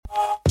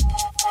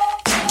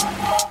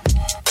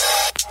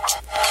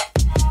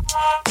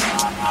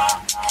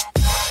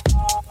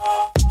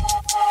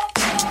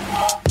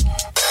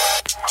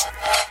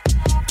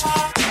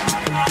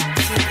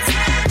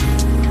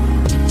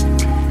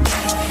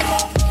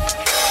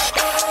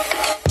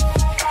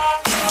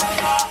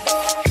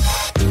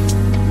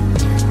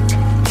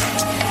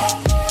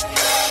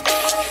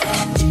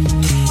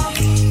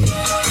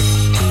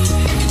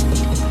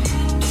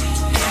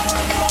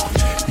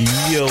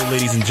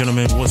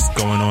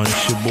on?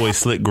 It's your boy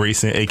Slick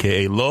Grayson,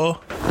 aka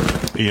Law.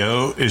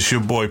 Yo, it's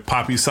your boy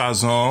Poppy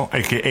Sazon,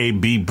 aka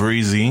B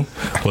Breezy.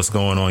 What's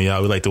going on,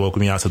 y'all? We'd like to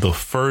welcome y'all to the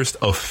first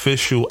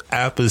official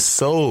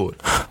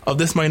episode of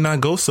This Might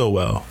Not Go So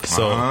Well.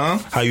 So,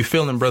 how you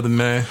feeling, brother,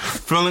 man?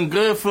 Feeling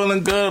good.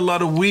 A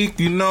lot of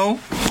week,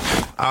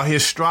 out here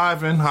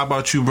striving. How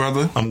about you,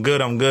 brother? I'm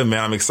good, man.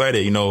 I'm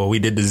excited. We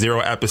did the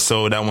 0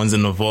 episode. That one's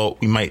in the vault.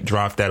 We might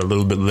drop that a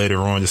little bit later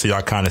on just so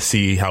y'all kind of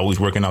see how we's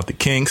working out the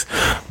kinks.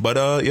 But,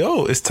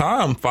 it's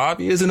time. 5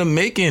 years in the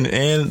making,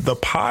 and the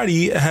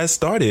party has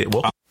started.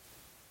 Well,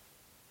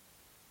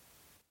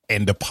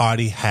 and the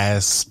party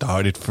has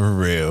started for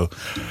real.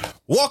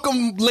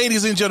 Welcome,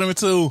 ladies and gentlemen,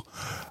 to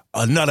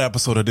another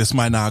episode of This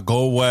Might Not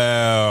Go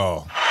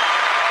Well.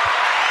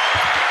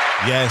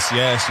 Yes.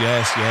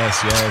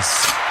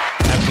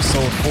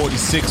 Episode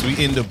 46.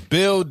 We in the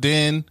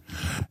building.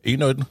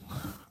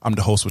 I'm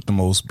the host with the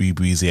most, B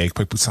Breezy,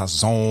 Poppy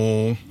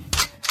Sazon.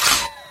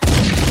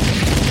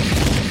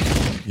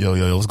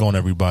 Yo, what's going on,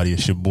 everybody?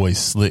 It's your boy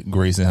Slick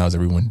Grayson. How's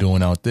everyone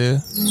doing out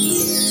there?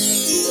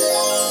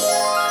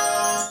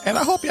 And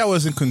I hope y'all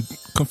wasn't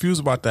confused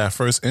about that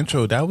first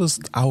intro. That was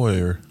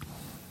our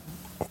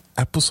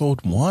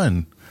episode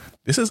 1.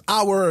 This is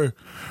our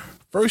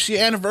first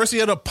year anniversary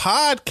of the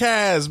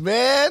podcast,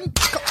 man.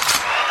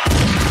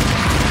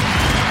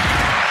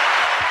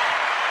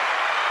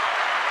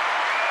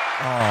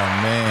 Oh,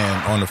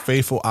 man. On the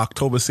faithful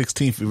October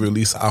 16th, we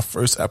released our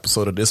first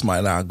episode of This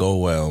Might Not Go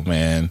Well,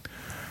 man.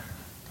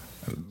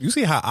 You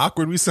see how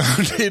awkward we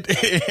sounded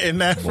in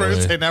that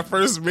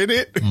first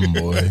minute?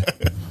 Boy.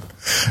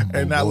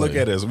 And now look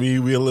at us. We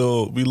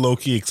low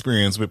key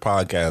experienced with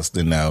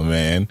podcasting now,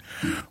 man.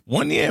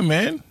 1 year,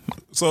 man.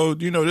 So,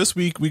 this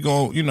week we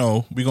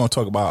gonna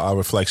talk about our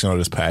reflection of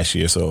this past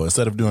year. So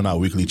instead of doing our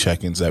weekly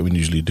check-ins that we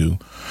usually do,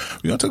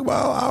 we're gonna talk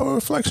about our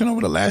reflection over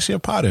the last year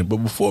potting. But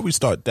before we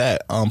start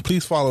that,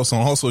 please follow us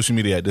on all social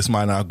media at This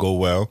Might Not Go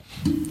Well.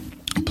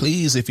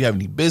 Please, if you have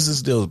any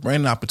business deals,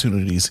 branding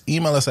opportunities,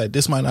 email us at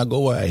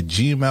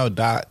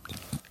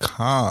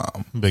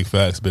thismightnotgowell@gmail.com. Big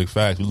facts. We're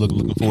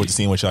looking forward to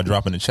seeing what y'all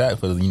drop in the chat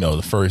for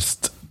the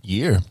first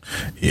year.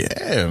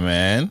 Yeah,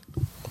 man.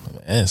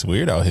 Man, it's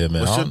weird out here,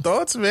 man. What's your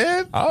thoughts,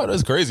 man? Oh,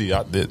 that's crazy.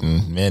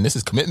 Man, this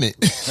is commitment.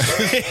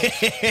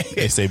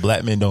 They say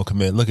black men don't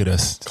commit. Look at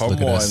us. Come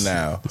on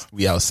now.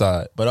 We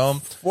outside. But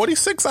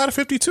 46 out of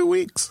 52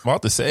 weeks. I'm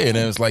about to say it,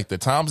 and it's like the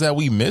times that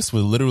we missed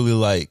were literally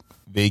like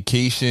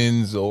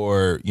vacations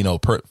or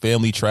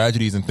family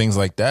tragedies and things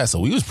like that. So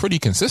we was pretty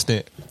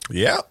consistent.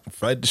 Yeah,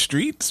 fight the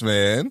streets,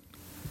 man.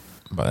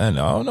 But I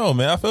don't know,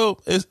 man. I feel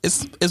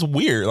it's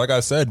weird, like I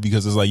said,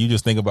 because it's like you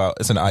just think about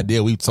it's an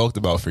idea we've talked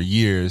about for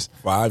years.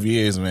 5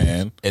 years,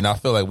 man. And I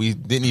feel like we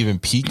didn't even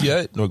peak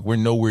yet. Like we're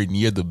nowhere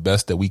near the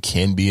best that we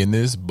can be in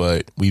this,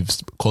 but we've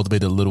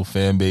cultivated a little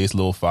fan base,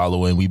 little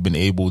following. We've been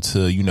able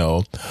to,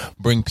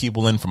 bring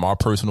people in from our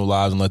personal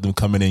lives and let them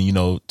come in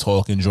and,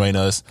 talk and join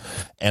us.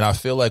 And I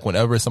feel like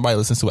whenever somebody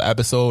listens to an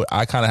episode,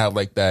 I kind of have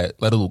like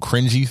that little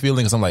cringy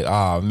feeling because I'm like,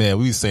 man,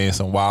 we saying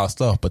some wild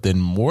stuff. But then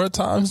more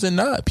times than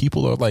not,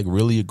 people are like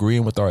really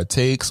agreeing with our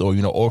takes or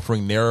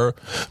offering their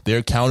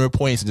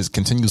counterpoints and just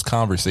continuous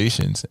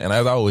conversations. And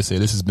as I always say,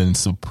 this has been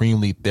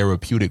supremely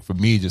therapeutic for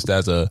me, just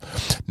as a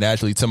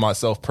naturally to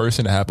myself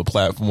person, to have a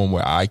platform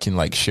where I can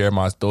like share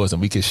my thoughts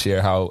and we can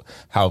share how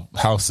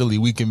silly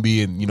we can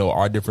be and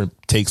our different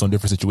takes on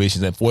different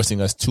situations and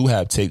forcing us to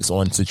have takes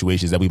on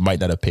situations that we might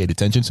not have paid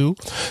attention to.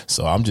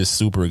 So I'm just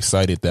super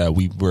excited that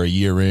we're a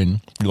year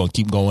in. We're gonna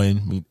keep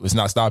going. It's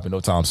not stopping no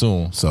time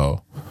soon.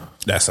 So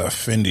That's a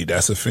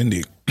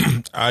Fendi.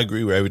 I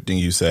agree with everything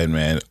you said,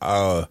 man.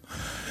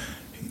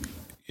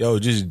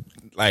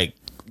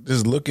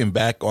 Just looking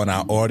back on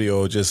our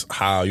audio, just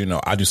how,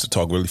 I used to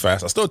talk really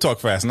fast. I still talk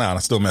fast now and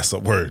I still mess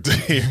up words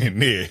here and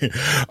there.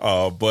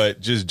 But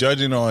just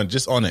judging on the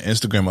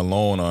Instagram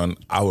alone on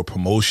our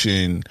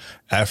promotion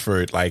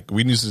effort, like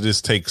we used to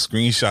just take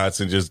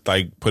screenshots and just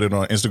like put it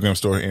on Instagram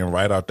story and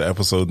write out the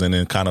episode and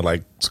then kind of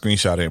like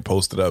screenshot it and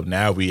post it up.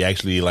 Now we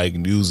actually like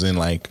using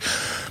like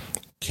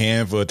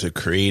Canva to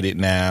create it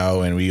now,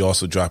 and we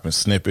also dropping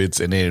snippets,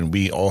 and then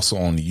we also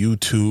on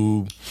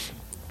YouTube,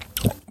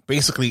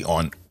 basically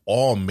on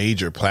all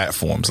major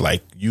platforms,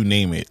 like you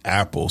name it,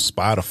 Apple,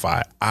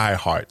 Spotify,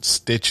 iHeart,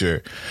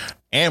 Stitcher,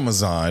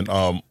 Amazon,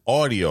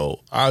 audio.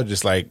 I was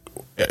just like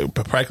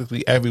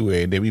practically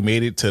everywhere. And then we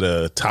made it to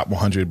the top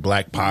 100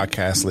 Black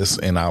podcast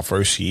list in our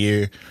first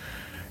year.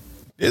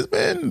 It's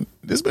been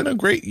a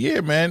great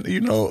year, man.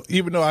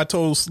 Even though I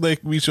told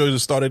Slick we should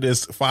have started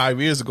this 5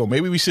 years ago,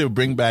 maybe we should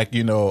bring back,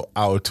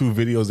 our 2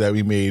 videos that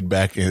we made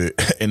back in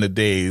the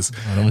days.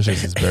 Them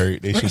shits is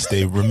buried. They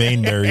should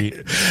remain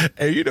buried.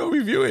 And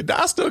review it.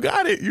 I still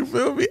got it. You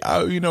feel me?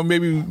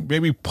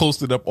 Maybe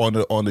post it up on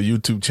the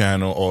YouTube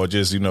channel or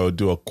just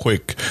do a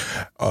quick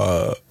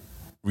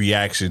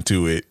reaction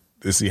to it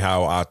to see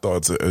how our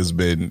thoughts has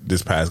been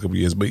this past couple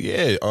years. But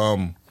yeah,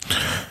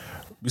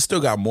 we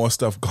still got more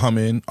stuff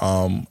coming.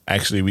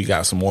 Actually, we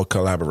got some more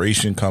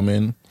collaboration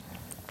coming.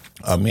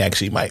 We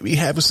actually might be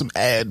having some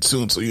ads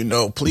soon,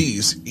 so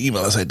please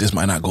email us at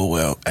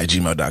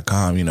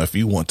thismightnotgowell@gmail.com. If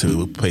you want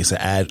to place an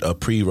ad, a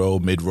pre-roll,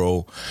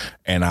 mid-roll,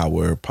 and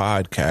our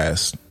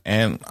podcast.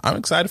 And I'm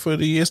excited for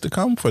the years to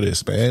come for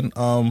this, man.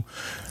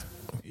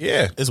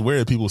 Yeah, it's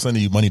weird people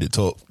sending you money to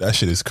talk. That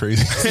shit is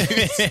crazy.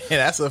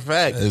 That's a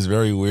fact. It's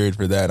very weird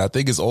for that. I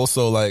think it's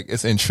also like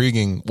it's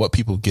intriguing what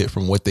people get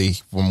from what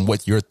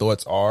your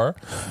thoughts are.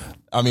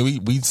 I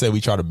mean, we say we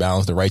try to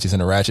balance the righteous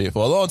and the ratchet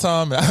for a long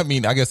time. I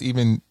mean, I guess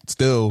even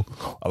still,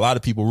 a lot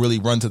of people really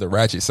run to the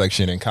ratchet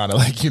section and kind of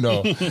like,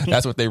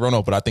 that's what they run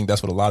on. But I think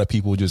that's what a lot of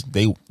people just,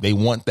 they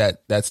want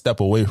that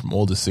step away from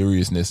all the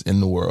seriousness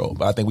in the world.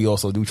 But I think we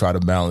also do try to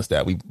balance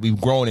that.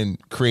 We've grown in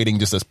creating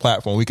just this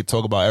platform. We could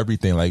talk about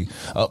everything. Like,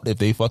 if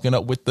they fucking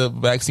up with the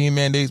vaccine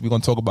mandates, we're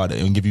going to talk about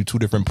it and give you two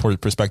different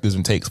perspectives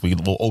and takes. We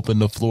will open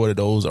the floor to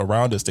those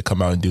around us to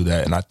come out and do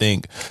that. And I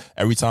think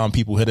every time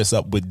people hit us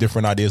up with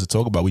different ideas to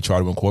talk about, we try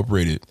to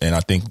incorporate it. And I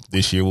think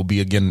this year will be,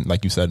 again,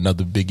 like you said,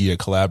 another big year of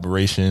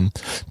collaboration,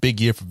 big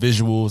year for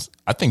visuals.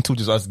 I think too,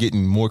 just us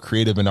getting more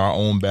creative in our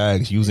own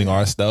bags, using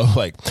our stuff,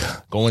 like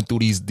going through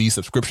these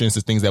subscriptions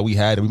to things that we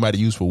had and we might have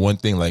used for one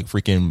thing. Like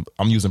freaking,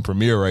 I'm using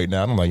Premiere right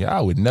now. And I'm like,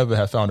 I would never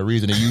have found a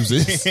reason to use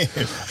this.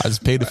 I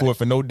just paid for it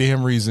for no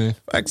damn reason.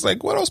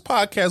 Like what else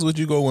podcasts would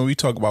you go when we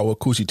talk about what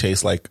coochie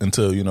tastes like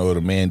until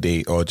the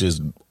mandate or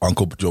just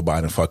Uncle Joe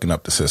Biden fucking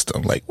up the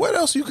system? Like what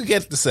else you could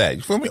get to say?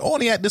 You feel me?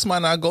 Only at This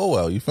Might Not Go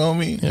Well. You feel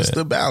me? Yeah. It's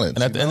the balance.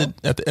 And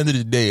at the end of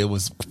the day, it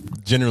was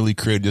generally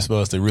created just for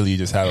us to really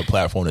just have a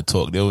platform to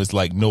talk. There was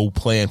like no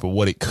plan for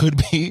what it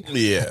could be.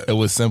 Yeah. It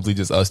was simply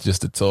just us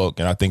just to talk.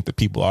 And I think the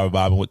people are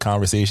vibing with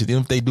conversations.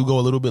 Even if they do go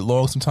a little bit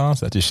long sometimes,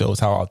 that just shows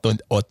how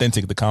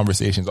authentic the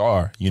conversations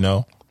are,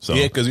 So.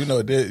 Yeah, because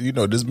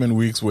there's been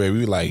weeks where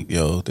we like,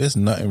 there's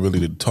nothing really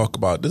to talk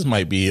about. This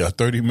might be a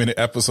 30-minute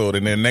episode,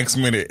 and then next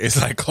minute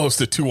it's like close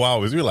to 2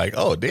 hours. You're like,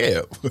 oh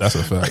damn, that's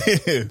a fact.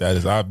 That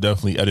is, I've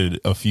definitely edited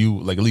a few,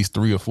 like at least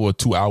 3 or 4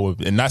 2-hour,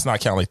 and that's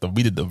not counting like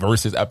we did the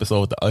versus episode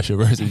with the Usher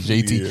versus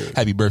JT. Yeah.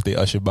 Happy birthday,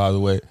 Usher, by the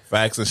way.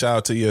 Facts, and shout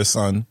out to your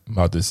son. I'm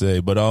about to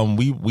say, but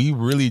we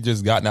really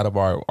just gotten out of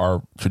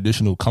our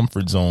traditional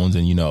comfort zones,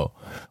 and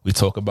we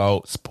talk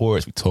about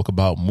sports, we talk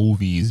about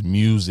movies,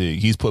 music.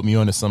 He's put me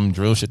onto some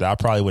drill shit that I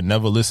probably would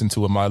never listen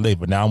to in my life,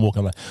 but now I'm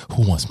walking like,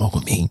 who wants to smoke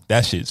with me?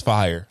 That shit's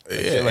fire.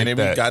 Yeah, like and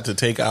then we got to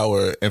take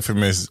our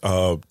infamous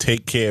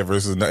take care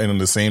versus nothing in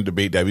the same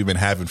debate that we've been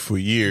having for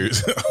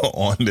years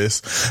on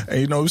this.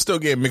 And we still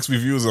get mixed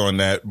reviews on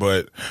that,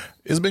 but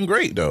it's been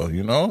great though,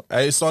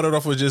 It started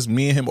off with just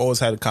me and him always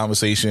had a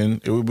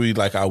conversation. It would be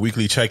like our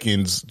weekly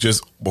check-ins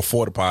just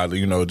before the pod,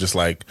 just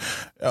like,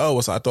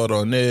 what's our thought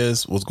on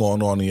this? What's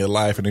going on in your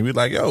life? And then we'd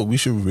like, we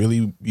should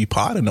really be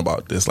podding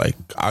about this. Like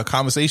our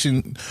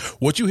conversation,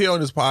 what you hear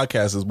on this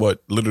podcast is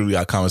what literally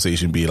our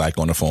conversation be like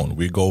on the phone.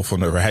 We go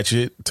from the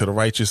ratchet to the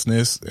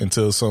righteousness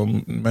into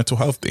some mental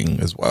health thing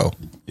as well.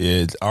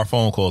 Yeah, our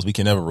phone calls, we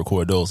can never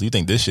record those. You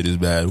think this shit is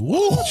bad?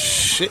 Woo!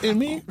 Shitting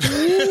me?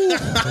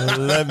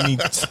 Let me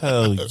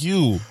tell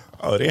you.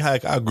 Oh, they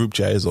hack our group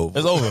chat is over.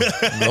 It's over.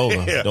 It's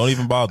over. Yeah. Don't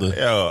even bother.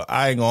 Yo,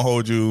 I ain't gonna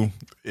hold you.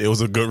 It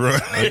was a good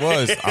run. It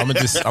was. I'm gonna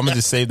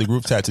just save the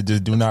group chat to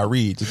just do not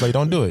read. Just like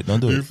don't do it. Don't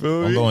do it. You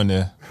feel me? I'm going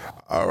there.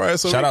 All right.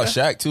 So shout out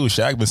Shaq too.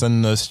 Shaq been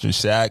sending us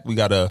Shaq. We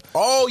got a.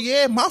 Oh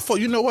yeah, my fault.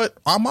 You know what?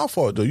 My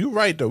fault though. You're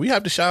right though. We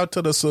have to shout out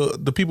to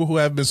the people who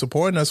have been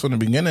supporting us from the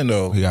beginning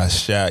though. We got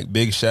Shaq,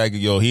 Big Shaq.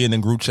 Yo, he in the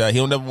group chat. He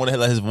don't never want to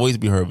let his voice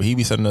be heard, but he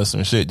be sending us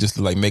some shit just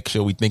to like make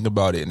sure we think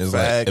about it. And it's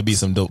like it'd be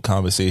some dope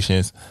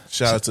conversations.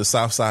 Shout out to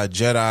Southside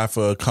Jedi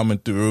for coming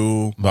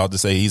through. About to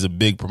say he's a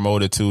big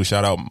promoter too.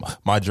 Shout out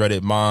My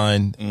Dreaded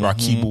Mind,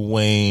 Rakibu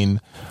Wayne.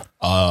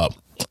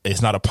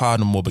 It's not a pod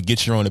no more, but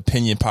Get Your Own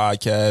Opinion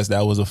podcast.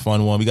 That was a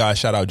fun one. We got to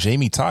shout out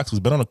Jamie Tox, who's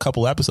been on a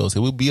couple episodes. He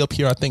will be up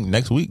here, I think,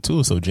 next week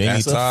too. So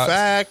Jamie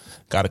Tox,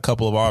 got a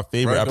couple of our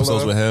favorite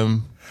episodes with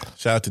him.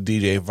 Shout out to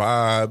DJ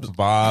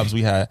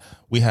Vibes.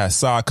 We had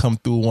Sa come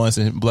through once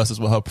and bless us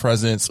with her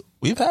presence.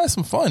 We've had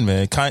some fun,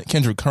 man.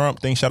 Kendrick Crump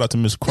thing. Shout out to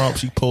Miss Crump.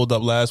 She pulled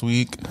up last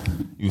week.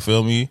 You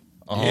feel me?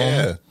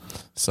 Yeah.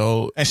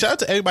 So, and shout out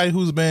to everybody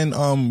who's been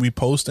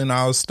reposting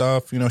our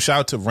stuff. Shout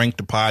out to Rank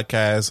the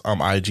Podcast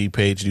IG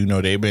page.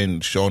 They've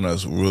been showing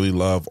us really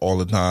love all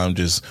the time.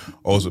 Just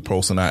always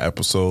posting our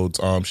episodes.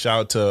 Shout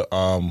out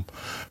to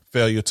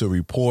Failure to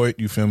Report.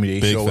 You feel me? They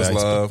Big show facts. us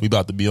love. We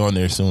about to be on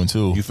there soon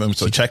too. You feel me?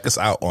 So check us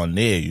out on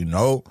there.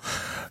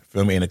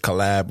 Feel me? In a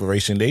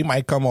collaboration, they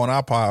might come on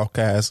our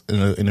podcast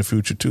in the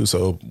future too.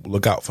 So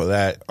look out for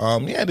that.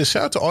 Just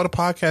shout out to all the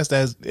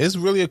podcasts. It's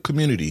really a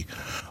community.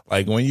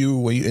 Like when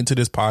you enter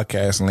this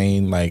podcast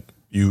lane, like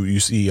you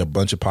see a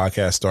bunch of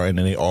podcasts starting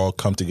and they all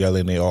come together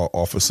and they all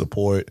offer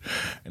support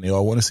and they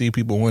all want to see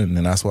people win,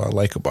 and that's what I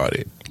like about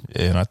it.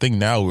 And I think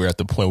now we're at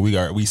the point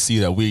we see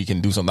that we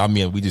can do something. I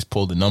mean, we just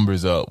pulled the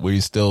numbers up.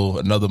 We're still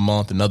another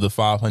month, another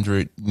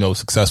 500,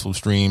 successful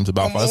streams. It's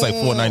like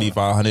 490,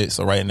 500.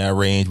 So right in that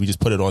range. We just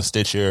put it on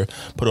Stitcher,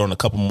 put it on a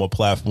couple more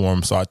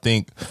platforms. So I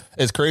think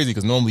it's crazy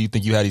because normally you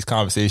think you had these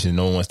conversations,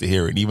 no one wants to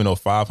hear it. Even though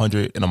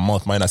 500 in a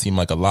month might not seem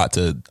like a lot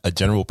to a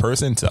general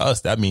person, to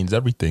us that means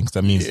everything.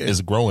 So that means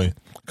it's growing.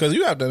 Because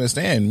you have to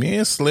understand, me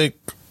and Slick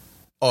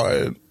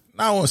are.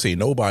 I don't want to say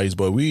nobody's,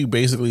 but we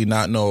basically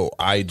not no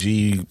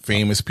IG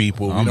famous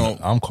people.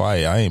 I'm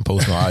quiet. I ain't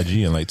posting on IG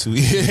in like 2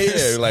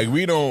 years. Yeah, like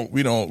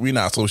we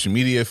not social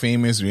media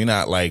famous. We're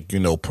not like,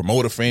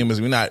 promoter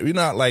famous. We're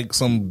not like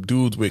some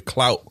dudes with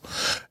clout.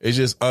 It's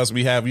just us.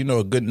 We have,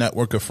 a good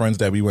network of friends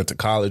that we went to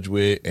college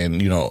with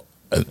and,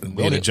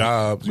 get a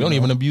job. We don't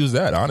even abuse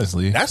that,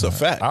 honestly. That's a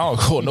fact. I don't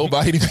call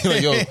nobody to be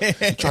like, yo,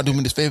 try to do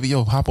me this favor,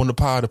 yo, hop on the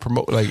pod to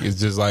promote. Like, it's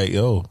just like,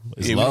 yo,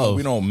 it's love.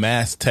 We don't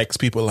mass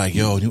text people like,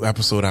 yo, new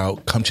episode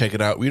out, come check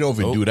it out. We don't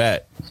even do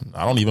that.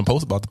 I don't even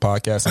post about the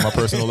podcast in my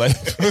personal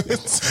life.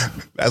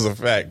 That's a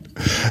fact.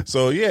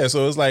 So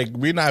it's like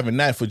we're not even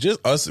that for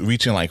just us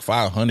reaching like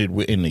 500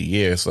 within the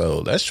year. So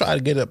let's try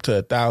to get up to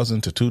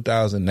 1,000 to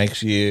 2,000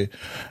 next year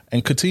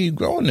and continue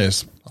growing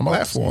this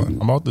platform.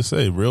 I'm about to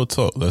say, real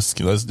talk. Let's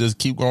just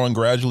keep growing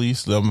gradually.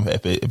 So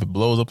if it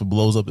blows up, it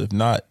blows up. If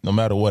not, no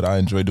matter what, I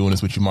enjoy doing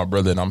this with you, my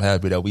brother, and I'm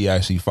happy that we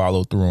actually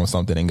followed through on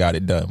something and got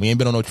it done. We ain't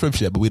been on no trips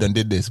yet, but we done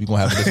did this. We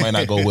gonna have this might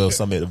not go well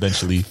summit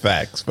eventually.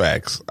 Facts.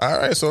 All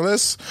right, so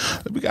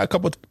we got a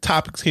couple of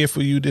topics here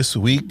for you this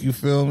week. You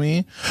feel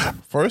me?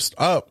 First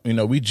up,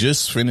 we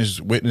just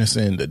finished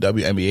witnessing the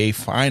WNBA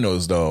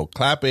finals, though.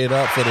 Clap it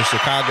up for the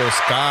Chicago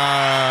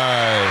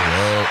Sky.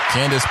 Yo,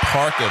 Candace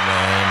Parker,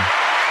 man.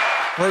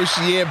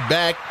 First year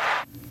back.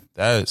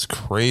 That is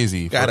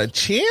crazy. Got a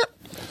champ?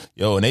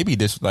 Yo, and they be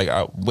just like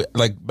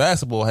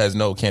basketball has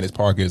no Candace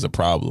Parker is a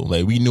problem.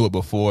 Like we knew it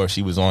before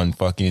she was on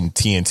fucking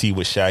TNT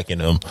with Shaq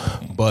and them,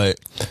 but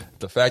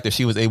the fact that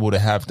she was able to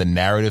have the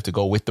narrative to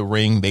go with the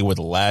ring, they were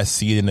the last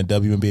seed in the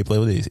WNBA play.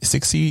 Was it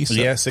 6 seed?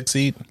 Yeah, 6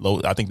 seed.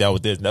 I think that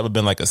was it. Never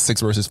been like a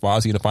 6 versus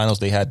 5 seed in the finals.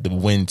 They had to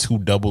win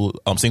 2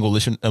 single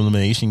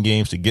elimination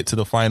games to get to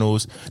the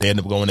finals. They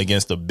ended up going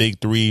against the big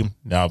 3.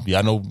 Now,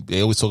 I know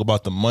they always talk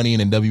about the money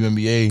in the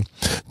WNBA.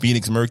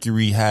 Phoenix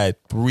Mercury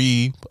had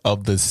 3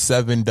 of the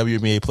 7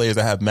 WNBA players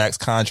that have max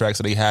contracts,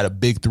 so they had a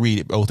big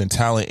 3, both in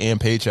talent and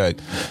paycheck.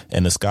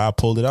 And the Sky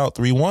pulled it out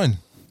 3-1.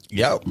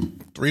 Yep,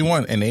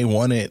 3-1, and they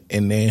won it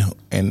in their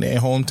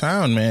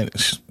hometown, man.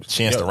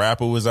 Chance the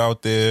Rapper was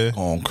out there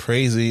going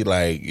crazy,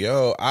 like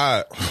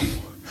it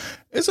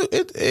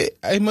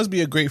must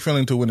be a great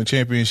feeling to win a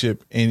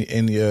championship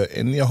in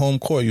your home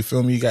court. You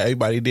feel me? You got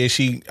everybody there.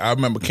 I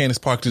remember Candace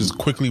Parker just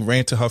quickly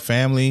ran to her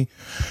family,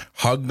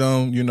 hugged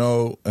them, and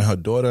her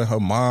daughter, and her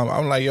mom.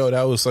 I'm like, yo,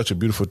 that was such a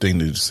beautiful thing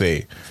to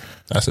say.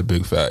 That's a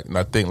big fact. And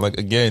I think, like,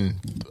 again,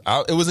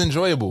 it was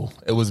enjoyable.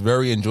 It was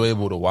very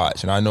enjoyable to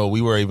watch. And I know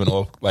we were even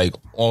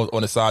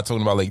on the side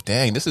talking about, like,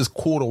 dang, this is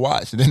cool to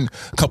watch. And then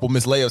a couple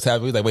missed layups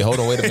happened. We was like, wait, hold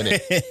on, wait a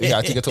minute. We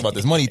got to talk about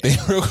this money thing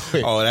real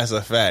quick. Oh, that's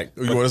a fact.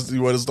 You want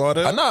to start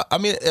it? I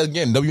mean,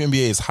 again,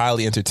 WNBA is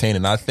highly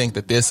entertaining. I think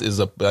that this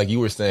is like you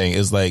were saying,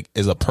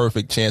 is a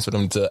perfect chance for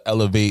them to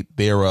elevate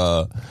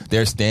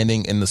their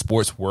standing in the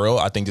sports world.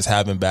 I think just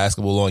having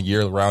basketball on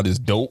year round is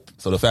dope.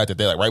 So the fact that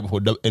they're like right before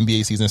the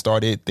NBA season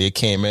started, they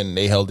came in and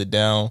they held it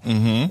down.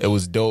 Mm-hmm. It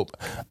was dope.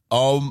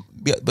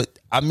 Yeah, but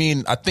I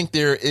mean, I think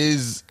there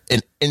is an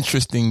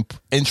interesting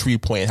entry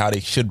point in how they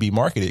should be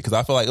marketed, because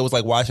I feel like it was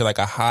like watching like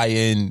a high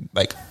end,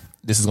 like,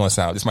 this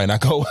might not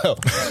go well,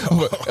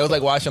 but it was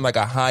like watching like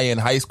a high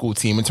end high school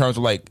team in terms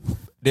of like,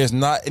 there's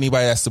not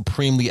anybody that's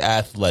supremely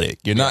athletic.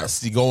 You're not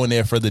going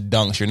there for the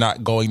dunks. You're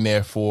not going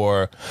there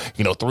for,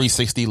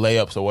 360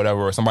 layups or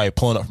whatever, or somebody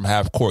pulling up from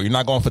half court. You're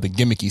not going for the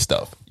gimmicky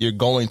stuff. You're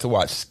going to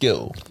watch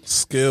skill,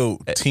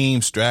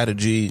 team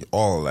strategy,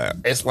 all of that.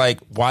 It's like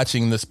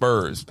watching the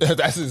Spurs.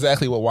 That's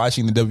exactly what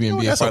watching the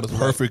WNBA that's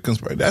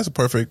That's a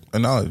perfect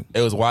analogy.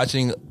 It was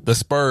watching the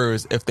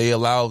Spurs if they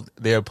allowed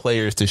their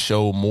players to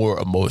show more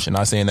emotion.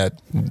 Not saying that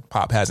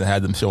Pop hasn't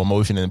had them show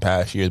emotion in the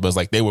past years, but it's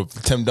like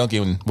Tim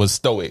Duncan was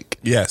stoic.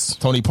 Yes.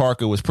 Tony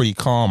Parker was pretty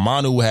calm.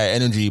 Manu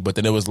had energy, but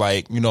then it was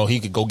like, he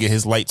could go get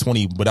his light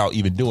 20 without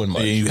even doing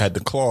much. And you had the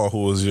Claw,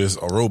 who was just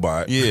a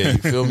robot. Yeah, you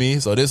feel me?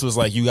 So this was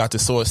like, you got to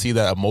sort of see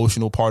that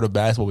emotional part of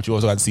basketball, but you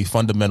also got to see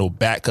fundamental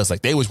back, because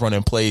like they was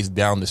running plays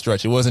down the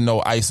stretch. It wasn't no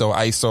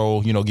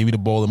ISO, give me the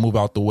ball and move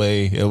out the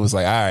way. It was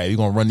like, all right, you're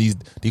going to run these,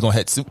 you're going to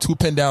hit 2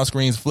 pin down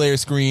screens, flare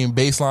screen,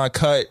 baseline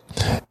cut.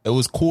 It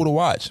was cool to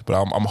watch, but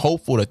I'm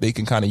hopeful that they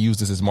can kind of use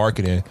this as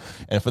marketing.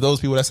 And for those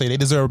people that say they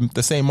deserve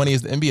the same money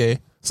as the NBA,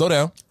 slow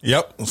down.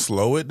 Yep.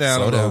 Slow it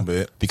down a little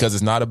bit. Because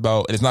it's not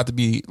to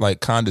be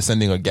like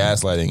condescending or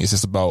gaslighting. It's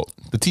just about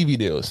the TV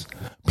deals.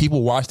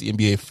 People watch the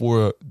NBA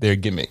for their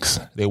gimmicks.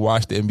 They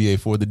watch the NBA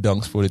for the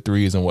dunks, for the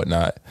threes and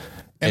whatnot.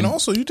 And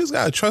also, you just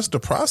gotta trust the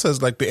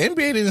process. Like, the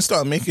NBA didn't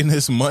start making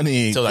this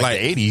money until like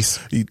the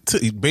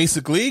 80s,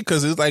 basically,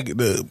 because it's like and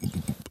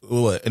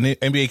the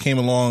NBA came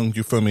along.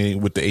 You feel me,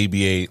 with the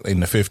ABA in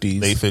the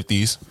 50s, late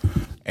 50s.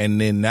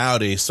 and then now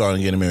they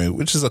starting getting married,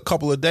 which is a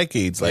couple of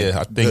decades. Like, yeah,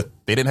 I think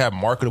they didn't have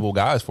marketable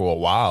guys for a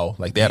while.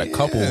 Like, they had a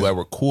couple that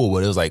were cool,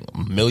 but it was like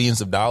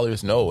millions of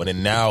dollars. No, and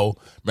then now,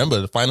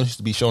 remember, the finals used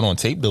to be shown on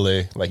tape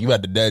delay. Like, you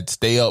had to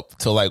stay up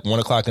till like 1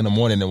 o'clock in the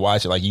morning and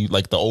watch it,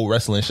 like the old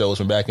wrestling shows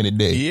from back in the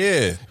day.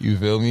 Yeah, you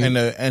feel me?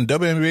 And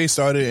WNBA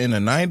started in the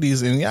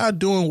 90s, and y'all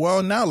doing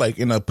well now. Like,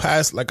 in the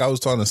past, like I was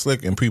talking to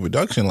Slick in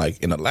pre-production,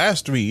 like in the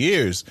last 3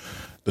 years,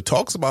 the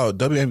talks about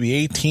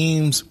WNBA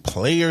teams,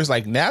 players,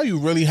 like now you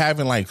really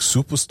having like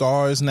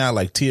superstars now,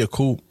 like Tia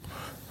Coop,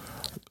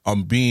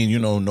 being,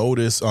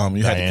 noticed. You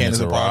had Diana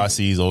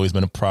Taurasi's always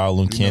been a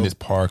problem. Candace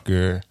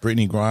Parker,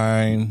 Brittany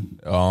Grine,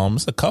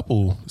 it's a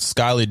couple.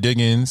 Skylar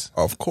Diggins,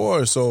 of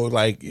course. So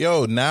like,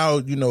 now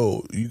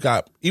you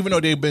got, even though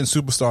they've been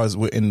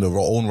superstars in their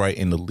own right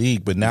in the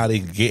league, but now they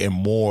getting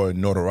more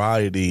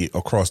notoriety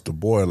across the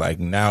board. Like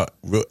now,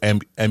 real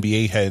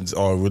NBA heads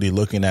are really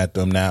looking at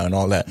them now and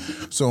all that.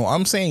 So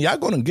I'm saying y'all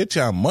gonna get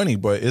y'all money,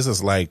 but it's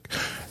just like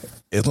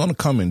it's gonna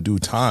come in due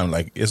time.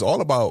 Like it's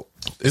about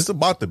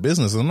the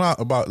business. It's not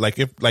about like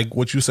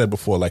what you said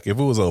before. Like if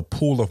it was a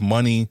pool of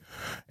money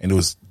and it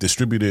was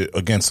distributed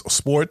against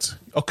sports,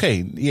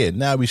 okay, yeah,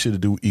 now we should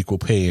do equal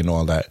pay and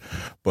all that.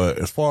 But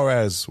as far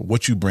as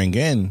what you bring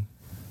in,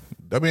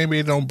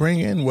 WNBA don't bring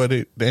in what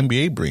the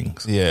NBA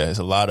brings. Yeah, it's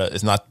not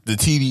the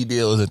TV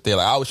deal isn't there.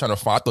 Like I was trying to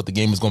find, I thought the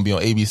game was going to be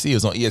on ABC. It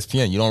was on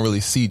ESPN. You don't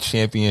really see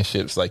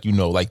championships like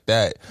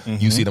that. Mm-hmm.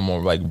 You see them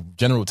on like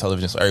general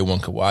television, so everyone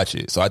could watch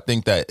it. So I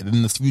think that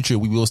in the future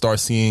we will start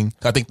seeing.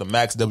 I think the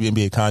max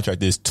WNBA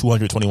contract is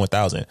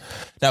 $221,000.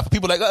 Now for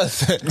people like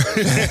us,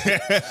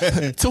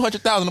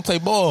 $200,000 to play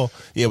ball.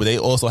 Yeah, but they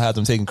also have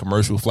them taking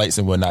commercial flights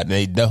and whatnot. And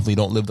they definitely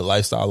don't live the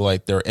lifestyle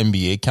like their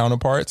NBA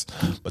counterparts.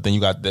 But then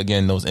you got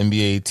again those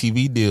NBA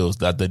TV deals.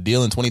 That the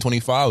deal in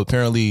 2025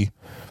 apparently,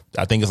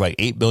 I think it's like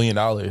 $8 billion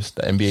the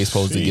NBA is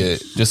supposed to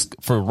get just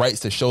for rights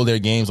to show their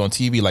games on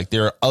TV. Like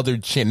there are other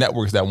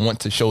networks that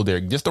want to show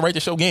just the right to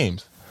show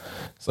games.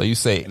 So you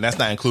say, and that's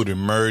not including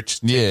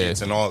merch,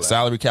 tickets, and all that.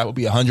 Salary cap would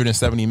be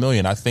 $170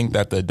 million. I think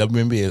that the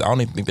WNBA, I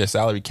don't even think their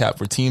salary cap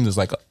for teams is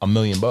like $1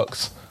 million.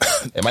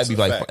 It might be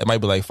like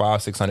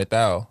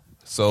 $500,000-$600,000.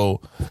 So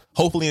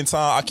hopefully in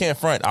time, I can't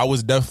front. I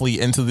was definitely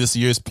into this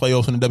year's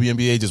playoffs in the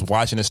WNBA, just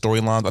watching the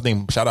storylines. I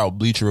think shout out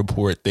Bleacher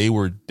Report. They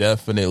were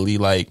definitely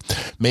like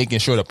making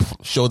sure to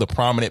show the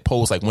prominent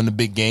posts, like when the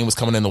big game was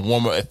coming in the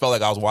warm up. It felt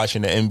like I was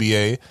watching the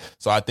NBA.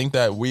 So I think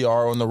that we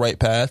are on the right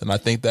path, and I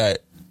think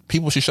that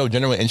people should show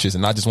genuine interest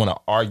and not just want to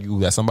argue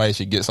that somebody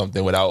should get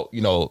something without,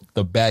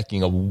 the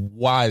backing of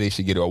why they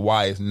should get it or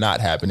why it's not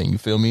happening. You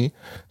feel me?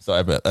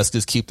 So let's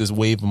just keep this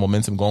wave of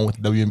momentum going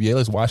with the WNBA.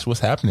 Let's watch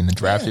what's happening. The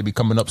draft should be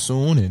coming up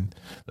soon, and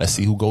let's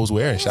see who goes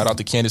where. Shout out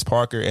to Candace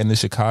Parker and the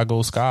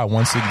Chicago Sky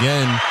once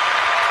again.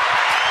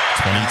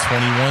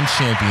 2021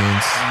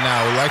 champions.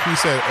 Now, like we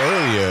said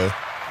earlier,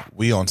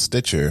 we on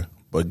Stitcher.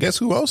 But guess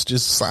who else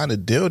just signed a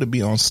deal to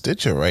be on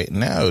Stitcher right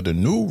now? The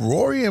new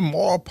Rory and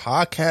Maul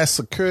podcast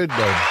secured the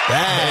bag.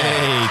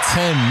 Hey,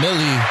 10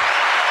 milli.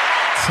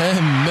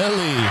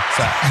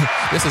 So,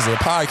 this is a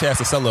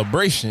podcast of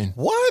celebration.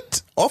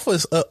 What? Off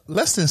of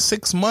less than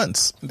 6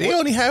 months. They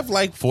only have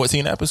like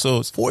 14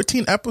 episodes.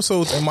 14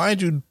 episodes. And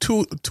mind you,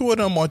 two of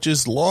them are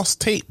just lost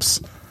tapes.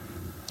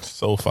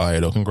 So fire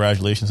though.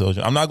 Congratulations,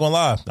 Soldier. I'm not gonna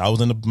lie. I was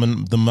in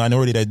the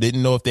minority that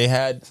didn't know if they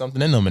had something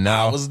in them, and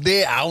now I was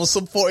there. I was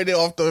supporting it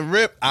off the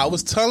rip. I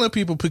was telling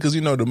people because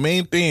the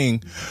main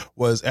thing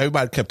was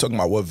everybody kept talking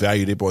about what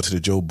value they brought to the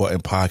Joe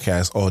Budden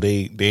podcast. Oh,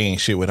 they ain't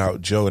shit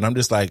without Joe, and I'm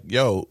just like,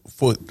 yo,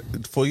 for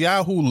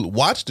y'all who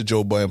watch the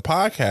Joe Budden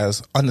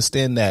podcast,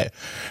 understand that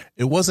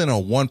it wasn't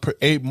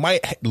it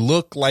might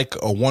look like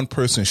a one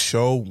person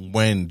show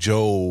when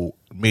Joe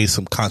made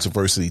some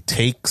controversy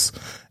takes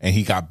and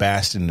he got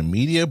bashed in the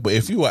media. But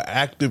if you are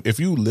active, if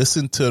you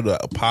listen to the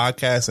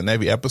podcast and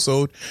every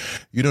episode,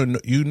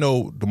 you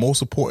know the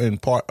most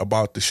important part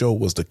about the show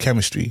was the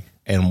chemistry,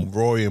 and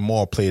Rory and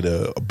Maul played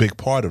a big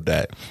part of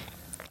that.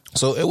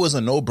 So it was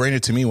a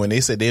no-brainer to me when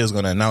they said they was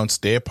going to announce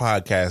their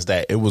podcast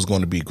that it was going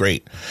to be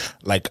great.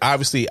 Like,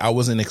 obviously, I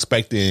wasn't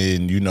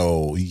expecting,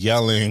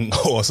 yelling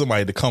or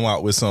somebody to come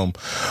out with some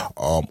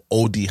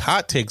OD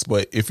hot takes.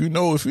 But if you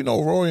know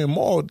Rory and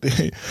Maul,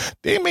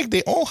 they make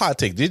their own hot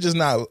take. They're just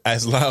not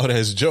as loud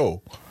as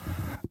Joe.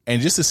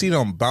 And just to see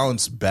them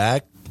bounce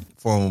back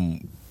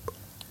from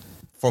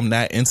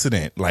that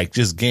incident, like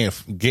just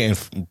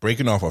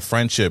breaking off a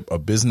friendship, a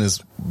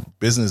business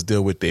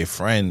deal with their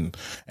friend,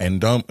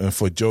 and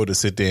for Joe to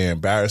sit there and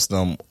embarrass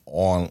them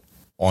on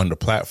the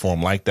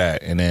platform like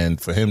that, and then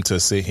for him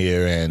to sit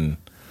here and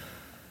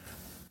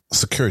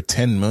secure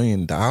 $10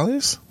 million,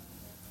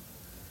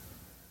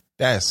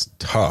 that's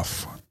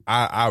tough.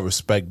 I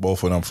respect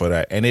both of them for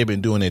that, and they've been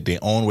doing it their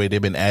own way.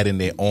 They've been adding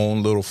their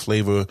own little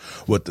flavor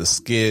with the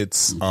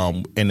skits,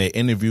 and their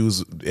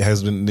interviews.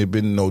 They've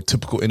been no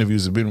typical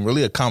interviews. It's been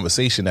really a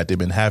conversation that they've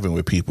been having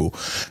with people,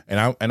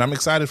 and I'm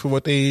excited for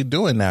what they're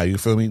doing now. You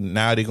feel me?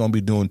 Now they're gonna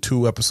be doing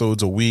 2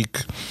 episodes a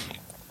week.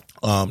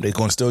 They're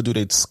gonna still do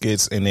their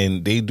skits, and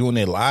then they doing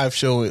their live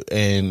show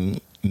in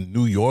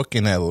New York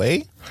and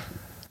LA.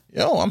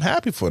 yo, I'm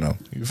happy for them.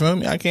 You feel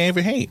me? I can't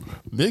even hate.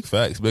 Big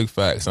facts.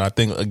 And I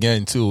think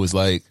again too is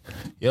like,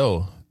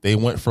 yo, they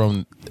went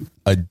from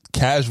a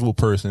casual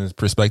person's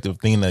perspective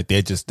thinking that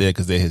they're just there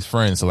because they're his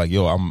friends. So like,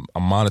 yo, I'm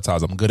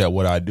monetized. I'm good at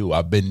what I do.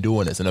 I've been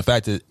doing this. And the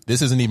fact that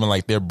this isn't even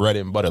like their bread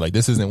and butter. Like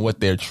this isn't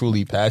what they're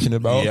truly passionate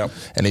about. Yep.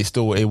 And they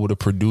still were able to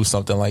produce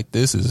something like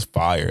this is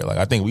fire. Like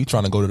I think we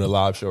trying to go to the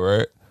live show,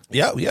 right?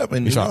 Yep.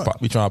 And We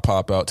trying to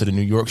pop out to the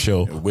New York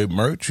show with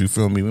merch. You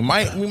feel me? We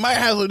might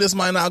have this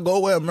might not go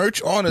well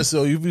merch on us.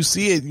 So if you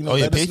see it,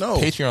 let us know.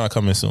 Patreon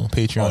coming soon.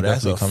 Patreon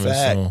that's definitely a coming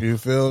fact. soon. You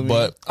feel me?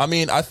 But I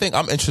mean, I think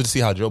I'm interested to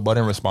see how Joe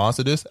Budden responds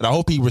to this, and I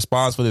hope he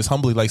responds for this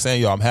humbly, like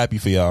saying, "Yo, I'm happy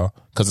for y'all,"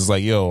 because it's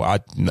like, "Yo,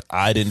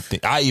 I didn't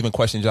think I even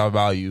questioned y'all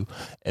value,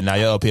 and now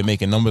y'all up here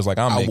making numbers like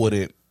I'm." I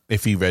wouldn't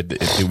if he read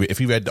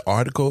the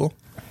article.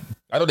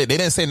 I know they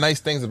didn't say nice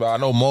things about. I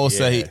know Mo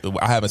said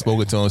I haven't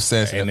spoken to him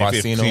since, and if I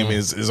seen him,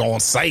 is on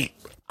site.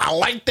 I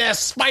like that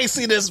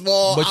spiciness,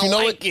 boy. But you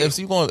know what? If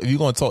you're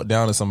gonna talk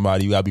down to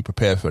somebody, you gotta be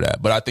prepared for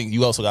that. But I think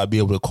you also gotta be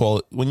able to call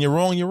it when you're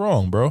wrong. You're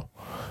wrong, bro.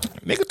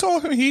 Nigga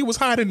told him he was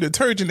hiding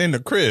detergent in the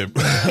crib.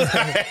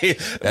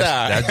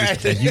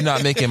 You're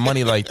not making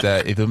money like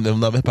that. If them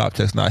Love Hip Hop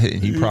checks not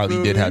hitting, he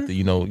probably did have to.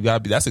 You gotta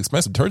be. That's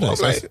expensive. Detergent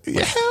expensive.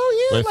 Like, hell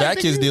yeah. But Fat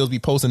Kids deals be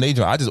posting they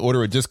joint. I just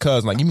order it just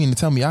cause. Like, you mean to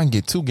tell me I can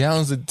get 2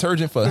 gallons of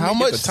detergent for how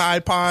much? The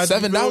Tide Pod,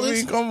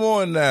 $7. Come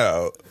on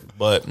now.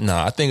 But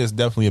nah, I think it's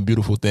definitely a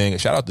beautiful thing.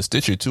 Shout out to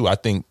Stitcher too. I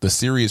think the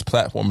Sirius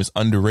platform is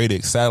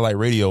underrated. Satellite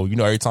radio.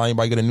 Every time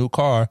anybody get a new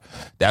car,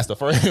 that's the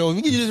first.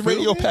 We get this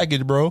radio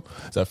package, bro.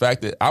 It's the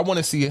fact that I want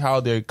to see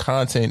how their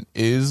content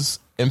is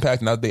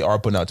impacting. Now they are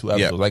putting out 2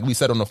 episodes. Yep. Like we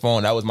said on the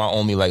phone, that was my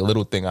only like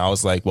little thing. I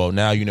was like, well,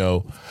 now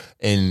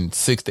in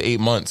 6 to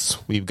 8 months,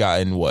 we've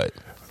gotten what?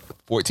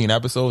 14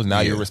 episodes. Now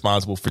you're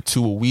responsible for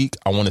 2 a week.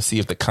 I want to see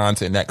if the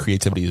content and that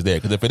creativity is there.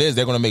 Because if it is,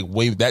 they're going to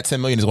make that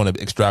 10 million is going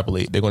to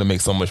extrapolate. They're going to make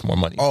so much more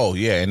money. Oh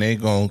yeah, and they're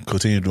going to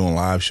continue doing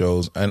live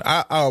shows. And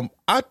I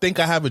think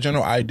I have a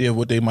general idea of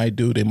what they might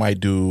do. They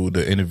might do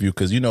the interview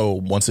because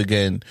once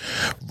again,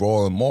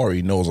 Roland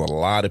Maury knows a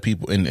lot of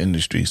people in the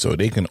industry, so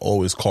they can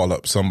always call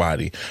up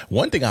somebody.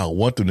 One thing I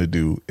want them to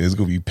do is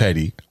going to be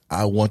petty.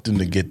 I want them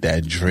to get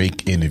that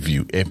Drake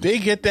interview. If they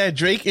get that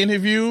Drake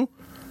interview,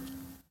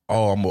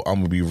 I'm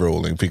gonna be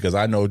rolling because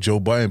I know Joe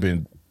Budden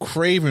been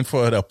craving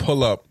for the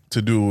pull up to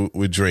do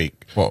with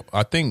Drake. Well,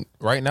 I think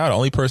right now the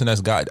only person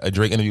that's got a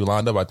Drake interview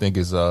lined up, I think,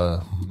 is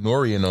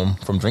Nori and them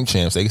from Drink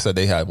Champs. They said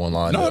they had one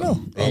lined up.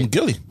 No,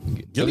 Gilly.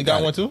 Gilly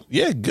got one too?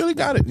 Yeah, Gilly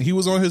got it. He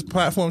was on his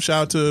platform.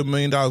 Shout out to $1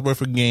 million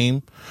worth of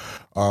game.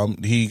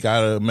 He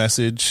got a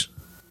message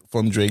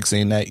from Drake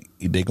saying that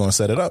they're gonna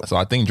set it up. So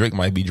I think Drake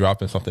might be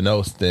dropping something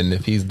else than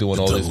if he's doing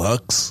all this.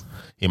 Deluxe.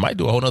 He might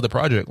do a whole nother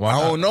project. Why I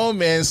not? don't know,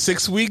 man.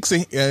 6 weeks,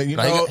 he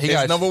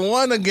got number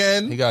one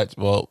again. He got,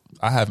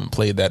 I haven't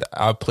played that.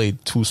 I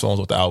played 2 songs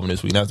with the album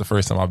this week. That's the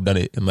first time I've done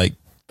it in like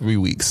 3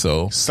 weeks.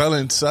 So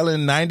selling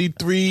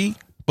 93.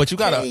 But you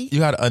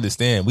gotta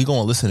understand, we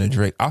gonna listen to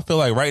Drake. I feel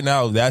like right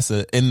now that's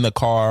a in the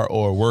car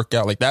or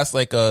workout. Like that's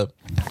like a,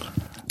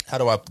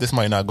 this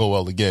might not go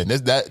well again.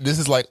 This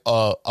is like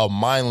a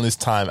mindless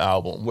time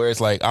album where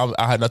it's like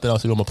I had nothing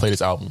else to do. I'm gonna play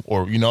this album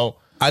or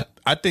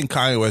I think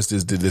Kanye West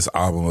just did this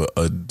album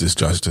a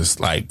disjustice,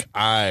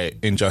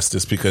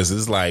 injustice, because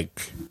it's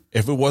like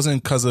if it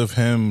wasn't because of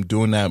him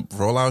doing that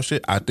rollout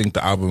shit, I think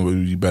the album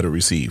would be better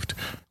received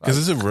because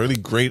it's a really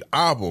great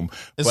album.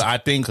 But I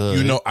think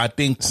I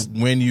think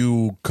when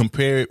you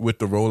compare it with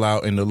the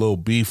rollout and the little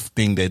beef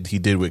thing that he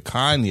did with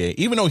Kanye,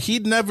 even though he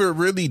never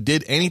really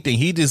did anything,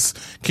 he just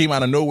came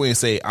out of nowhere and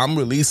say, "I'm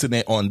releasing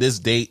it on this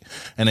date,"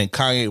 and then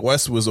Kanye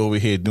West was over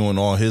here doing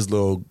all his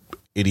little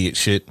idiot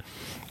shit.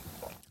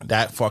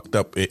 That fucked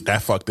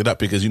it up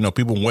because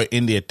people went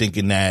in there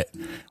thinking that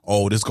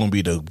this is gonna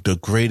be the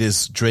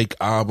greatest Drake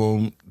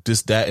album,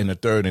 this, that, and the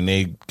third, and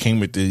they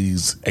came with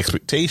these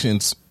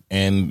expectations,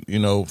 and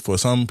for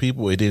some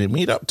people it didn't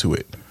meet up to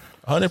it.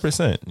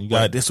 100%.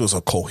 But this was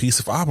a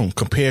cohesive album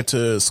compared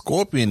to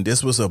Scorpion.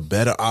 This was a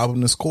better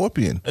album than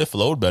Scorpion. It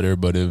flowed better,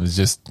 but it was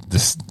just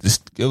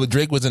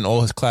Drake was in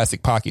all his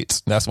classic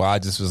pockets. That's why I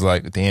just was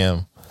like,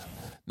 damn.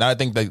 Now I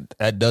think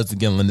that does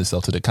again lend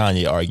itself to the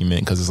Kanye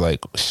argument because it's like,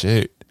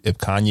 shit, if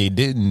Kanye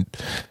didn't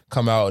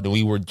come out and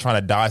we were trying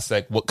to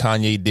dissect what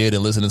Kanye did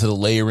and listening to the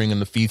layering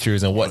and the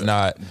features and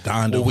whatnot.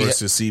 Donda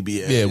versus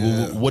CBS.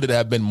 Yeah, would it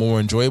have been more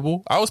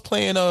enjoyable? I was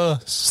playing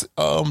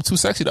Too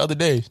Sexy the other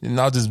day and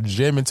I was just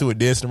jamming to it,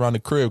 dancing around the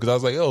crib because I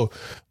was like,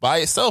 by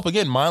itself,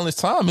 again, mindless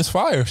time is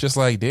fire. It's just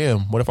like,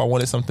 damn, what if I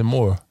wanted something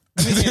more?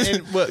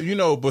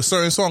 But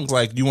certain songs,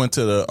 like you went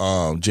to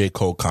the J.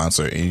 Cole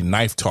concert and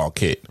Knife Talk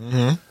hit.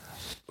 Mm-hmm.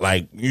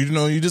 Like,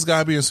 you just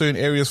gotta be in certain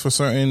areas for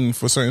certain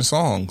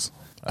songs.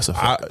 That's a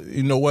fact.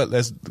 You know what?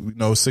 Let's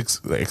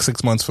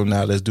 6 months from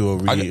now, let's do a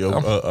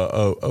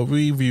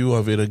review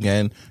of it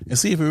again and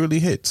see if it really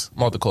hits.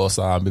 I'm about to call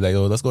Sai and be like,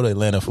 let's go to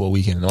Atlanta for a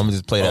weekend. I'm gonna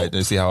just play that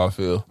and see how I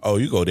feel. Oh,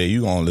 you go there,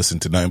 you gonna listen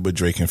to nothing but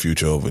Drake and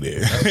Future over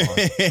there.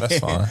 That's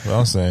fine. What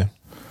I'm saying.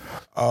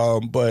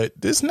 But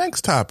this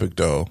next topic,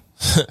 though,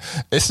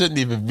 It shouldn't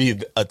even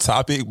be a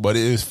topic, but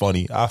it is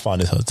funny. I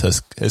find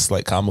it's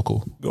like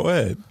comical. go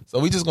ahead. So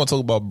we just gonna talk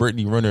about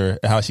Brittany Renner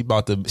and how she's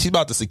about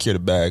to secure the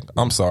bag.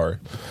 I'm sorry,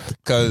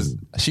 because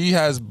she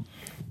has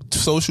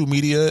social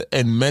media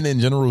and men in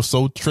general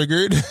so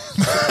triggered.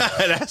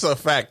 That's a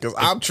fact, because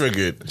I'm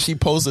triggered. She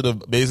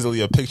posted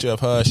basically a picture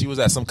of her. She was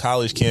at some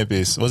college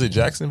campus. Was it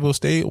Jacksonville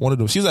State? One of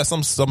them. She was at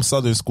some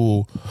southern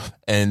school,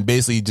 and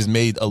basically just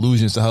made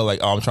allusions to her like,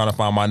 "Oh, I'm trying to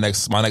find my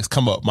next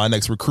come up, my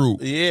next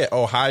recruit." Yeah.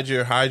 Oh, hide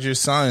your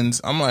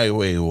sons. I'm like,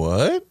 wait,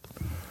 what?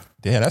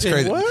 Damn, that's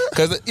crazy. What?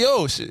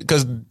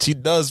 Because she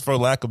does, for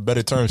lack of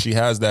better terms, she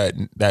has that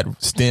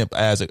stamp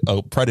as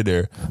a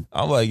predator.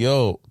 I'm like,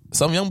 yo,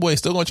 some young boy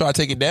still gonna try to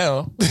take it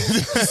down.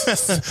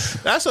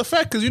 That's a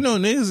fact, because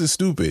niggas is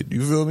stupid.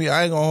 You feel me?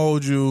 I ain't gonna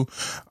hold you.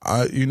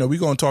 We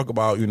gonna talk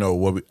about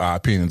what our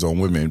opinions on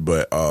women,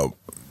 but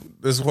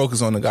let's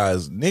focus on the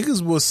guys.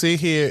 Niggas will sit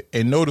here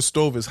and know the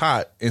stove is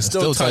hot and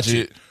still touch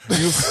it.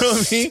 You feel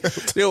me?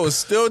 They will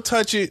still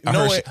touch it.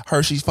 I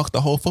heard she fucked the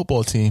whole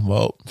football team.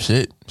 Well,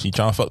 shit, she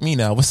trying to fuck me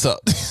now. What's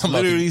up?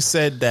 Literally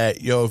said that,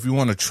 if you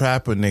want to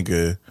trap a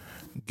nigga,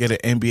 get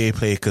an NBA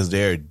player because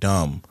they're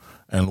dumb.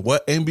 And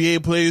what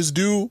NBA players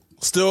do,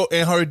 still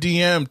in her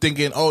DM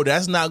thinking, oh,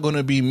 that's not going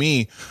to be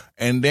me.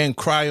 And then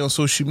cry on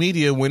social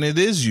media when it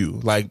is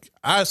you. Like,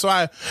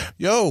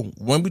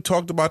 when we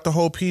talked about the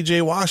whole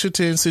PJ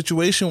Washington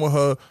situation with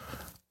her,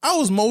 I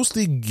was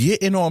mostly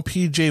getting on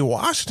PJ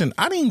Washington.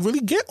 I didn't really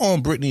get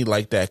on Brittany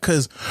like that,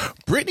 because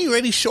Brittany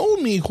already showed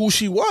me who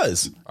she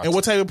was and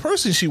what type of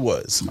person she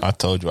was. I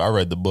told you, I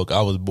read the book.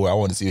 I was bored. I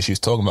wanted to see what she was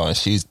talking about. And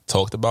she's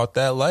talked about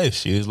that life.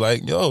 She was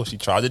like, yo, she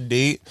tried to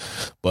date,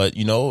 but,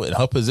 in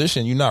her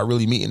position, you're not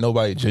really meeting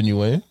nobody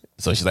genuine.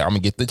 So she's like, I'm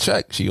going to get the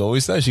check. She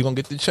always says she's going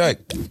to get the check.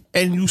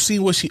 And you see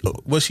what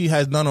she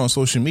has done on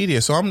social media.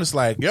 So I'm just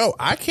like, yo,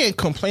 I can't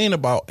complain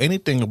about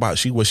anything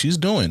about what she's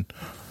doing.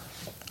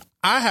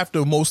 I have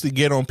to mostly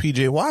get on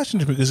PJ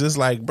Washington, because it's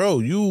like,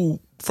 bro,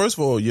 first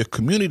of all, your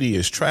community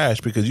is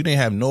trash, because you didn't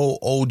have no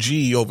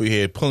OG over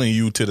here pulling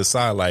you to the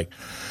side like,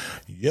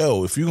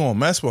 yo, if you going to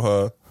mess with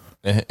her.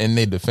 In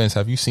their defense,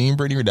 have you seen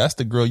Brittany? That's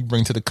the girl you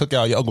bring to the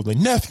cookout. Your uncle like,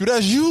 nephew,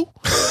 that's you?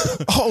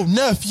 Oh,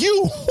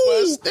 nephew.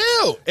 But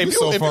still,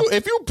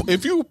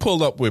 if you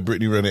pull up with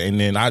Brittany Renner and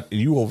then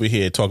you over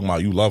here talking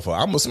about you love her,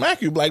 I'm gonna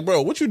smack you like,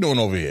 bro, what you doing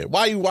over here?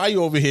 Why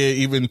you over here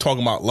even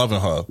talking about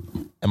loving her?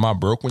 Am I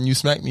broke when you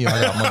smack me? Or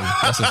I got money.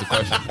 That's just the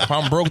question. If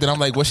I'm broke, then I'm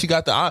like, well, she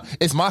got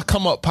it's my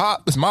come up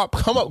pop. It's my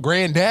come up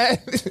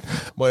granddad.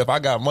 But if I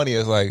got money,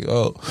 it's like,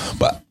 oh.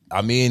 But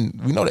I mean,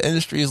 we know the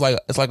industry is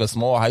it's like a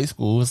small high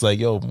school. It's like,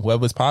 yo,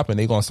 whoever's popping,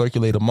 they gonna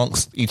circulate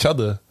amongst each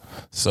other.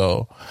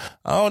 So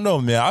I don't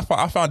know, man.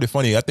 I found it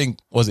funny. I think,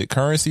 was it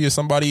Currency or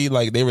somebody,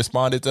 like, they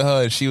responded to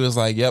her and she was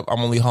like, yep,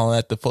 I'm only hollering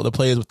at the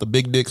players with the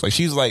big dicks. Like,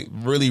 she's like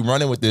really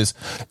running with this.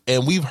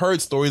 And we've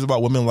heard stories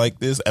about women like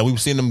this, and we've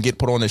seen them get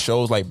put on the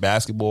shows like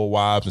Basketball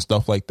Wives and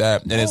stuff like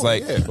that. And it's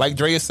like, like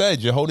Drea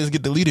said, your holdings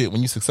get deleted when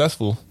you're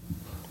successful.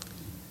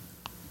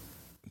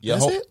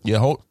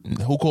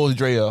 Who calls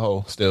Drea a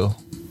hoe still?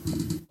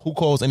 Who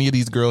calls any of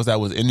these girls that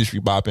was industry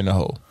bopping a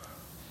hoe?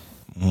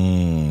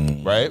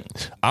 Right?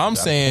 I'm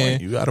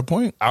saying, you got a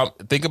point.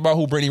 Think about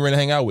who Brittany Renner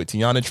hang out with.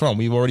 Tiana Trump.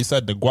 We've already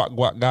said the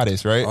guac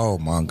goddess, right? Oh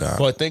my God.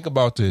 But think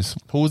about this.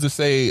 Who's to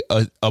say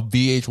a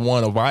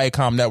VH1, a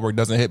Viacom network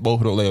doesn't hit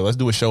both of those layers? Let's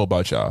do a show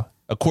about y'all.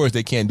 Of course,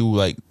 they can't do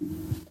like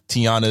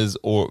Tiana's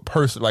or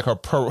like her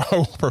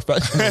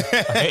professional,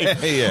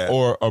 right? Yeah.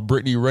 Or a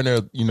Brittany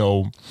Renner,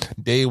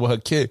 day with her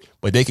kid.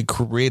 But they could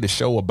create a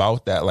show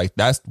about that. Like,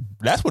 that's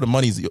where the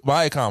money's.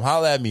 Viacom,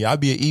 holla at me. I'll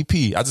be an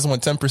EP. I just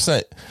want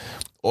 10%.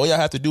 All y'all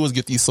have to do is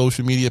get these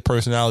social media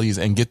personalities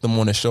and get them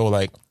on the show.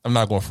 Like, I'm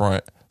not going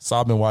front. So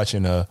I've been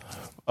watching a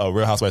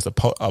Real Housewives, a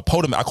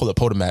Potomac. I call it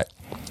Potomac.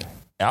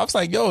 And I was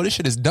like, yo, this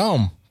shit is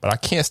dumb. But I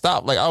can't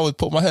stop. Like, I would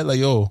put my head like,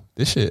 yo,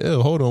 this shit,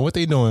 ew, hold on, what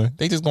they doing?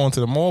 They just going to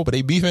the mall, but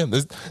they beefing.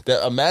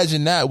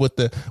 Imagine that with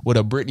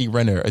a Brittany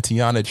Renner, a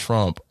Tiana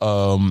Trump.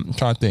 I'm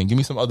trying to think. Give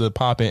me some other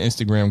popping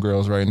Instagram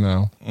girls right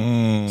now.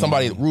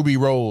 Somebody, Ruby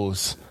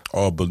Rose.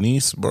 Or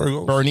Bernice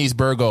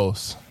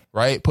Burgos.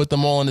 Right? Put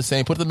them all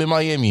in put them in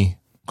Miami.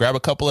 Grab a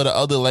couple of the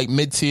other like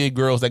mid-tier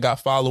girls that got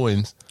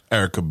followings.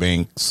 Erica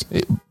Banks.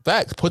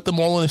 Facts. Put them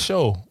all on the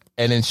show.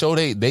 And then show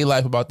they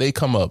life about they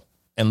come up.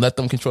 And let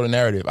them control the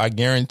narrative. I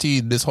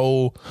guarantee we're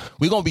going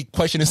to be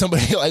questioning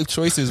somebody's life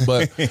choices,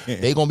 but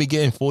they're going to be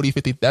getting 40,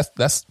 50,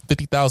 that's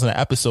 50,000 an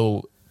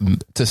episode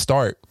to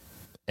start.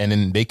 And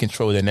then they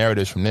control their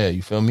narratives from there.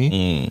 You feel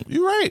me?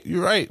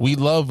 You're right. We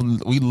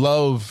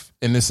love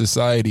in this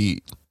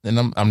society,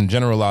 and I'm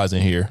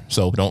generalizing here.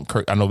 So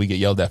I know we get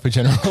yelled at for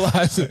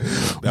generalizing.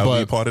 That'll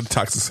be part of the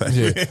toxic side.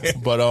 Yeah.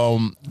 But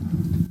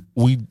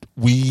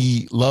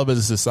we love as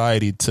a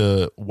society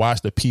to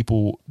watch the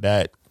people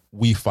that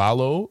we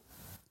follow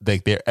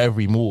like their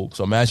every move.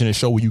 So imagine a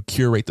show where you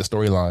curate the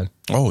storyline.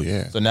 Oh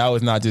yeah. So now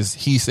it's not just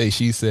he say,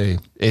 she say.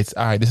 It's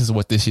all right. This is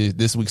what this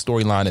week's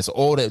storyline is.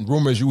 All that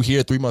rumors you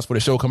hear 3 months before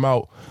the show come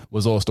out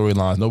was all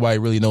storylines. Nobody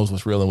really knows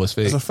what's real and what's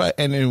fake. It's a fact.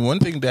 And then one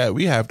thing that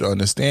we have to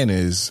understand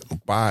is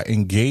by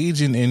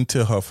engaging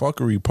into her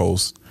fuckery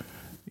posts,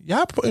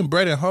 y'all putting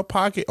bread in her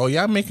pocket or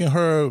y'all making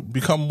her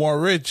become more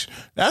rich.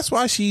 That's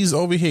why she's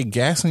over here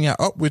gassing y'all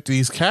up with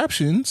these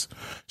captions.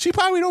 She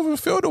probably don't even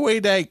feel the way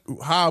that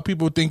how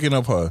people thinking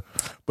of her.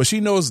 But she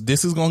knows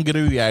this is going to get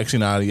a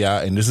reaction out of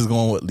y'all and this is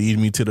going to lead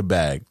me to the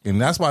bag. And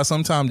that's why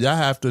sometimes y'all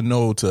have to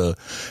know to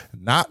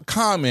not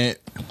comment,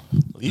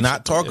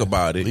 not talk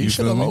about it. You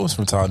should have host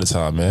from time to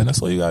time, man.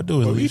 That's all you got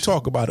to do. We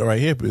talk about it right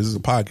here, but this is a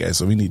podcast,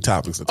 so we need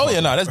topics to talk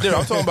about. That's different.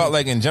 I'm talking about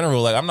like in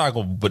general. Like I'm not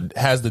going, but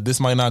has the This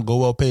Might Not Go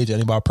Well page,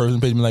 anybody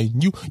personal page, be like,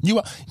 you,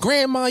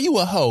 grandma, you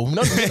a hoe. None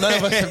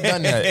of us have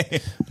done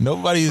that.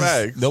 Nobody's,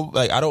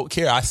 like I don't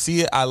care. I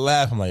see it, I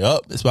laugh. I'm like,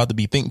 it's about to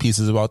be think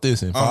pieces about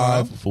this in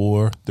 5,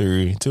 4,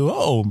 3, 2.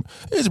 Oh,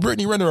 is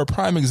Brittany Renner a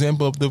prime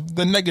example of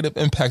the negative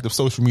impact of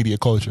social media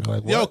culture?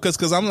 Like, what? Yo,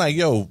 because I'm like,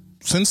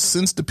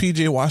 since the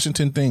PJ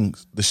Washington thing,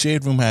 the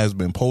Shade Room has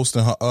been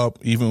posting her up,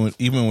 even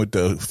with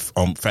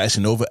the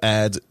Fashion Nova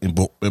ads,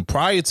 and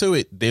prior to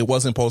it, they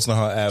wasn't posting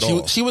her at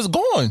all. She was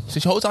gone.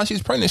 The whole time she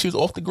was pregnant, she was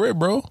off the grid,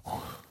 bro.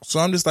 So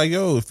I'm just like,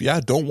 if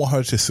y'all don't want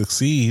her to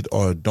succeed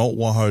or don't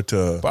want her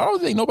to... But I don't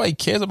think nobody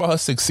cares about her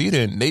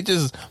succeeding.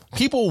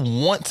 People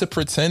want to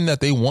pretend that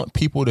they want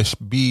people to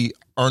be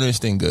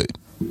earnest and good.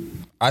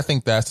 I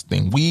think that's the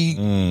thing. We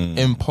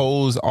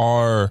impose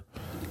our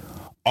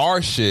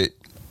shit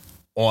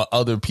on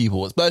other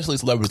people, especially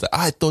celebrities. Like,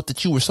 I thought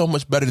that you were so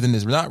much better than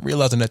this, not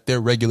realizing that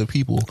they're regular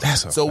people.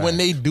 So when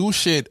they do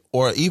shit,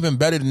 or even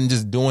better than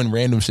just doing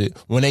random shit,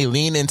 when they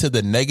lean into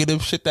the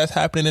negative shit that's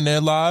happening in their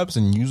lives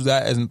and use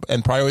that and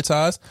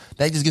prioritize,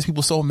 that just gets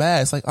people so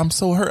mad. It's like, I'm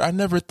so hurt. I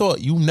never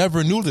thought. You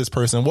never knew this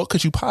person. What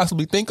could you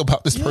possibly think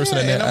about this person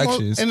and their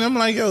actions? And I'm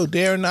like,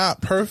 they're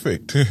not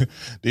perfect.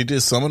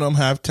 Some of them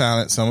have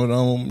talent. Some of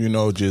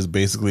them, just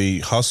basically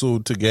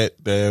hustle to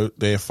get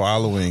their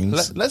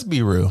followings. Let's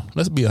be real.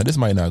 This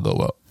might not go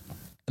well.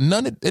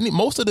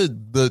 Most of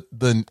the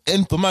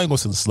I'm not going to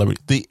say the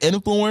celebrity, the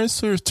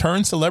influencers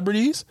turned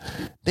celebrities,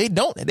 they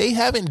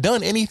haven't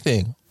done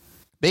anything.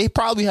 They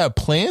probably have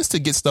plans to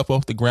get stuff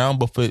off the ground,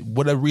 but for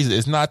whatever reason,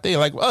 it's not there.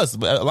 Like us,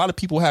 a lot of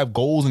people have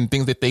goals and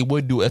things that they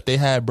would do if they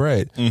had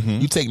bread.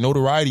 You take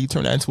notoriety, you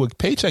turn that into a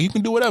paycheck, you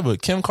can do whatever.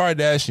 Kim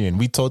Kardashian,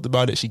 we talked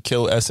about it. She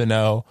killed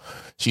SNL.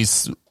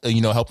 She's,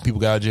 helping people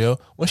get out of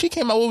jail. When she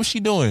came out, what was she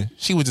doing?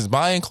 She was just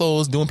buying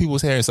clothes, doing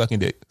people's hair, and sucking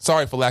dick.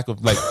 Sorry for lack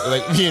of like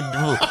being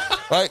rude.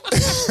 Like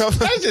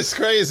that's just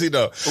crazy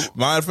though.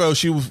 Mindful,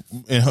 she was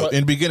in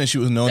the beginning. She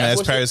was known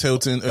as Paris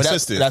Hilton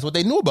assistant. That's what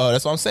they knew about her.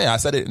 That's what I'm saying. I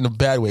said it in a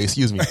bad way.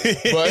 Excuse me.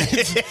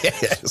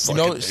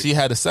 But she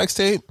had a sex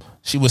tape.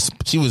 She was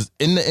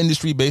in the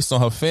industry based on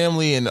her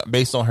family and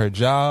based on her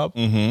job,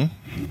 and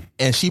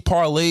she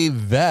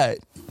parlayed that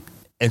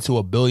into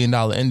 $1 billion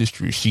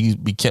industry. She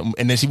became,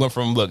 and then she went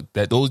from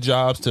those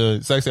jobs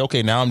to sex.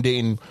 Okay, now I'm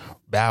dating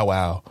Bow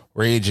Wow,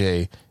 Ray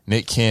J,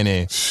 Nick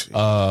Cannon,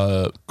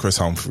 Chris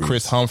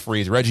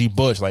Humphries, Reggie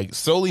Bush, like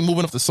slowly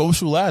moving up the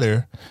social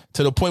ladder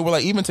to the point where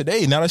even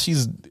today, now that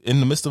she's in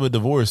the midst of a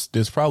divorce,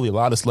 there's probably a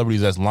lot of celebrities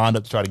that's lined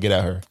up to try to get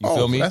at her. You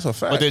feel me? That's a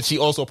fact. But then she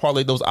also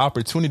parlayed those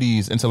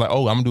opportunities into I'm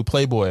gonna do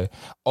Playboy.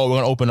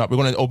 We're gonna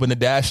open the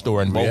Dash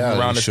store and move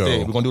around the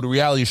state. We're gonna do the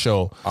reality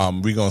show.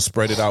 We're gonna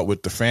spread it out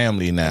with the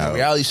family now. The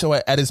reality show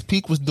at its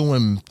peak was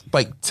doing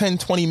 10,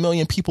 20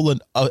 million people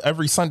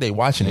every Sunday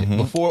watching it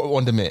before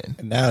on demand.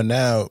 Now,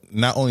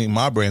 not only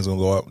my brand's gonna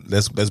go up,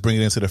 let's bring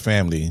it into the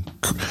family.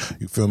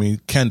 You feel me?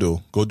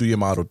 Kendall, go do your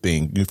model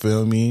thing. You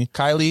feel me?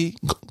 Kylie,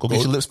 go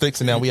get your lipsticks,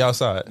 and now we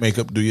outside.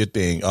 Makeup, do your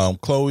thing.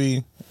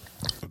 Chloe,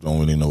 I don't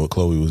really know what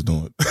Chloe was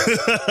doing.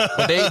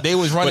 But they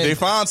was running. But they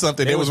found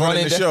something. They was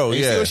running the show.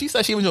 Yeah. See what she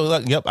said? She was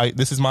like, "Yep,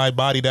 this is my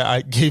body that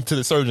I gave to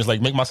the surgeons.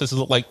 Like, make my sisters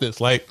look like this.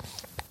 Like,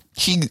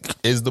 she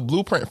is the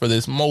blueprint for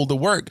this mold of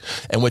work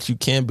and what you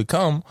can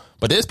become."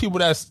 But there's people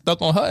that's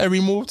stuck on her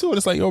every move too. And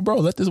it's like, yo, bro,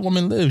 let this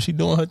woman live. She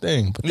doing her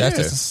thing. But that's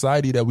the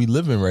society that we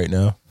live in right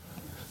now.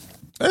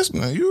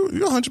 You're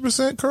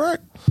 100%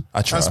 correct.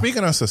 I try. Now,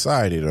 speaking of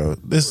society though,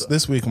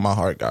 this week my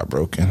heart got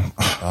broken.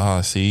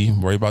 See,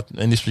 worry about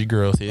the industry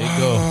girls. Here you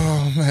go.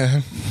 Oh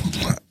man,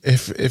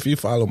 if you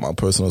follow my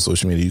personal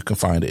social media, you can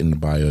find it in the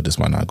bio. This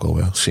might not go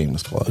well.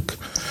 Shameless plug.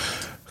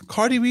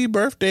 Cardi B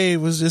birthday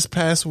was this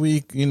past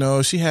week.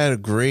 She had a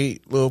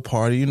great little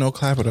party.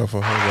 Clap it up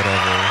for her,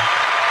 whatever.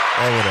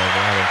 I don't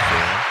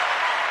care.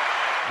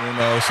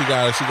 She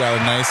got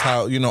a nice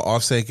house.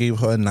 Offset gave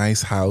her a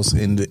nice house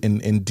in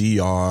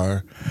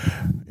DR.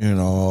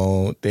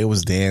 They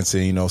was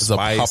dancing.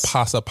 Spice.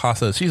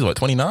 Pasa. She's what,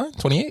 29,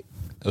 28? It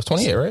was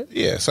 28, right?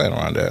 Yeah, something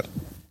around that.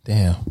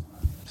 Damn.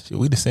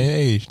 We the same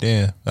age.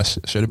 Damn. I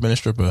should have been a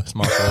stripper. It's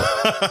my fault.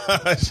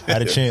 I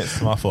had a chance.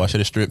 It's my fault. I should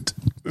have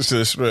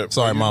stripped.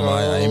 Sorry, mama.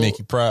 I didn't make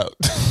you proud.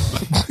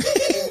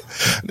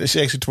 She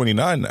actually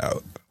 29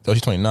 now. So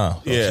she's 29.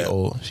 So yeah.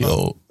 She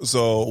old.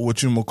 So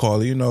what you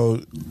call it,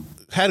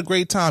 had a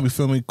great time. You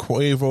feel me?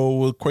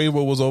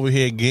 Quavo was over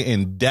here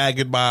getting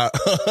daggered by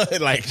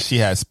like She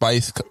had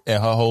Spice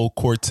and her whole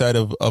quartet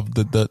of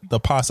the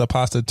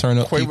pasta turn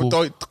up people.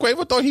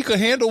 Quavo thought he could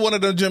handle one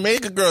of the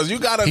Jamaica girls. You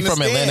gotta He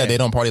understand. from Atlanta. They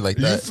don't party like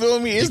You that. feel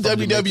me? It's He from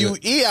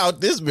WWE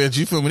out this bitch.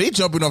 You feel me? They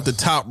jumping off the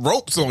top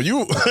ropes on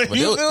you. But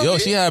You feel me?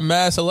 she had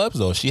mad celebs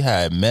though. She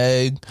had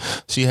Meg.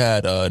 She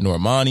had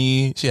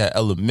Normani. She had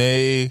Ella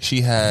Mai.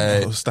 She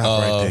had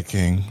Stop right there,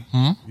 King.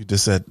 You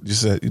just said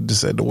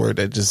the word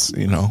that just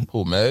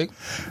who, Meg?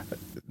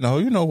 No,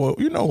 you know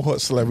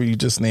what celebrity you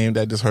just named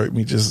that just hurt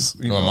me. Just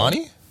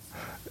Normani.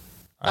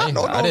 I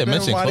didn't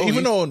mention Normani, Chloe.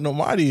 even though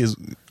Normani is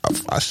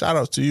a shout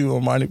out to you,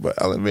 Normani,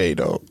 but Ella Mai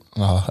though.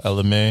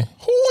 Ella Mai.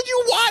 Who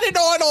you wanted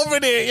on over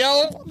there,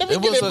 yo? Let me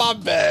get in my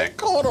bag.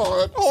 Hold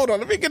on.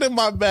 Let me get in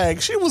my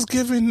bag. She was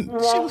giving.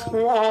 I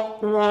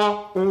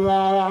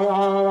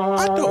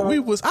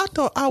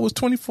thought I was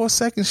 24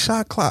 second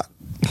shot clock.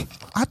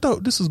 I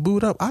thought this was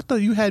booed up. I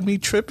thought you had me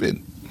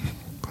tripping.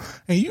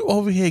 And you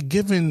over here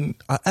giving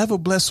Ever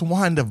Blessed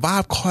Wine, the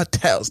Vibe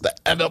Cartels, the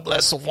Ever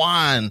Blessed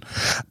Wine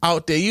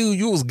out there.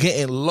 You was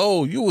getting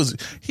low.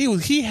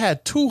 He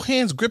had two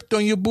hands gripped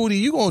on your booty.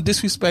 You gonna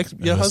disrespect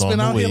your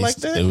husband out here like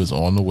that? It was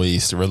on the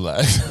waist.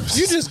 Relax.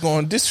 You just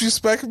gonna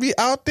disrespect me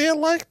out there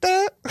like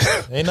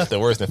that? Ain't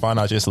nothing worse than find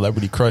out your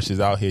celebrity crush is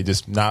out here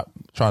just not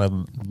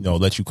trying to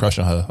let you crush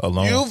on her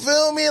alone. You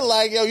feel me?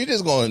 Like, yo, you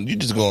just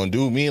gonna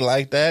do me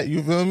like that?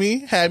 You feel me?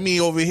 Had me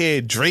over here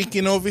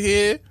drinking over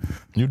here.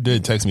 You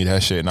did text me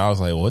that shit, and I was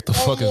like, "What the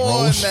fuck is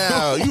wrong with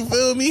now? You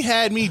feel me?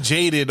 Had me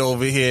jaded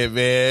over here,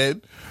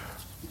 man.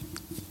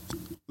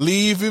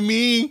 Leaving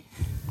me,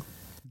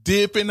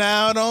 dipping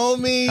out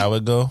on me. How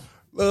it go?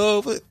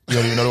 Love it. You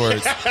don't even know the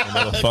words.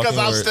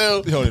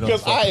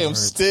 Because I am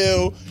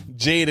still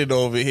jaded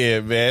over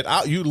here, man.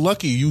 You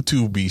lucky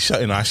YouTube be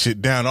shutting our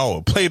shit down. I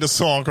will play the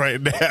song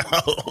right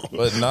now.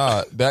 But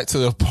nah, back to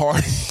the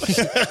party.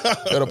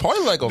 Yo, the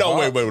party like a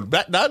vibe. Wait.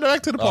 Back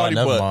to the party.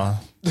 Never but mind.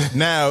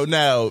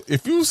 now,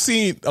 if you've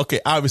seen,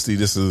 okay, obviously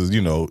this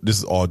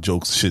is all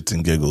jokes, shits,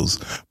 and giggles.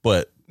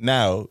 But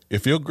now,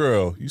 if your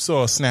girl, you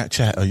saw a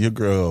Snapchat of your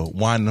girl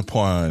winding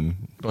upon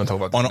You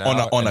talk about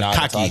on a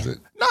cocky.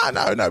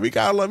 No. We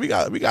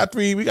got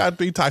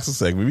three toxic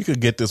segments. We could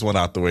get this one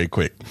out the way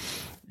quick.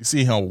 You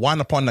see him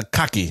wind up on the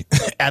cocky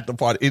at the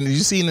party, and you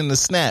seen in the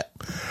snap.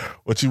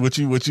 What you?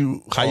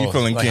 How you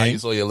feeling, like King? how you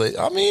saw your leg?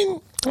 I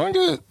mean, I'm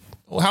good.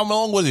 Well, how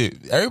long was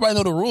it? Everybody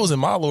know the rules in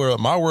my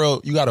world. My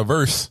world, you got a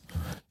verse.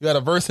 You got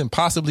a verse and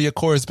possibly a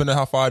chorus, depending on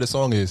how far the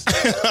song is.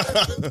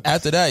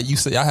 After that, you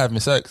say, "Y'all having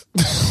sex."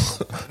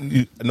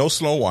 No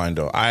slow wine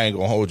though. I ain't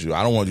gonna hold you.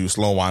 I don't want you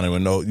slow whining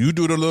with no. You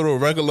do the little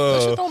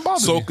regular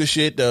soca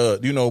shit.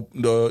 No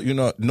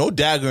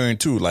daggering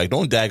too. Like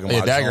don't dagger my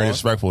daggering is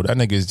disrespectful. That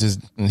nigga is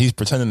just he's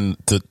pretending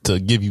to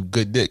give you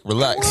good dick.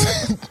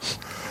 Relax.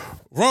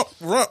 Rump.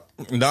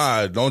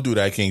 Nah, don't do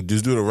that, King.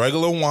 Just do the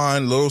regular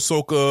wine, little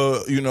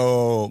soca,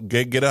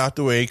 get it out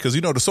the way. Cause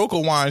the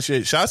soca wine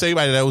shit, shout out to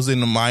everybody that was in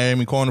the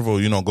Miami Carnival,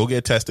 go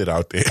get tested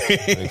out there.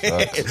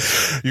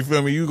 You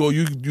feel me? You go,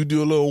 you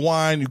do a little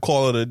wine, you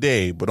call it a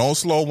day, but don't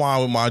slow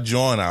wine with my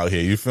joint out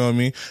here. You feel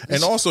me?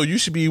 And also you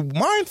should be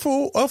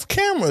mindful of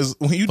cameras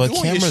when you doing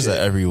cameras your shit.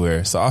 are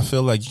everywhere. So I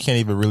feel like you can't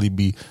even really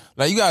be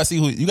like, you gotta see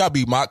you gotta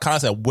be my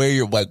concept where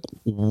you're like,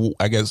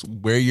 I guess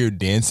where you're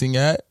dancing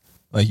at.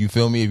 Like, you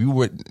feel me? If you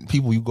were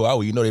people you go out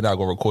with, they're not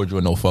gonna record you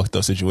in no fucked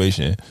up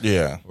situation.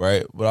 Yeah.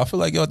 Right? But I feel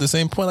like, at the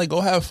same point, like,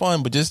 go have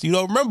fun, but just,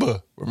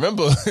 remember,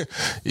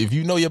 if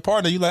you know your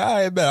partner, you like, all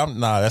right, bet.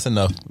 That's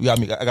enough. You got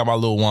me. I got my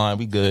little wine.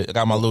 We good. I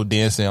got my little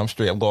dancing. I'm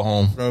straight. I'm going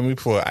home. Remember me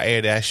before I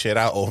air that shit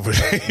out over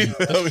there.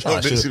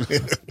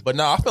 But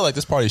I feel like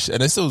this party,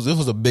 and this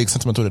was a big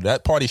sentimental.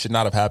 That party should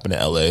not have happened in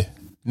LA.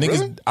 Niggas,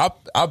 Really?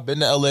 I've been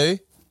to LA.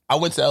 I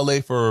went to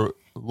LA for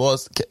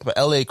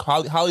LA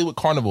Hollywood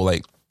Carnival,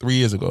 like 3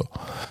 years ago,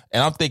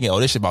 and I'm thinking,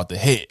 this shit about to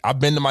hit.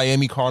 I've been to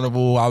Miami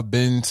Carnival, I've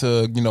been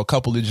to a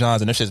couple of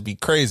Johns, and that shit be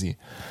crazy.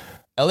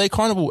 LA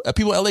Carnival,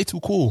 people in LA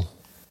too cool.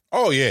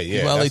 Oh yeah.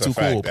 People in LA too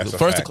cool.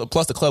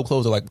 Plus the club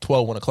closed at like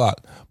 12, 1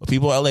 o'clock. But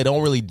people in LA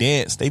don't really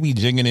dance. They be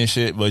jigging and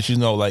shit, but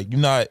like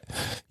you're not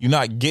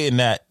getting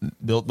that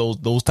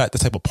those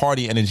type of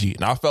party energy.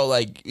 And I felt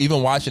like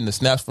even watching the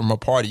snaps from her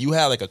party, you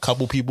had like a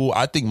couple people.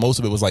 I think most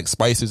of it was like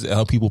Spices and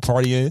her people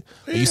partying.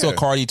 Yeah. You saw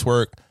Cardi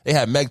twerk. They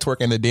had Meg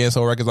twerking the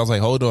dancehall records. I was like,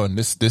 hold on,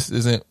 this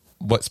isn't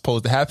what's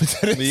supposed to happen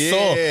to this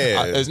song.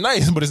 It's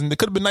nice, but it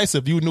could have been nicer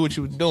if you knew what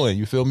you were doing.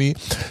 You feel me?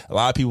 A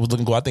lot of people was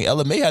looking cool. I think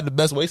Ella Mai had the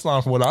best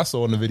waistline from what I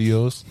saw in the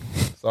videos.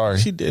 Sorry.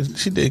 She did. And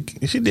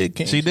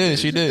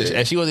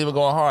she wasn't even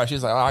going hard. She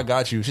was like, I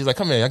got you. She's like,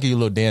 come here, I'll give you a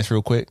little dance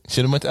real quick.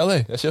 Should have went to LA.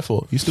 That's your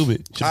fault. You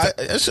stupid.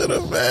 I should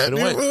have, man.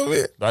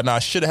 Right now, I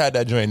should have had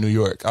that joint in New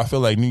York. I feel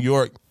like New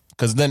York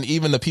Because then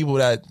even the people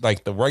that,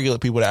 like the regular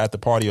people that are at the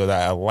party or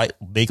that are like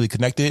vaguely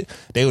connected,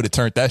 they would have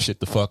turned that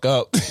shit the fuck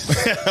up.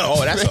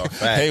 Oh, that's a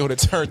fact. They would have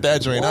turned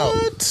that joint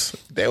out.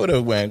 They would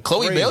have went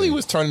Chloe crazy. Bailey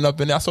was turning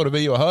up in there. I saw the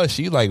video of her.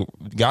 She like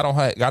got on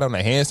a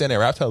handstand and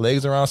wrapped her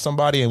legs around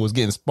somebody and was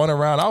getting spun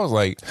around. I was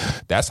like,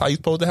 that's how you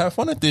supposed to have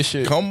fun at this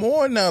shit. Come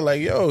on now,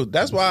 like, yo,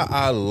 that's why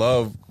I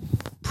love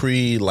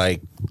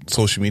like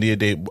social media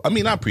day. I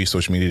mean, not pre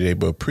social media day,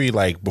 but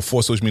like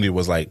before social media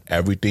was like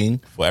everything.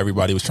 Well,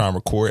 everybody was trying to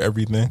record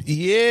everything.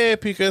 Yeah,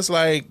 because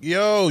like,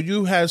 yo,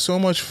 you had so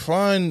much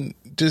fun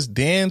just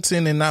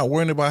dancing and not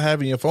worrying about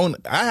having your phone.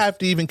 I have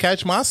to even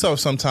catch myself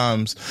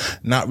sometimes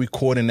not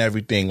recording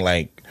everything,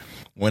 like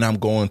when I'm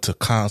going to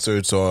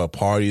concerts or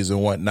parties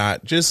and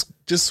whatnot, just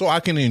so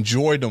I can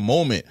enjoy the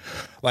moment.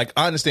 Like,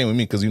 I understand with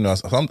me, because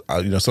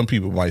some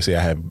people might say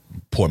I have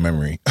poor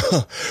memory,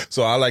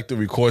 so I like to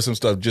record some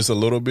stuff just a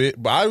little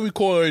bit. But I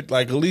record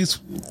like at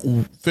least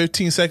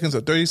 15 seconds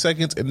or 30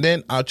 seconds, and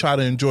then I'll try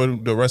to enjoy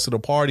the rest of the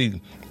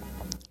party.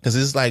 Because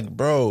it's like,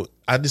 bro,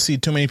 I just see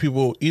too many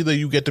people. Either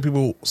you get the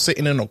people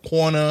sitting in a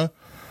corner,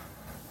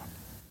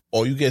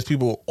 or you get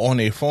people on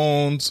their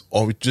phones,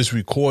 or just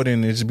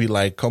recording and just be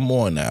like, come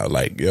on now.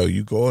 Like, yo,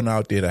 you going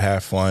out there to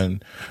have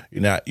fun.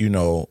 You're not,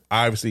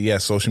 obviously,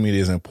 yes, social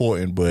media is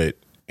important, but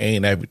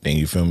ain't everything.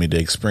 You feel me? The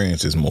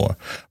experience is more.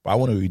 But I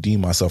want to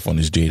redeem myself on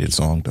this Jaded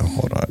song, though.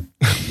 Hold on.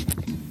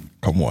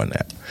 Come on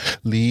now.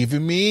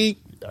 Leaving me.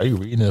 Are you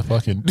reading the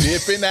fucking...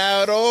 Dipping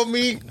out on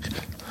me.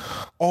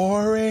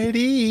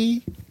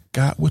 Already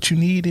got what you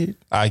needed,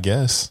 I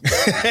guess.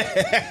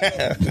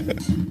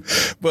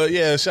 But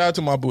yeah, shout out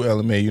to my boo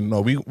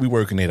LMA. We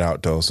working it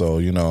out though, so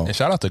And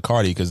shout out to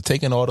Cardi, because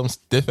taking all them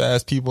stiff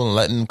ass people and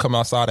letting them come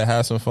outside and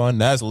have some fun,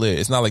 that's lit.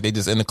 It's not like they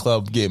just in the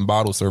club getting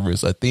bottle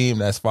service. A theme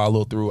that's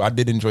followed through. I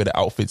did enjoy the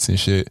outfits and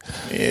shit.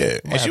 Yeah,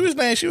 and she was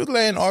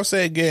letting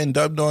Offset getting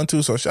dubbed on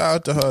too. So shout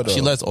out to her though.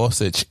 She lets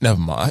Offset. Never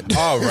mind.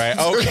 All right,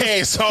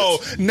 okay. So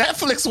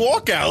Netflix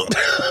walkout.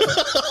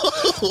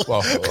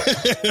 Well,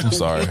 I'm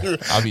sorry.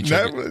 I'll be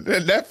tripping.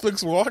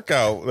 Netflix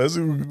walkout. Let's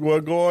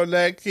go on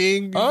that,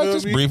 King.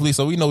 Just briefly,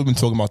 so we know we've been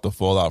talking about the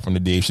fallout from the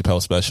Dave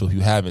Chappelle special. If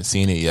you haven't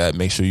seen it yet,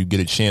 make sure you get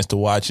a chance to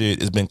watch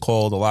it. It's been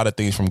called a lot of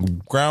things, from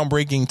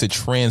groundbreaking to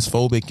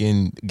transphobic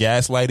and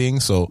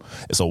gaslighting. So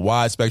it's a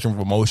wide spectrum of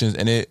emotions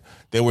in it.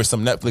 There were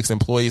some Netflix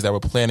employees that were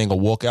planning a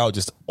walkout.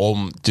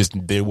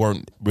 Just they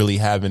weren't really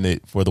having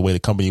it for the way the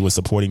company was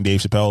supporting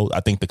Dave Chappelle. I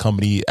think the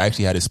company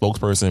actually had a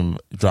spokesperson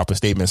drop a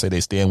statement and say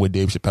they stand with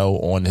Dave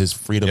Chappelle on his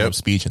freedom of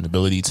speech and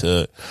ability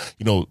to,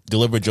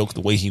 deliver jokes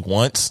the way he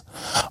wants.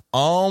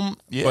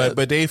 Yeah.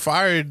 But they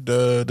fired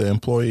the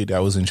employee that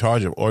was in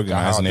charge of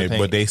organizing it.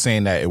 But they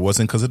saying that it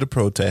wasn't because of the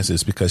protests.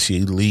 It's because she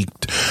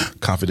leaked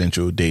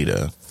confidential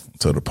data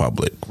to the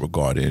public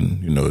regarding,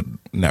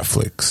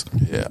 Netflix.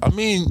 Yeah, I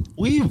mean,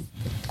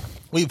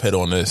 we've hit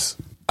on this.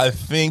 I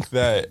think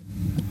that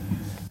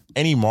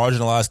any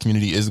marginalized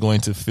community is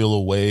going to feel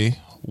a way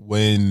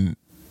when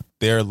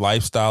their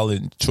lifestyle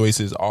and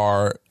choices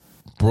are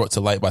brought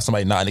to light by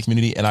somebody not in the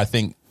community. And I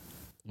think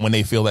when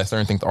they feel that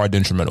certain things are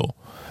detrimental.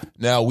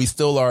 Now, we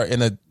still are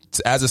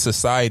as a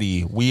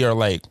society, we are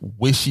like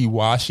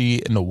wishy-washy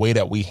in the way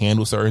that we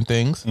handle certain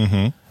things.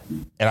 Mm-hmm.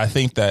 And I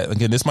think that,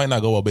 again, this might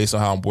not go well based on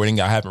how I'm wording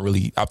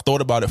it. I've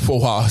thought about it for a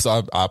while,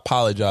 so I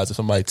apologize if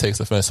somebody takes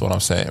offense to what I'm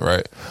saying,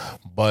 right?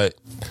 But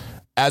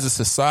as a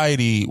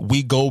society,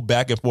 we go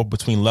back and forth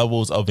between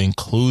levels of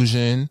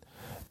inclusion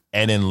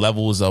and then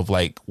levels of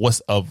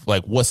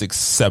what's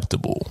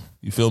acceptable.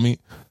 You feel me?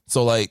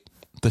 So like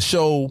the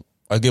show,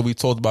 again, we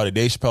talked about it.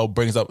 Dave Chappelle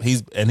brings up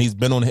he's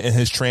been in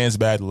his trans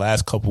bag the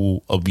last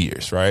couple of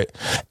years, right?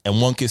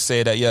 And one could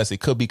say that yes, it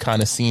could be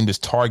kind of seen as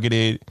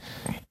targeted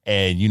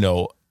and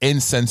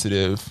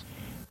insensitive,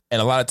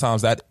 and a lot of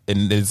times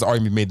there's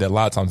argument made that a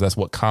lot of times that's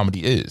what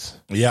comedy is.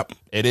 Yep,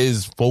 it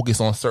is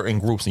focused on certain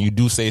groups, and you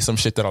do say some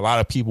shit that a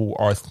lot of people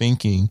are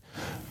thinking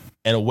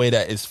in a way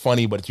that is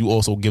funny, but you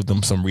also give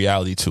them some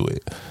reality to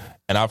it.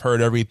 And I've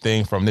heard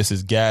everything from this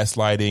is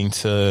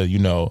gaslighting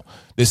to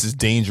this is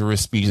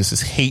dangerous speech, this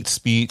is hate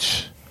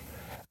speech.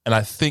 And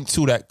I think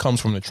too that comes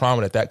from the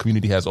trauma that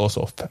community has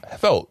also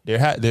felt.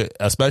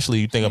 Especially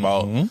you think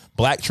about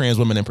Black trans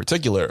women in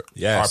particular,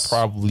 are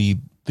probably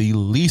the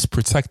least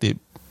protected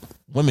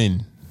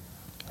women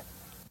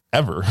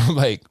ever,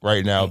 like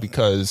right now,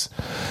 because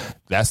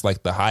that's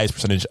like the highest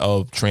percentage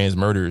of trans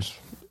murders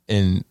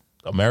in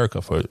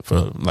America for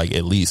like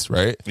at least,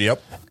 right?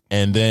 Yep.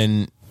 And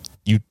then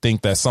you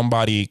think that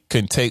somebody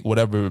can take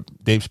whatever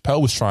Dave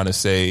Chappelle was trying to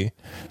say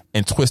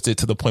and twist it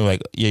to the point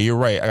like, yeah, you're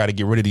right, I got to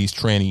get rid of these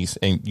trannies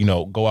and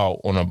go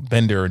out on a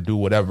bender and do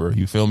whatever.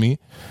 You feel me?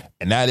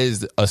 And that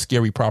is a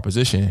scary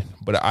proposition.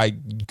 But I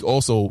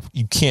feel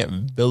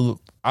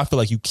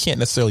like you can't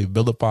necessarily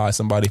vilify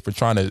somebody for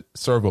trying to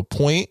serve a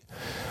point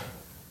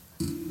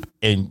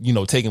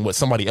and, taking what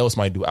somebody else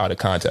might do out of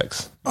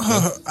context.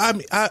 I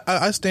mean,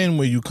 I stand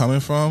where you coming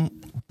from,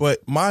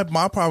 but my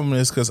problem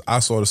is because I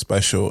saw the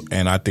special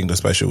and I think the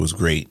special was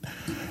great.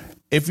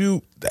 I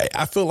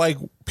feel like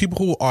people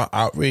who are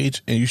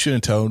outraged, and you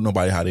shouldn't tell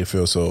nobody how they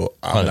feel. So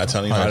I'm not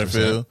telling you how to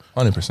feel.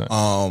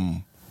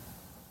 100%.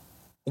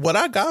 What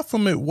I got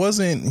from it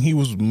wasn't he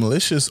was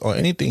malicious or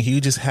anything. He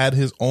just had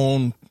his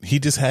own. He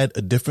just had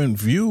a different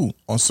view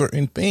on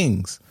certain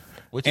things,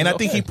 and I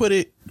think he put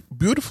it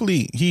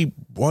beautifully. He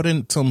brought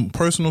in some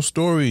personal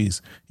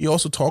stories. He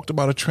also talked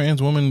about a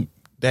trans woman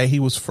that he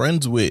was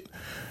friends with,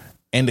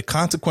 and the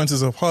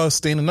consequences of her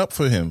standing up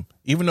for him.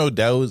 Even though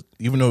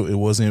it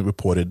wasn't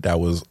reported, that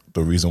was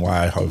the reason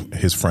why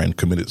his friend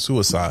committed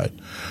suicide.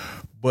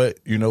 But,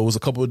 it was a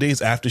couple of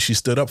days after she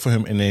stood up for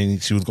him, and then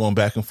she was going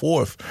back and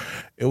forth.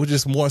 It was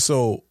just more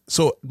so.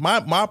 So my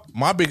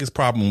biggest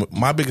problem,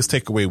 my biggest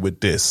takeaway with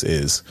this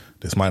is,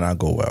 this might not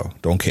go well,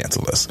 don't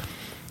cancel us,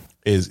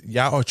 is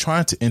y'all are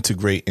trying to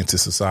integrate into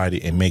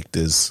society and make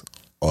this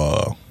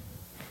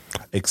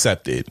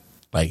accepted.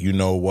 Like, you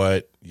know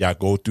what? Y'all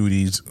go through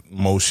these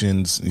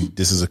motions.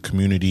 This is a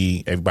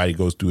community. Everybody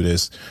goes through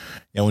this.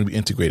 Y'all want to be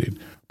integrated.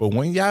 But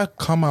when y'all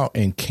come out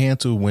and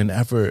cancel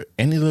whenever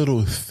any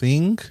little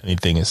thing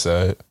is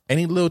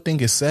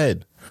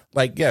said,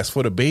 like, yes,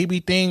 for the baby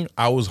thing,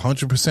 I was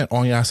 100%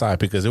 on your side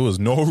because there was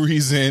no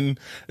reason,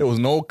 there was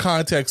no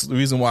context, the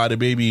reason why the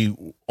baby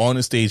on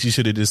the stage, he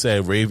should have just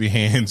said, wave your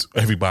hands,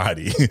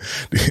 everybody,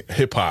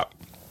 hip hop.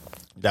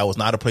 That was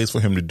not a place for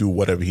him to do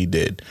whatever he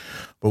did.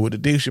 But with the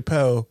Dave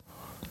Chappelle,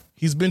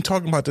 he's been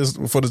talking about this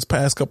for this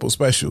past couple of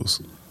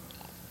specials.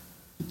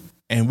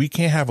 And we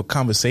can't have a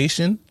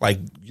conversation. Like,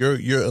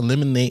 you're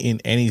eliminating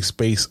any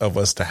space of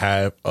us to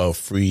have a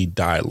free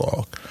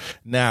dialogue.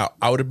 Now,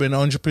 I would have been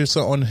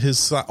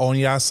 100% on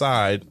your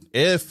side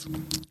if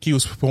he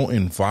was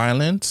promoting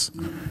violence.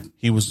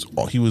 He was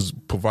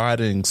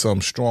providing some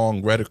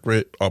strong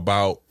rhetoric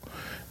about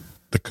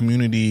the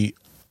community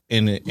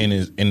in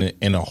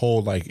a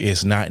whole, like,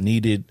 it's not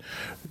needed.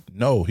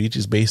 No, he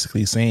just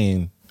basically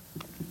saying,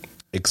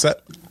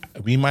 except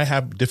we might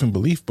have different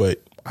belief,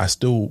 but I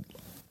still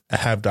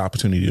have the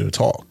opportunity to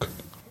talk.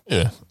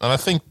 Yeah. And I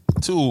think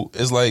too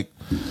is like,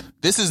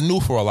 this is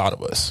new for a lot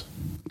of us.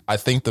 I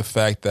think the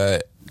fact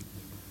that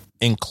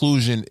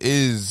inclusion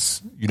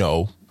is,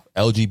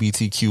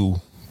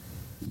 LGBTQ,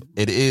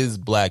 it is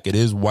black, it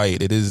is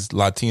white, it is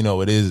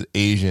Latino, it is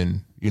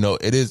Asian,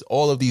 it is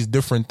all of these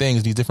different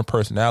things, these different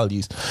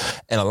personalities.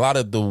 And a lot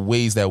of the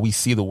ways that we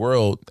see the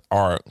world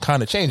are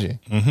kind of changing.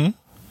 Mm-hmm.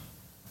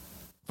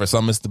 For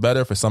some, it's the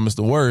better. For some, it's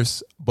the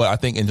worse. But I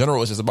think in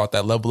general, it's just about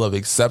that level of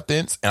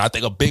acceptance. And I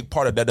think a big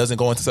part of that doesn't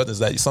go into acceptance,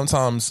 that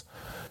sometimes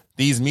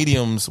these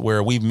mediums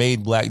where we've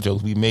made black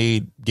jokes, we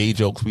made gay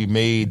jokes, we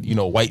made,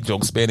 white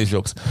jokes, Spanish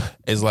jokes,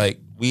 is like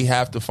we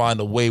have to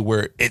find a way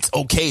where it's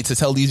okay to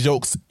tell these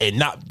jokes and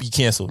not be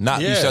canceled,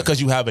 not be shut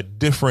because you have a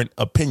different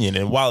opinion.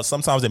 And while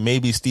sometimes it may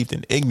be steeped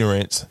in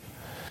ignorance,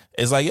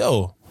 it's like,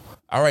 yo,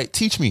 all right,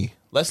 teach me.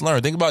 Let's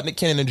learn. Think about Nick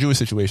Cannon in the Jewish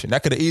situation.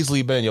 That could have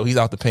easily been, he's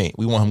out the paint.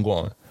 We want him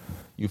gone.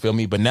 You feel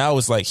me? But now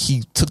it's like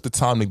he took the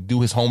time to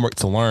do his homework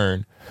to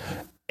learn.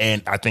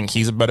 And I think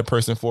he's a better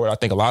person for it. I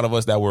think a lot of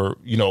us that were,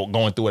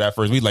 going through it at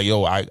first, we like,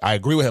 yo, I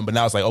agree with him. But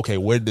now it's like, okay,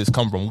 where did this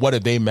come from? What are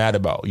they mad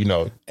about?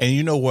 And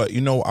you know what?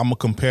 I'm going to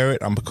compare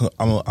it. I'm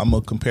going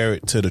to compare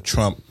it to the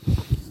Trump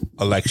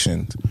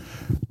election.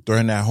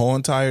 During that whole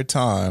entire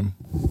time,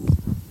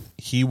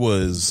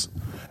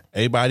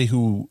 everybody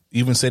who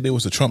even said they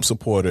was a Trump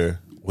supporter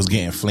was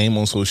getting flamed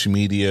on social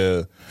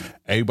media.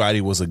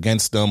 Everybody was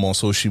against them on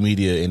social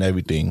media and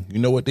everything. You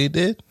know what they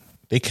did?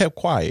 They kept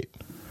quiet.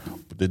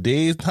 But the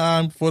day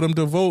time for them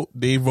to vote,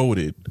 they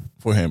voted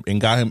for him and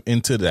got him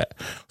into that.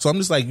 So I'm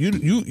just like,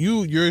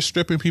 you're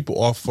stripping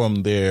people off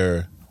from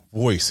their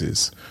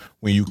voices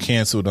when you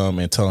cancel them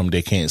and tell them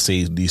they can't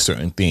say these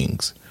certain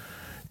things.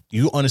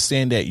 You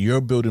understand that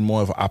you're building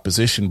more of an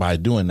opposition by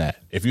doing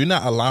that. If you're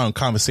not allowing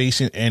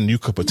conversation and you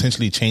could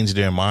potentially change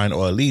their mind,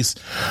 or at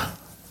least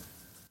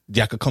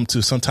y'all could come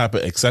to some type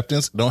of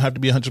acceptance. Don't have to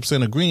be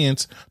 100%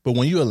 agreement, but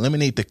when you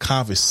eliminate the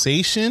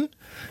conversation,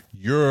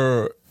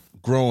 you're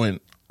growing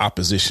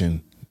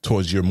opposition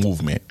towards your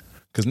movement.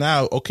 Because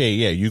now, okay,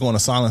 yeah, you're going to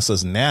silence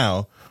us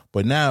now,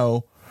 but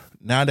now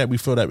that we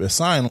feel that we're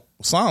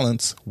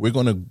silence, we're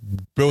going to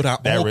build our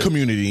own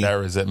community. That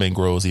resentment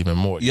grows even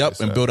more. Yep,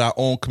 and build our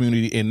own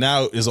community. And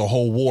now is a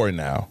whole war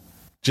now,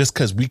 just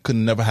because we could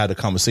never had a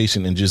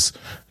conversation and just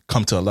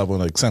come to a level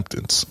of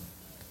acceptance.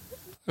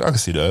 I can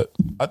see that.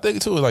 I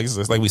think too, like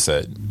we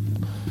said,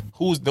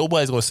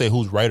 nobody's going to say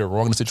who's right or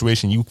wrong in the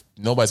situation.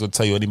 Nobody's going to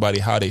tell you anybody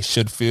how they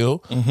should feel.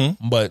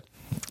 Mm-hmm. But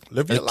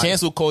the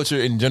cancel culture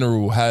in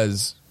general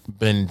has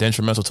been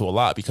detrimental to a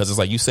lot, because it's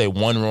like you say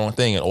one wrong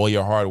thing and all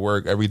your hard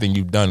work, everything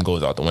you've done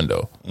goes out the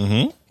window.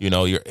 Mm-hmm.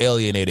 You're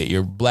alienated,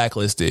 you're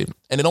blacklisted,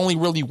 and it only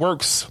really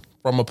works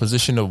from a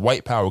position of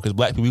white power, because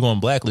black people, we're going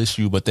to blacklist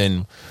you, but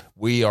then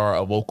we are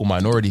a vocal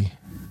minority.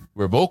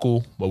 We're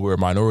vocal, but we're a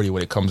minority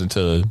when it comes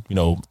into,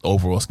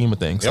 overall scheme of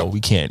things. Yep. So we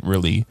can't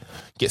really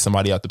get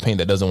somebody out the paint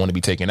that doesn't want to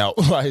be taken out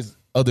by his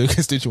other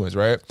constituents,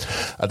 right?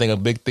 I think a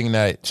big thing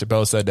that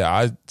Chappelle said that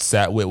I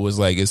sat with was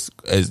like, it's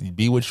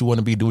be what you want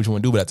to be, do what you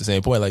want to do. But at the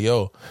same point, like,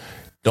 yo,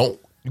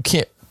 you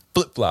can't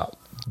flip flop.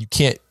 You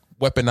can't,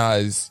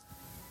 weaponize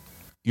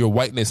your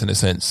whiteness in a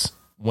sense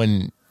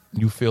when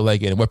you feel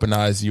like it, and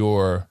weaponize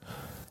your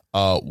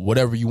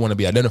whatever you want to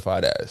be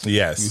identified as.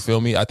 Yes. You feel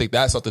me? I think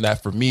that's something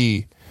that for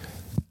me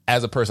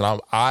as a person,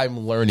 I'm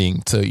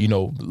learning to,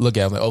 look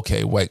at it like,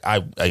 okay, wait, I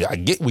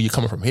get where you're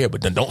coming from here,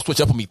 but then don't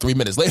switch up on me 3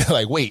 minutes later.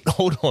 Like, wait,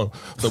 hold on.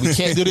 So we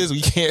can't do this.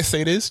 We can't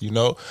say this,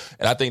 And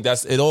I think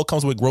it all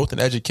comes with growth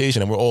and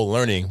education, and we're all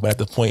learning. But at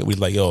the point we're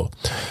like,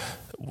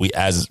 we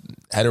as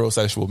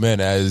heterosexual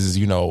men, as,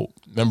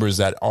 members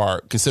that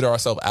consider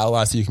ourselves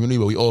allies to your community,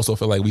 but we also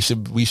feel like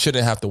we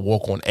shouldn't have to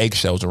walk on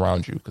eggshells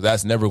around you, because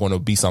that's never going to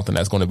be something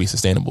that's going to be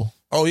sustainable.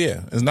 Oh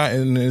yeah, it's not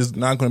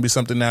going to be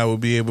something that will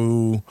be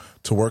able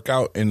to work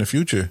out in the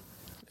future.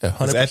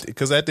 Yeah,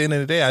 because at the end of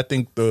the day, I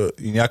think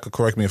y'all could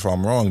correct me if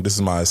I'm wrong. This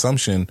is my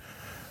assumption.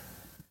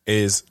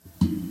 Is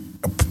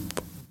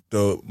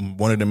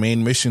one of the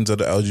main missions of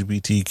the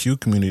LGBTQ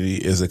community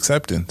is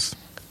acceptance.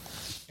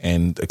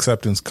 And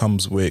acceptance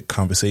comes with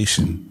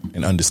conversation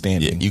and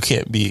understanding.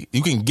 Yeah,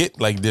 you can get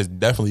there's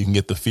definitely you can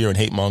get the fear and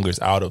hate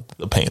mongers out of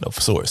the pain of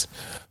source,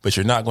 but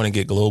you're not going to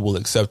get global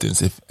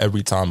acceptance if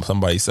every time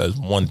somebody says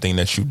one thing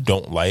that you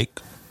don't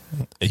like,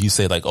 if you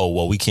say like, oh,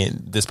 well, we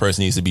can't, this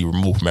person needs to be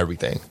removed from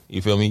everything.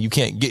 You feel me? You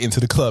can't get into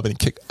the club and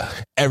kick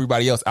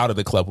everybody else out of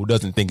the club who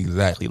doesn't think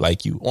exactly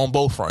like you on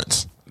both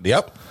fronts.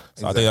 Yep.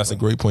 So I think that's a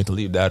great point to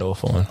leave that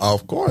off on.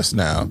 Of course.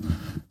 Now,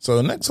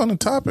 so next on the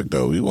topic,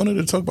 though, we wanted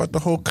to talk about the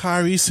whole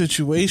Kyrie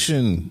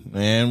situation.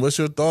 Man, what's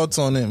your thoughts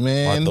on it,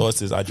 man? My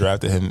thoughts is I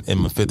drafted him in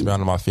my 5th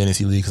round of my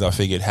fantasy league because I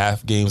figured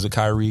half games with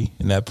Kyrie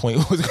and that point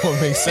was going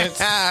to make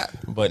sense.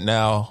 But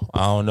now,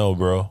 I don't know,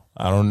 bro.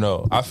 I don't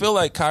know. I feel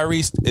like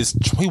Kyrie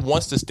he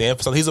wants to stand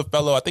for something. He's a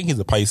fellow. I think he's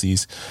a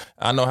Pisces.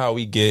 I know how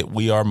we get.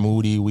 We are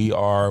moody. We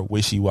are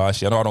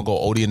wishy-washy. I know I don't go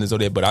Odie in the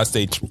Zodiac, but I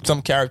say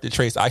some character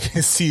traits I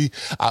can see.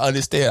 I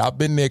understand. I've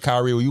been there,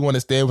 Kyrie. When you want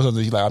to stand for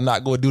something, you're like, I'm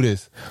not going to do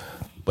this.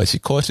 But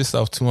you cost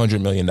yourself $200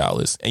 million.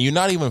 And you're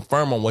not even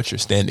firm on what you're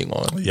standing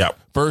on. Yep.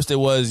 First, it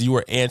was you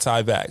were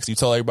anti-vax. You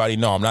tell everybody,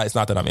 no, I'm not. It's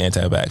not that I'm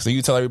anti-vax. So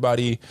you tell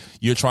everybody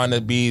you're trying to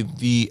be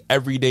the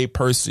everyday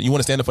person. You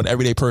want to stand up for the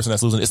everyday person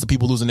that's losing. It's the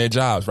people losing their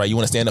jobs, right? You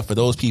want to stand up for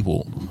those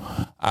people.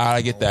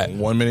 I get that.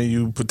 1 minute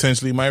you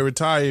potentially might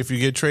retire if you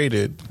get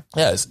traded.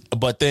 Yes.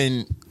 But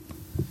then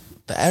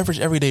the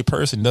average everyday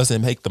person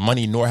doesn't make the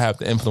money nor have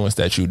the influence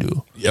that you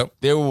do. Yep.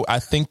 I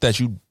think that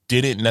you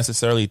didn't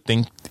necessarily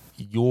think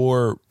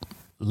your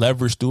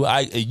leverage do.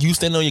 You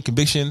stand on your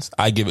convictions,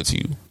 I give it to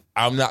you.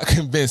 I'm not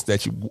convinced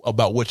that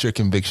about what your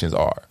convictions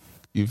are.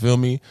 You feel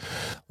me?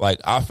 Like,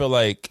 I feel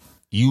like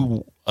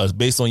you,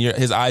 based on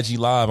his IG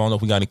live, I don't know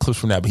if we got any clips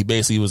from that, but he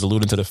basically was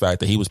alluding to the fact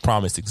that he was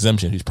promised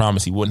exemption. He was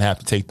promised he wouldn't have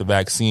to take the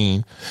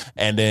vaccine,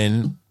 and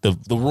then the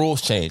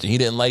rules changed, and he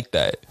didn't like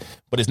that.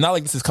 But it's not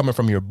like this is coming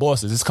from your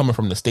bosses. It's coming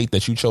from the state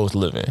that you chose to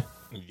live in.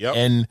 Yep.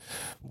 And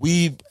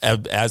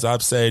as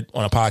I've said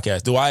on a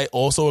podcast, do I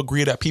also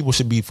agree that people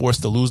should be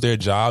forced to lose their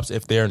jobs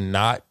if they're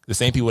not the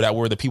same people that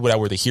were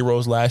the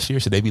heroes last year?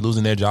 Should they be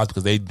losing their jobs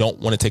because they don't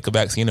want to take a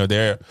vaccine, or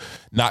they're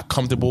not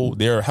comfortable?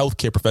 There are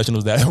healthcare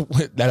professionals that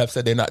have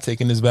said they're not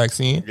taking this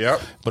vaccine.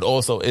 Yep. But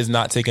also is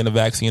not taking the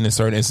vaccine in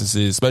certain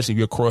instances, especially if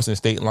you're crossing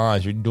state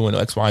lines, you're doing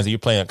X, Y, and Z, you're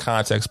playing a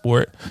contact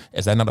sport.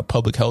 Is that not a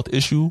public health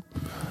issue?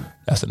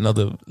 That's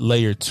another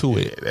layer to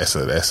it. Yeah, it's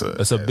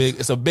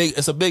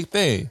a big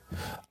thing.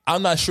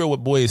 I'm not sure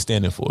what Boy is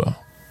standing for.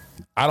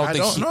 I don't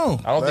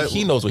think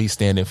he knows what he's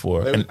standing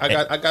for.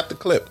 I got the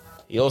clip.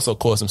 He also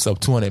cost himself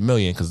 $200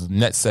 million because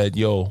Net said,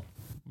 "Yo,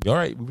 all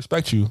right, we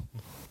respect you.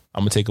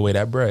 I'm gonna take away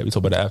that bread." We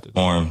talk about that after.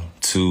 Form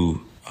to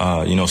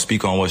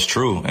speak on what's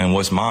true and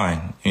what's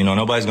mine.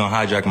 Nobody's gonna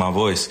hijack my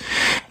voice.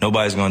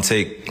 Nobody's gonna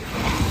take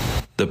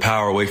the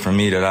power away from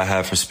me that I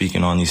have for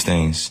speaking on these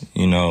things.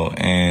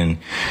 And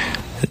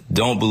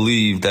don't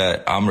believe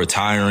that I'm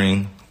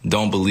retiring.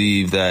 Don't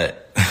believe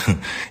that,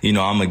 I'm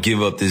going to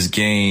give up this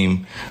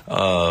game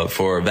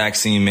for a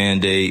vaccine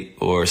mandate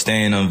or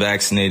staying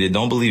unvaccinated.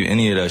 Don't believe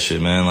any of that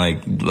shit, man.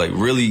 Like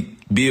really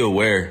be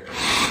aware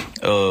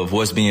of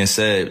what's being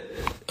said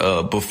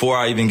before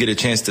I even get a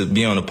chance to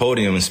be on the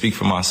podium and speak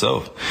for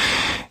myself.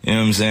 You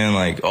know what I'm saying?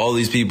 Like, all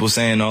these people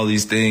saying all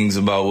these things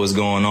about what's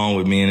going on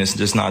with me, and it's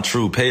just not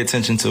true. Pay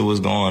attention to what's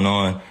going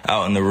on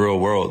out in the real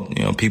world.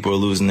 People are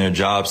losing their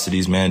jobs to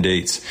these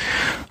mandates.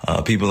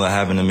 People are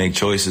having to make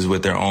choices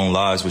with their own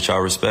lives, which I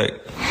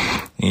respect.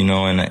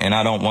 And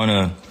I don't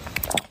want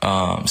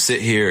to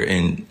sit here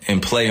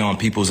and play on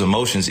people's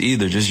emotions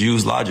either. Just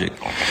use logic.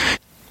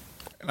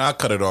 And I'll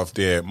cut it off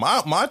there.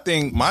 My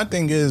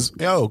thing is,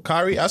 yo,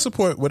 Kyrie, I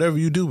support whatever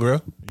you do,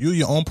 bro. You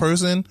your own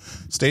person.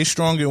 Stay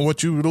strong in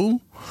what you do.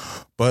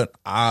 But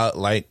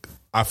I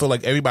feel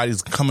like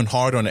everybody's coming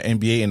hard on the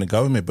NBA and the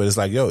government, but it's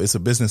like, yo, it's a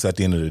business at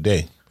the end of the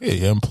day. Yeah,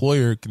 your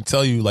employer can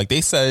tell you, like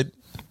they said,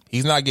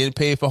 he's not getting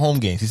paid for home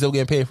games. He's still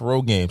getting paid for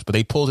road games, but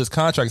they pulled his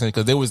contracts in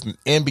because there was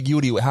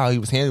ambiguity with how he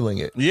was handling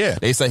it. Yeah.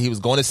 They said he was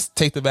going to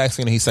take the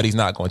vaccine, and he said he's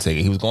not going to take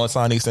it. He was going to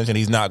sign the extension.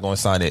 He's not going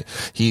to sign it.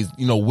 He's,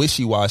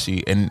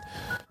 wishy-washy. And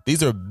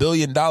these are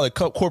billion-dollar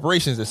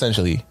corporations,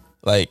 essentially.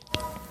 Like,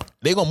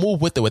 they're going to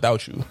move with it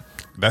without you.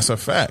 That's a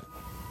fact.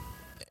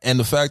 And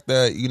the fact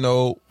that, you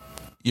know,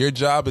 your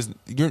job is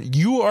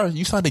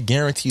you signed a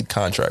guaranteed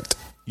contract.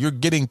 You're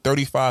getting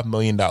 $35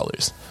 million.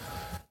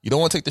 You don't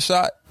want to take the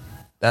shot?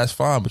 That's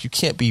fine, but you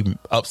can't be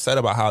upset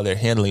about how they're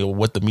handling or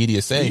what the media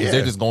is saying because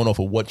they're just going off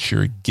of what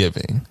you're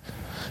giving.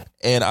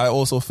 And I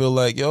also feel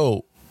like,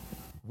 yo,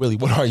 really,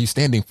 what are you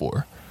standing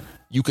for?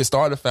 You could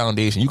start a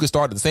foundation. You could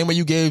start the same way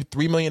you gave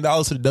 $3 million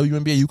to the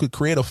WNBA. You could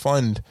create a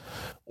fund,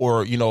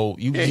 or, you know,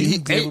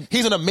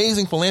 he's an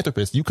amazing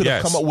philanthropist. You could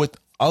have come up with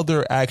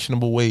other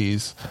actionable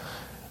ways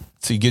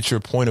to get your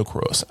point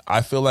across.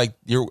 I feel like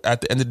you're at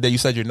the end of the day, you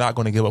said you're not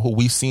going to give up.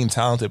 We've seen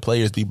talented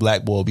players be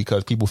blackballed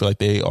because people feel like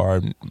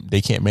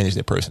they can't manage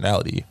their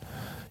personality.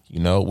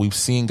 You know, we've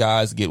seen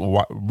guys get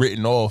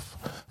written off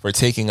for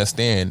taking a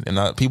stand,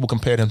 and people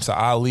compared him to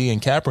Ali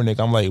and Kaepernick.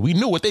 I'm like, we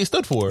knew what they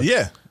stood for.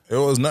 Yeah, it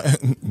was not.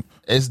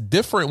 It's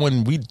different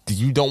when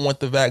you don't want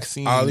the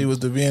vaccine. Ali was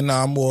the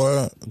Vietnam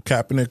War.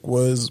 Kaepernick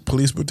was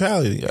police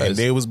brutality, and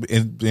they was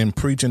been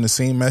preaching the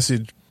same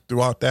message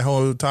throughout that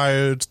whole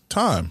entire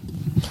time.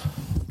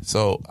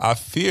 So I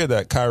fear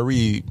that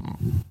Kyrie,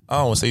 I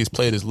don't want to say he's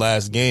played his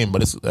last game,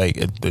 but it's like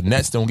the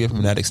Nets don't give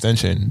him that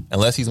extension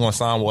unless he's going to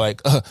sign with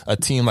like a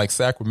team like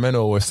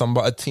Sacramento or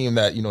a team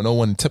that, you know, no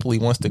one typically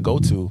wants to go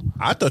to.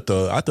 I thought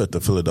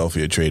the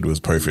Philadelphia trade was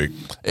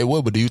perfect. It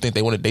would, but do you think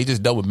they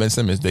just dealt with Ben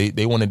Simmons?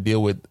 They want to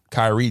deal with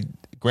Kyrie.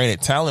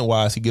 Granted, talent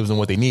wise, he gives them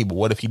what they need, but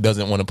what if he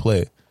doesn't want to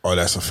play? Oh,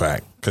 that's a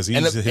fact. Because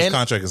his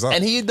contract is up.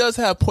 And he does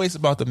have points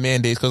about the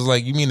mandates. Because,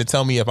 like, you mean to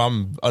tell me if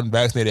I'm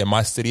unvaccinated and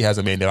my city has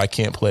a mandate, I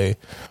can't play.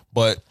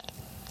 But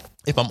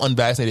if I'm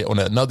unvaccinated on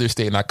another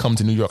state and I come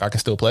to New York, I can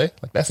still play?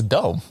 Like, that's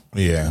dumb.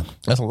 Yeah.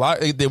 That's a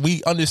lot.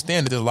 We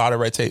understand that there's a lot of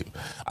red tape.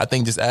 I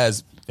think just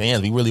as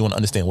fans, we really want to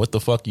understand what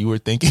the fuck you were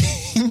thinking.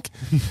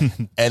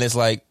 And it's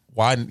like,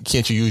 why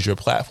can't you use your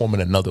platform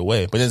in another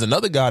way? But there's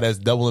another guy that's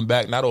doubling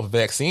back, not off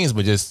vaccines,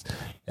 but just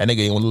that nigga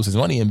ain't want to lose his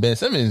money. And Ben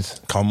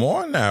Simmons. Come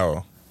on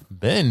now.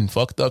 Ben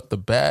fucked up the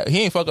bag.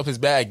 He ain't fucked up his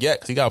bag yet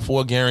because he got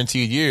 4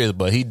 guaranteed years,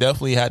 but he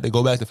definitely had to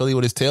go back to Philly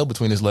with his tail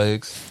between his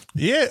legs.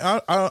 Yeah,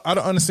 I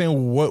don't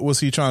understand what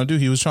was he trying to do.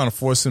 He was trying to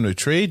force him to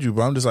trade you,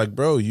 but I'm just like,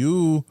 bro,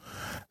 you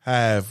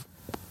have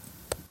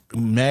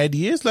mad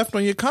years left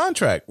on your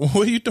contract.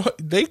 What you thought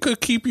they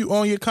could keep you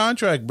on your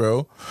contract,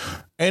 bro?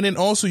 And then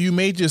also you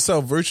made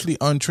yourself virtually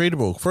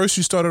untradeable. First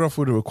you started off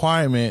with a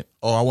requirement,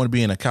 oh, I want to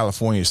be in a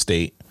California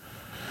state.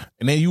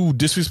 And then you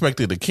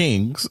disrespected the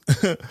Kings.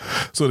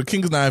 So the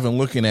Kings not even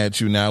looking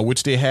at you now,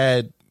 which they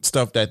had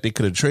stuff that they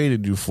could have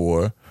traded you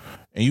for.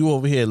 And you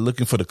over here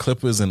looking for the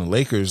Clippers and the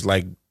Lakers.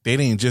 Like, they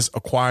didn't just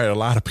acquire a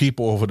lot of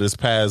people over this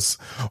past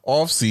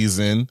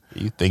offseason.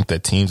 You think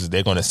that teams,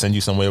 they're going to send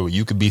you somewhere where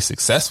you could be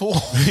successful?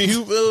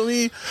 You feel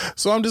me?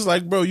 So I'm just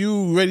like, bro, you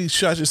already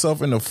shot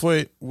yourself in the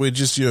foot with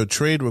just your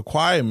trade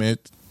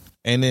requirement.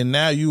 And then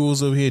now you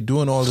was over here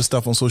doing all this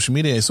stuff on social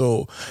media. And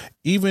so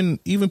even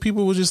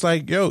people were just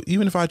like, yo,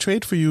 even if I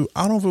trade for you,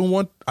 I don't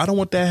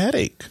want that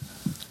headache.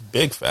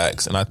 Big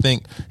facts. And I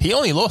think he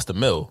only lost $1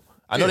 million.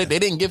 I know that they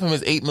didn't give him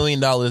his $8 million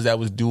that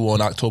was due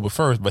on October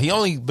 1st, but he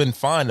only been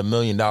fined $1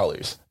 million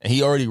and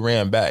he already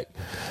ran back.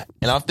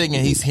 And I'm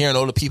thinking he's hearing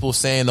all the people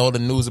saying all the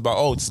news about,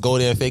 oh, just go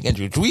there and fake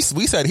injury. We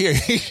said here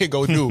he should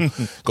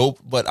go.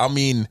 But I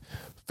mean,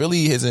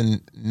 Philly is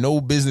in no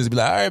business to be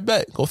like, all right,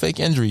 bet, go fake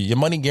injury. Your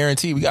money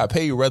guaranteed. We got to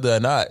pay you whether or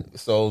not.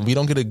 So if we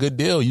don't get a good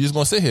deal, you're just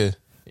going to sit here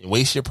and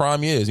waste your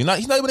prime years. He's not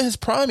even in his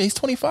prime. He's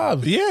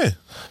 25. Yeah.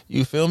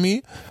 You feel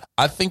me?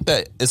 I think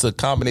that it's a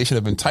combination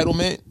of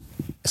entitlement.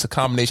 It's a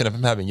combination of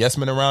him having yes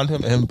men around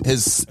him. And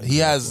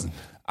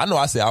I know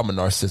I say I'm a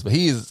narcissist, but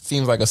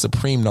seems like a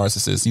supreme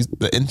narcissist.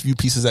 The interview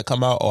pieces that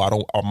come out,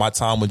 my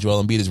time with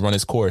Joel Embiid has run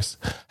its course.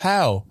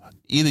 How?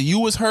 Either you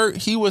was hurt,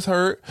 he was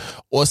hurt,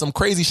 or some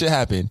crazy shit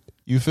happened.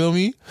 You feel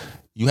me?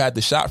 You had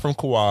the shot from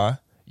Kawhi.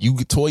 You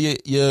tore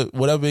your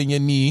whatever in your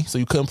knee, so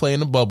you couldn't play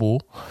in the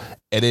bubble.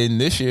 And then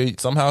this year,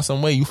 somehow,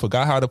 some way, you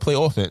forgot how to play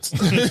offense.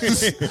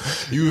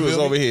 You was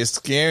over here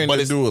scaring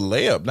to do a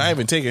layup, not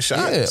even take a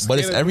shot. Yeah, but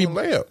it's every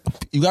layup.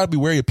 You got to be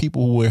wary of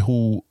people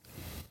who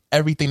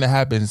everything that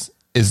happens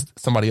is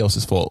somebody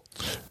else's fault.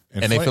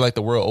 And they feel like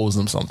the world owes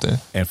them something.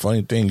 And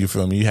funny thing, you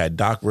feel me? You had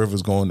Doc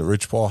Rivers going to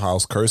Rich Paul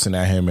house, cursing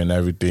at him and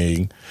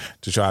everything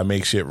to try to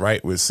make shit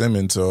right with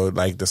Simmons. So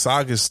like the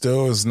saga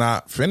still is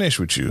not finished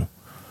with you.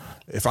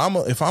 If I'm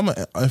an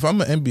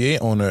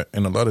NBA owner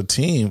and a lot of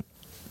team,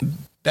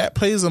 that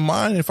plays a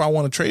mind if I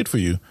want to trade for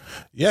you.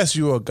 Yes,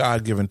 you're a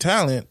God-given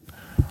talent,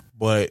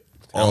 but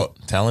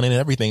talent ain't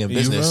everything in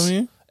business. You know what I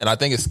mean? And I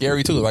think it's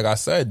scary too. Like I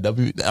said, the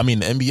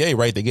NBA,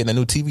 right? They're getting a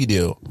new TV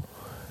deal.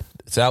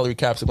 Salary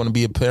caps are going to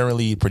be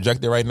apparently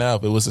projected right now.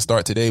 If it was to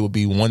start today, it would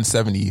be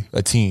 $170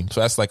 a team. So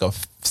that's like a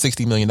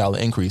 $60 million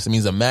increase. It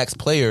means a max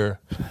player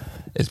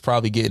is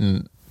probably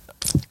getting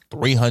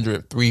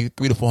 $300 to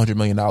 $400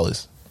 million.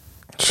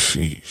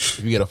 Sheesh.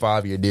 If you get a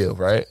 5-year deal,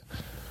 right?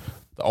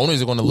 The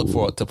owners are going to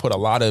look to put a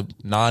lot of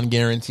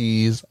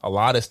non-guarantees. A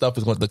lot of stuff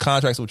the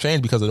contracts will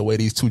change because of the way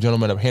these two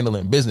gentlemen are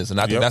handling business. And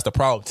I think that's the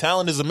problem.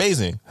 Talent is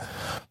amazing,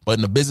 but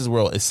in the business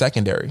world, it's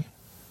secondary.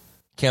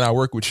 can I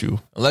work with you?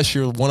 Unless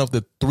you're one of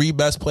the 3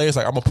 best players,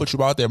 like I'm gonna put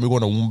you out there. And we're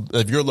going to,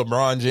 if you're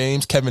LeBron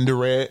James, Kevin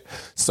Durant,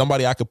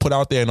 somebody I could put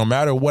out there, and no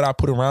matter what I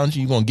put around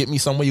you, you're gonna get me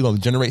somewhere. You're gonna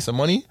generate some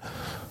money.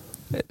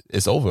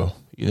 It's over.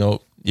 You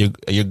know.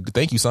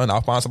 Thank you, son. I'll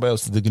find somebody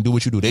else that can do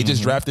what you do. They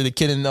just drafted a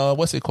kid in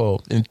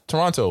in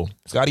Toronto,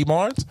 Scotty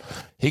Barnes.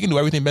 He can do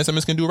everything Ben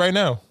Simmons can do right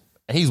now,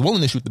 and he's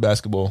willing to shoot the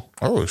basketball.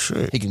 Oh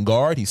shit! He can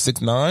guard. He's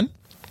 6'9".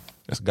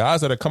 There's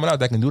guys that are coming out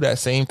that can do that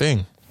same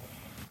thing.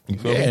 You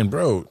feel me? And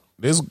bro,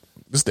 this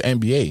the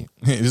NBA.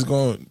 It's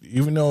going,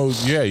 even though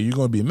you're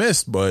going to be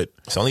missed, but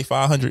it's only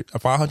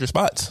 500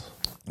 spots.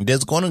 They're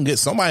going to get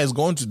someone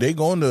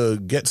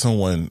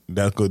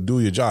that could do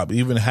your job.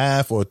 Even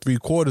half or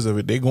 3/4 of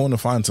it, they're going to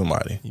find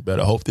somebody. You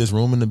better hope there's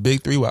room in the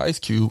big 3 with Ice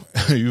Cube.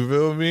 You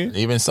feel me?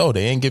 Even so,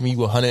 they ain't giving you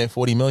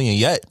 $140 million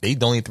yet. They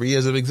only 3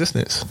 years of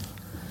existence.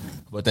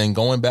 But then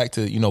going back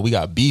to, we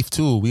got beef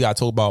too. We got to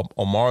talk about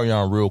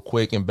Omarion real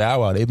quick and Bow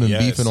Wow. They've been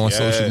beefing on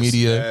social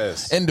media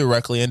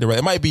indirectly.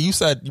 It might be, you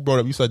said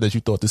that you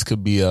thought this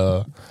could be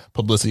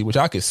publicity, which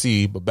I could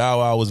see, but Bow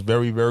Wow was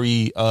very,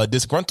 very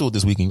disgruntled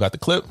this weekend. You got the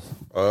clip?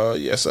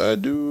 Yes, I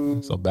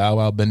do. So Bow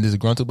Wow been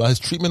disgruntled by his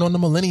treatment on the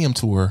Millennium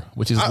Tour,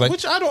 which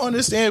I don't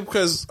understand,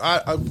 because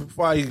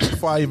before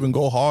I even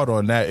go hard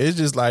on that, it's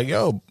just like,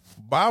 yo,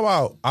 Bow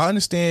Wow, I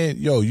understand,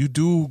 you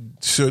do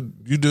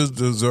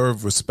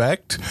deserve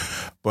respect,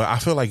 but I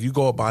feel like you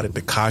go about it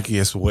the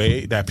cockiest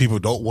way that people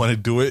don't want to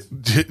do it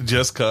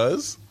just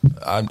cause.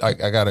 I'm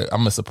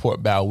gonna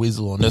support Bow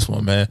Weasel on this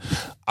one, man.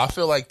 I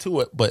feel like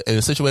too, but in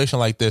a situation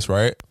like this,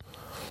 right?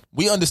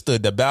 We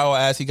understood that Bow Wow,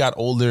 as he got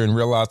older and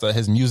realized that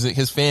his music,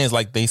 his fans,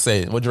 like they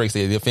said, what Drake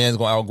said, your fans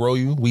gonna outgrow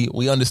you.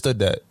 We understood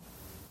that.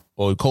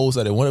 Or Cole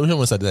said it.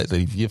 One said that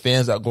if your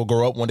fans that go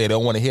grow up one day, they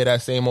don't want to hear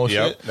that same old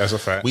shit. That's a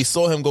fact. We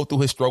saw him go through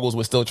his struggles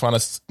with still trying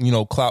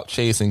to, clout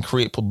chase and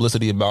create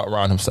publicity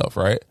around himself,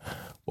 right?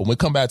 When we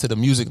come back to the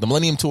music, the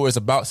Millennium Tour is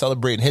about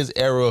celebrating his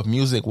era of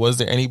music. Was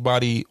there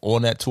anybody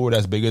on that tour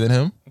that's bigger than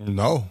him?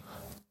 No.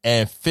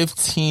 And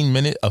 15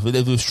 minutes, if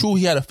it was true,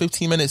 he had a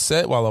 15-minute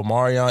set while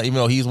Omarion, even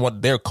though he's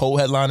their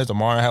co-headliners,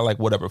 Omarion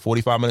had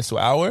 45 minutes to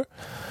an hour.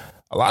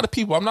 A lot of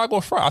people, I'm not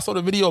going to front. I saw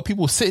the video of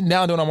people sitting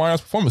down during Omarion's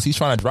performance. He's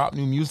trying to drop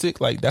new music.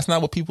 That's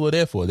not what people are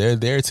there for. They're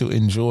there to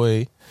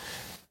enjoy,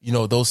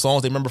 those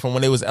songs they remember from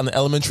when they was in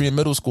elementary and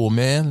middle school,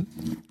 man.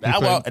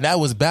 That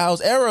was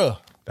Bow's era.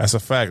 That's a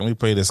fact. Let me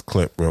play this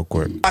clip real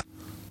quick.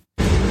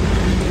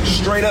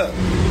 Straight up.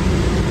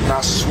 And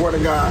I swear to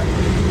God,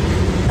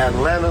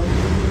 Atlanta,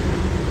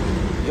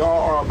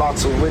 y'all are about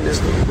to witness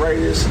the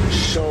greatest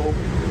show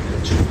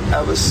that you've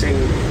ever seen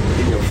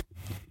in your life.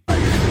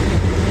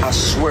 I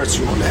swear to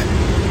you on that.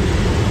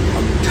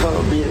 I'm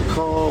done being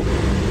calm.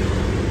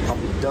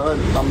 I'm done.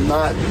 I'm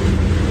not.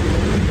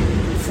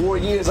 4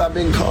 years I've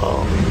been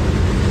calm.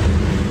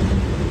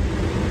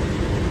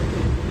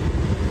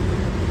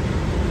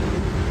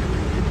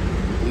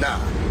 Nah.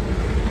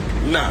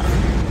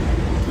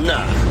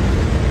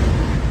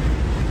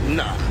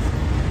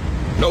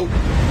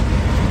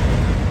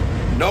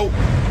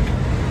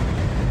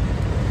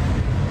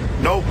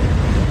 Nope.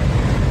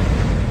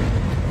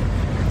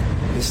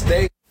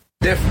 Stay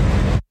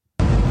different.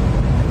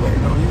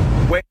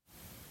 Wait.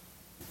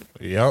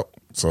 Yep.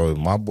 So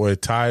my boy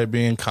Ty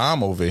being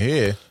calm over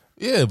here.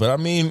 Yeah, but I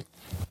mean,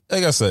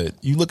 like I said,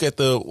 you look at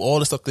all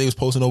the stuff they was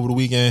posting over the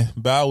weekend.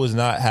 Bow was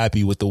not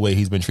happy with the way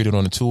he's been treated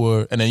on the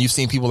tour, and then you've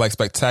seen people like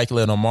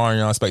Spectacular and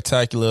Omarion.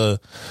 Spectacular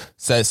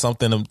said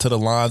something to the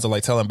lines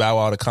of telling Bow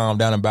Wow to calm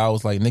down, and Bow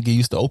was like, "Nigga, you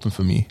used to open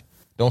for me.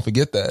 Don't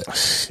forget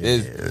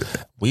that."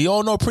 We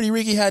all know Pretty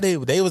Ricky had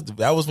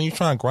that was when you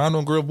try and grind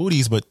on girl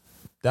booties, but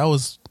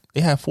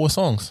they had 4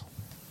 songs.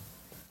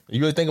 You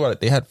really think about it,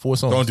 they had 4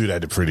 songs. Don't do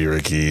that to Pretty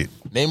Ricky.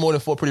 Name more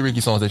than 4 Pretty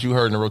Ricky songs that you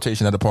heard in the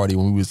rotation at the party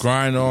when we was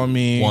Grind on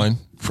Me. 1.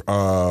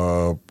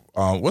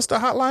 What's the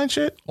hotline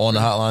shit? On the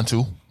Hotline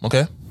 2.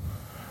 Okay.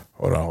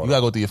 Hold on. You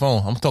gotta go through your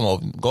phone. I'm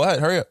talking. Go ahead,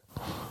 hurry up.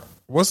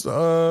 What's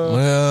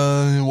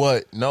the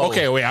what? No.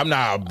 Okay, wait. I'm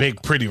not a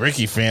big Pretty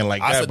Ricky fan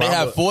like I that. said they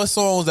have 4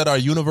 songs that are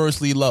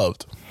universally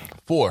loved.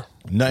 4.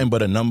 Nothing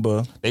But a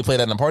Number. They play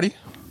that in the party.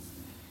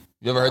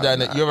 You ever heard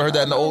that? You ever heard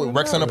that in the old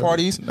rec center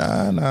parties?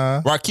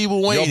 Nah.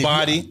 Rakiba Wayne. Your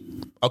Body.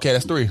 Okay,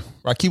 that's 3.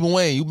 Rakiba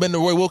Wayne. You been to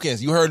Roy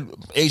Wilkins. You heard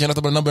Asian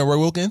Nothing But a Number and Roy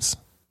Wilkins?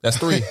 That's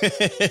 3.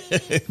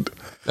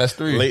 That's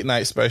 3. Late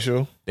Night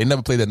Special. They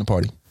never played that in the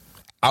party.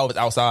 I was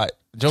outside.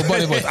 Joe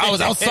Budden was. I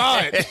was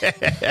outside.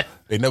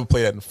 They never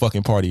played that in the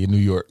fucking party in New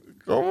York.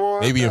 Come on.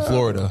 Maybe in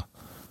Florida.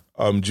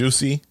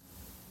 Juicy.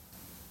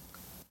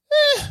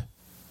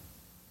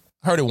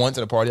 Heard it once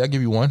at a party. I'll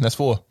give you 1. That's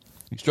 4.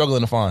 You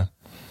struggling to find.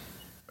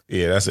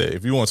 Yeah, that's it.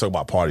 If you want to talk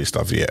about party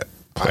stuff, yeah.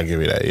 I'll give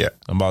you that, yeah.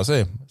 I'm about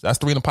to say, that's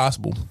 3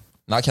 impossible.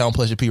 Not counting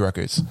Pleasure P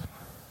records.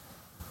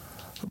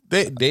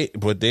 But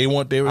they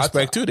want their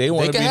respect too. They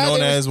want to be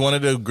known as one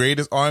of the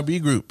greatest R&B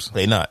groups.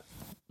 They not.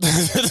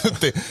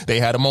 They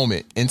had a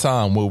moment in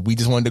time where we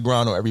just wanted to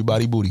grind on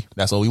everybody booty.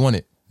 That's all we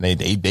wanted.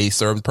 They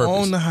served purpose.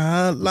 On the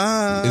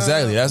hotline.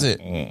 Exactly. That's it.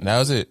 That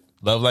was it.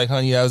 Love Like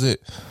Honey. That was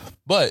it.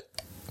 But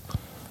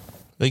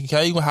how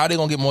they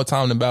gonna get more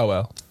time than Bow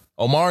Wow?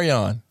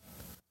 Omarion.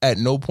 at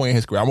no point in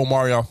his career. I'm a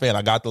Omarion fan.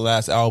 I got the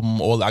last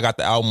album, or I got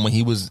the album when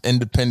he was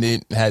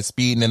independent, had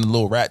Speed and then a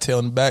little rat tail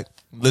in the back.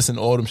 Listen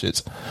to all them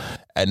shits.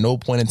 At no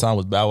point in time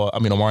was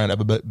Omarion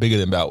ever bigger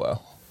than Bow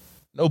Wow.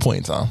 No point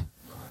in time.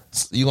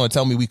 You gonna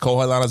tell me we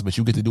co-headliners, but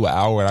you get to do an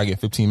hour and I get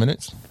 15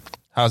 minutes?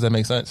 How does that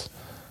make sense?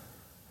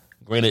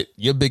 Granted,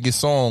 your biggest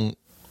song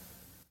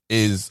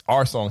is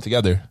our song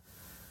together.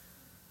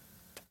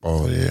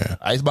 Oh yeah,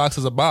 Icebox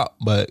is a bop,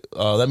 but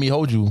Let Me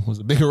Hold You was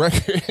a bigger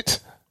record.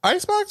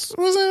 Icebox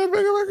wasn't a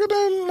bigger record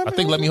than. I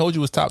think Let Me Hold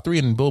You was top 3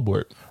 in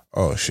Billboard.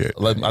 Oh shit!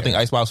 I think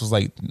Icebox was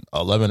like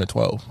 11 or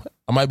 12.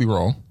 I might be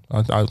wrong.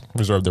 I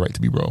reserve the right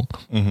to be wrong,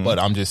 but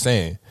I'm just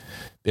saying,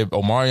 if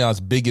Omarion's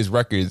biggest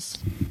records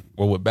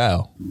were with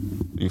Bow,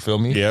 you feel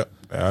me? Yeah,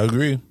 I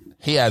agree.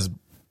 He has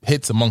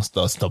hits amongst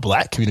the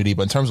black community,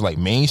 but in terms of like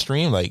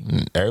mainstream, like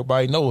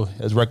everybody know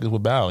his records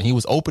with Bow. And he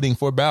was opening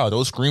for Bow.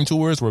 Those Scream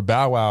tours where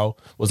Bow Wow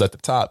was at the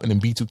top and then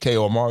B2K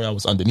or Omarion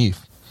was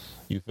underneath.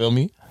 You feel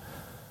me?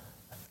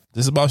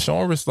 This is about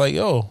showing us like,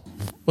 yo,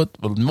 but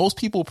most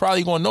people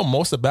probably gonna know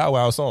most of Bow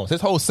Wow songs. His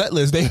whole set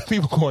list,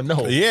 people gonna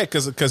know. Yeah,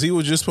 because he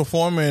was just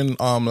performing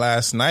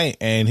last night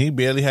and he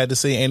barely had to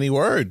say any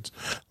words.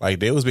 Like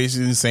they was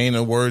basically saying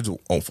the words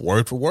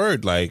word for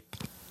word. Like,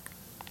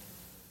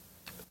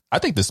 I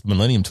think this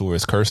Millennium Tour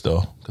is cursed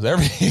though, because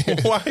every year,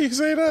 why you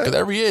say that? Because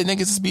every year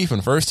niggas is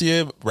beefing. First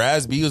year,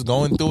 Raz B was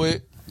going through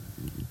it,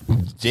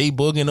 J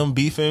Boog and them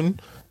beefing.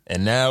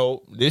 And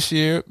now this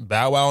year,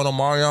 Bow Wow and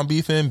Omarion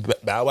beefing.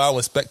 Bow Wow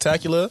was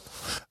Spectacular.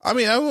 I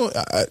mean,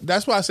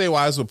 that's why I say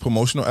why it's a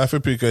promotional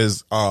effort,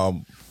 because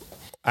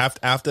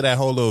after that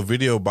whole little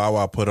video Bow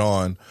Wow put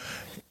on,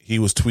 he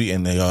was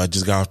tweeting that I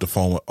just got off the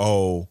phone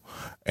with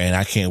and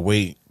I can't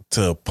wait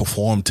to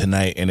perform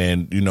tonight. And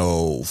then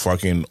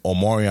fucking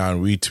Omarion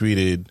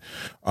retweeted.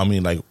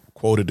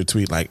 Quoted the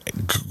tweet like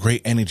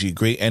great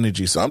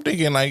energy. So I'm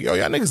thinking like, yo,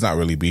 y'all niggas not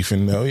really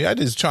beefing though. Y'all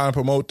just trying to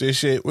promote this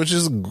shit, which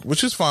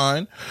is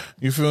fine.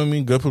 You feel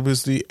me? Good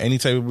publicity. Any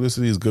type of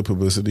publicity is good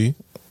publicity.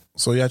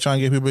 So y'all trying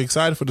to get people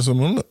excited for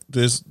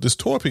this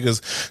tour,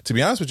 because to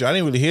be honest with you, I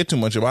didn't really hear too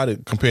much about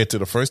it compared to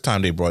the first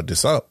time they brought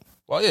this up.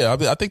 Well, yeah,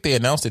 I think they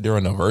announced it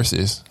during the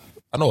Verses.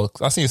 I know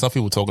I seen some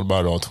people talking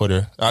about it on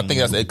Twitter. I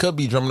think it could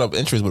be drumming up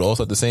interest, but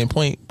also at the same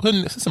point,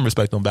 putting some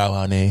respect on Bow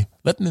Wow name.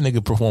 Let the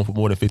nigga perform for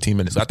more than 15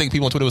 minutes. I think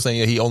people on Twitter were saying,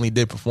 yeah, he only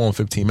did perform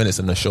 15 minutes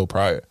in the show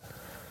prior.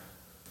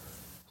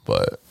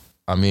 But,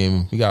 I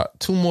mean, we got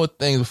 2 more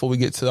things before we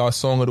get to our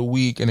song of the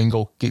week and then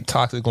go get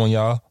toxic on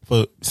y'all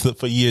for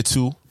year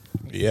 2.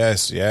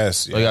 Yes. So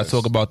you got to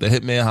talk about the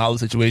Hitman Holla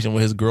situation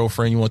with his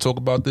girlfriend. You want to talk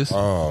about this?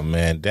 Oh,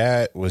 man,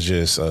 that was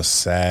just a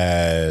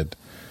sad...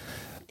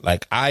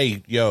 Like,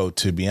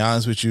 to be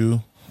honest with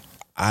you,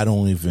 I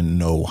don't even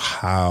know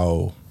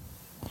how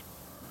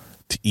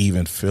to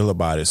even feel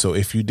about it. So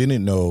if you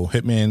didn't know,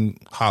 Hitman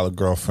Holla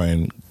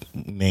girlfriend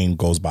name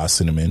goes by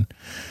Cinnamon.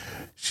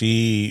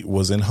 She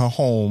was in her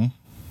home.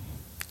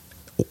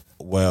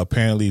 Well,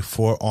 apparently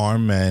 4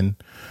 armed men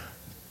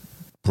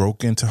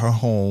broke into her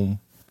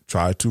home,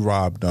 tried to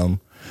rob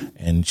them,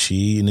 and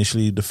she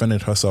initially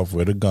defended herself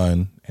with a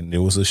gun, and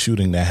there was a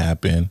shooting that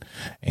happened,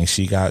 and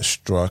she got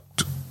struck.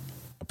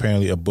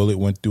 Apparently a bullet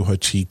went through her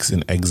cheeks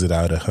and exited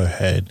out of her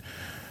head.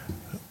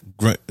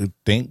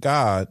 Thank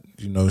God,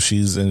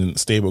 she's in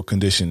stable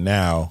condition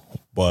now.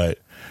 But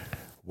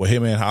what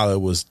Hitman Holla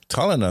was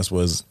telling us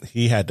was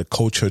he had to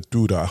coach her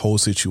through the whole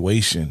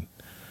situation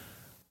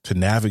to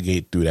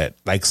navigate through that,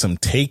 like some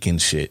Taken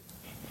shit.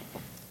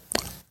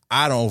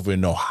 I don't even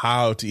know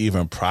how to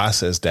even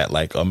process that.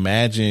 Like,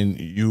 imagine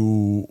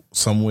you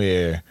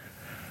somewhere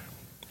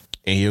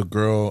and your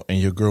girl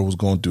was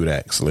going through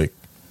that, Slick.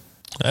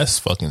 That's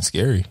fucking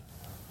scary.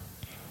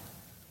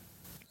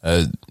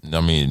 I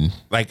mean,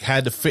 like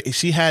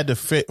she had to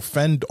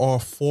fend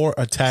off 4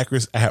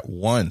 attackers at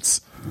once.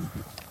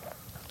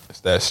 It's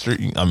that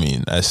street. I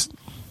mean,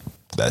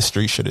 that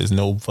street shit is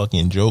no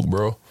fucking joke,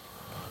 bro.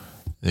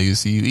 Niggas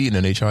see you eating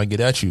and they try to get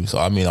at you. So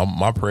I mean,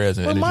 my prayers.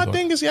 But my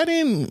thing is, y'all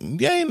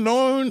ain't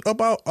knowing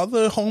about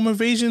other home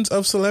invasions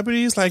of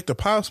celebrities, like the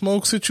Pop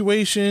Smoke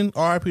situation,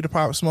 R.I.P. to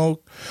Pop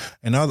Smoke,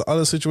 and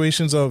other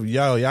situations of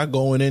y'all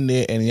going in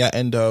there and y'all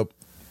end up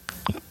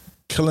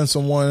killing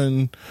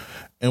someone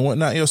and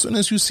whatnot. As soon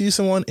as you see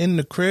someone in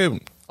the crib,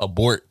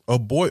 abort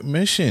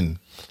mission.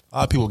 A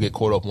lot of people get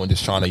caught up on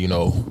just trying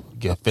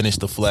to, finish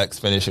the flex,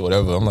 finish it,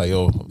 whatever. I'm like,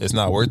 yo, it's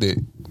not worth it.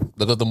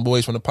 Look at them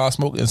boys from the Pop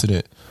Smoke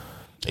incident.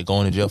 They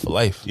going to jail for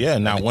life. Yeah,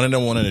 now one of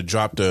them wanted to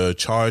drop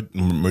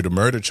the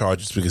murder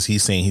charges because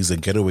he's saying he's a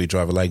getaway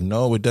driver. Like,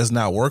 no, it does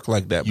not work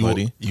like that,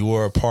 buddy. You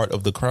were a part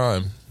of the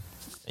crime.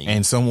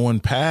 And someone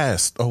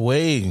passed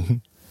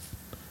away.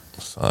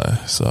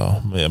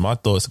 So yeah, my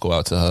thoughts go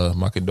out to her.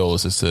 My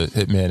condolences to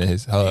Hitman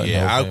and her.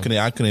 Yeah,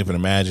 I couldn't even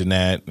imagine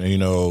that.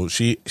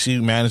 She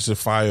managed to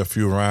fire a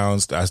few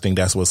rounds. I think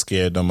that's what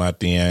scared them at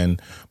the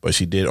end. But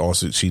she did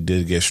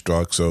get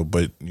struck. So,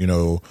 but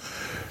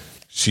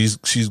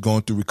she's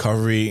going through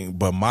recovery.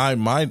 But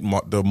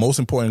the most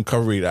important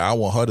recovery that I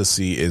want her to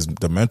see is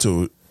the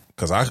mental,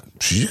 because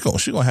she's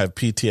gonna have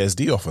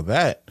PTSD off of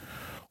that,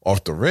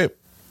 off the rip.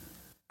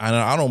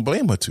 I don't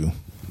blame her to.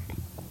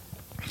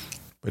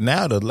 But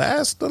now the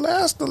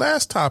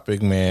last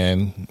topic,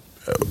 man.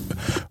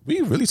 We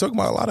really talking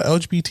about a lot of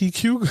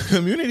LGBTQ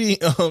community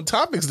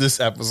topics this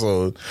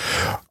episode.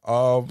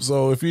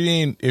 So if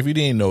you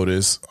didn't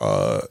notice,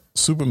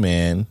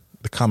 Superman,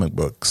 the comic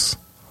books,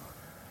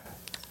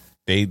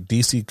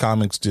 DC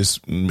Comics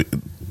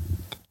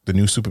the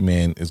new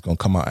Superman is going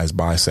to come out as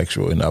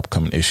bisexual in the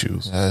upcoming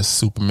issues.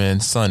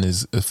 Superman's son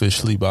is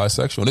officially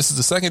bisexual. This is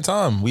the second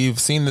time we've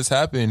seen this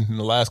happen in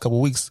the last couple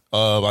of weeks.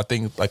 I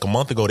think like a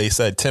month ago they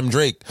said Tim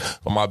Drake,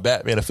 for my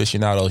Batman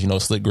aficionados,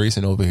 Slick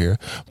Grayson over here.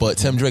 But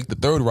Tim Drake, the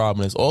third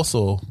Robin, has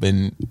also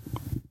been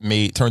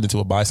turned into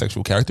a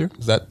bisexual character.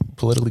 Is that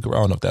politically correct? I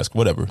don't know if that's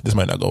whatever. This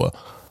might not go well.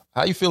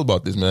 How you feel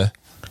about this, man?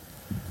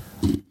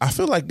 I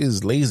feel like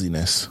it's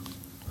laziness.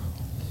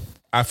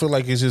 I feel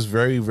like it's just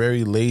very,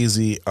 very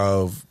lazy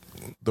of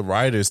the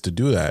writers to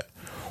do that.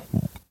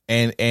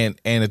 And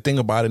the thing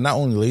about it, not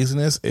only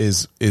laziness,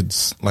 is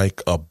it's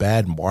like a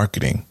bad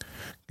marketing.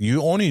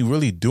 You're only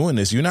really doing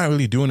this. You're not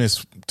really doing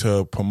this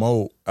to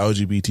promote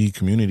LGBT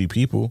community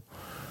people.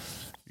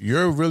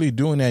 You're really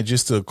doing that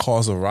just to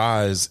cause a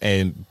rise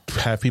and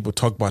have people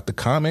talk about the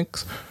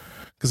comics.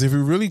 Because if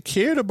you really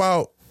cared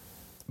about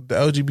the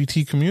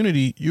LGBT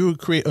community, you would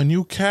create a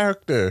new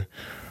character.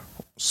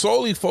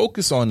 Solely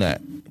focus on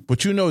that. But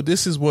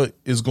this is what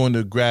is going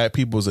to grab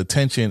people's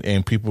attention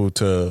and people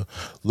to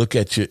look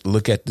at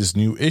this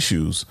new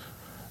issues.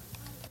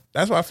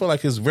 That's why I feel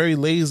like it's very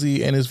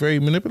lazy and it's very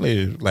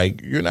manipulative.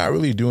 Like, you're not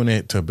really doing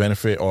it to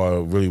benefit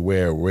or really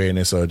wear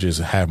awareness or just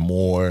have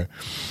more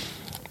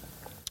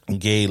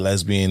gay,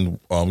 lesbian,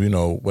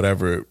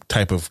 whatever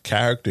type of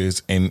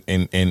characters in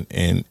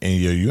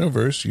your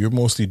universe. You're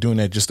mostly doing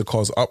that just to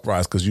cause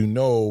uprise because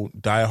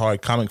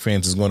diehard comic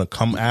fans is going to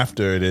come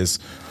after this.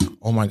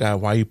 Oh my God,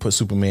 why you put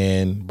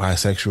Superman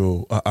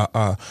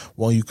bisexual?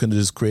 Well, you could have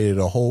just created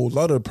a whole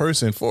other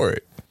person for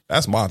it.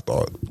 That's my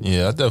thought.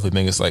 Yeah, I definitely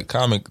think it's like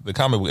the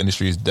comic book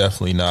industry is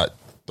definitely not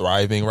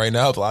thriving right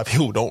now. A lot of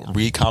people don't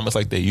read comics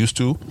like they used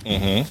to.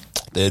 Mm-hmm.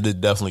 They're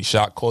definitely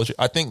shock culture.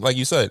 I think, like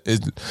you said,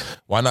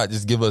 why not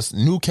just give us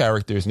new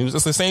characters?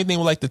 It's the same thing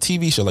with like the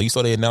TV show. Like you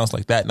saw they announced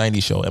like That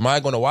 90s Show. Am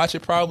I going to watch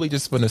it? Probably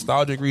just for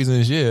nostalgic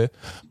reasons, yeah.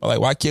 But like,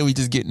 why can't we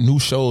just get new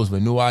shows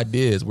with new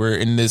ideas? We're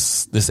in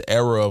this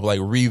era of like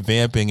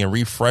revamping and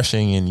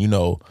refreshing and,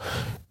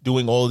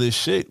 doing all this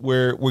shit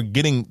where we're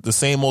getting the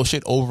same old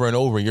shit over and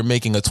over. You're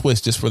making a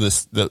twist just for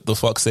the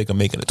fuck's sake of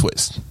making a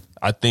twist.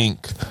 I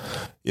think,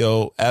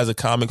 as a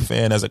comic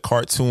fan, as a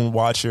cartoon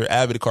watcher,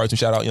 avid cartoon,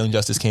 shout out Young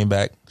Justice came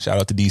back. Shout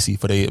out to DC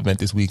for their event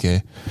this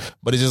weekend.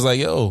 But it's just like,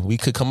 we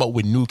could come up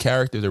with new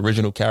characters,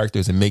 original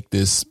characters, and make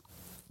this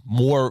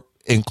more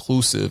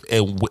inclusive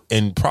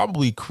and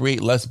probably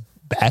create less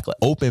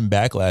open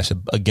backlash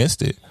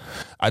against it.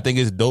 I think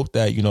it's dope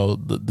that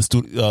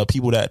the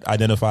people that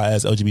identify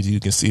as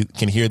LGBT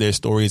can hear their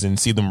stories and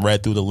see them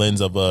read through the lens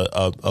of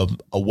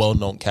a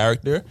well-known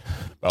character.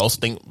 But I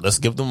also think let's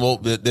give them.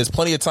 There's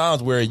plenty of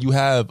times where you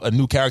have a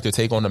new character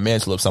take on the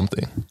mantle of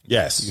something.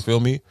 Yes, you feel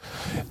me?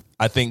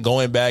 I think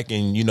going back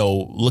and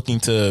looking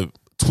to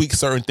tweak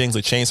certain things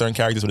or change certain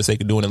characters for the sake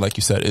of doing it, like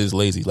you said, is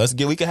lazy.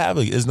 We could have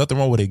there's nothing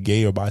wrong with a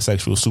gay or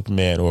bisexual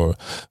Superman or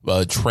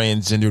a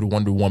transgendered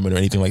Wonder Woman or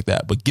anything like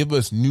that. But give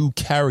us new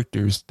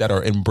characters that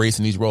are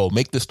embracing these roles.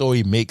 Make the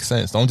story make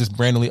sense. Don't just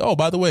randomly, oh,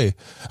 by the way,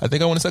 I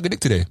think I want to suck a dick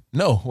today.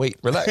 No, wait,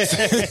 relax.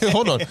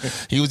 Hold on.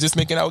 He was just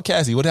making out with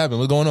Cassie. What happened?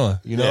 What's going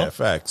on? Yeah,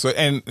 fact. So,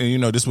 and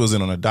this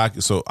wasn't on a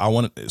docu.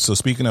 So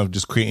speaking of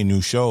just creating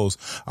new shows,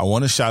 I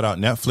want to shout out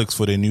Netflix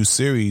for their new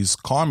series,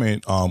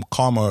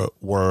 Karma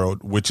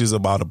World, which is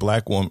about a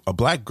black woman, a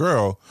black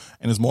girl,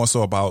 and it's more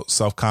so about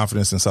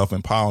self-confidence and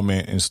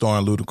self-empowerment, and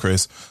starring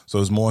Ludacris.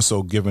 So it's more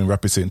so giving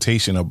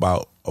representation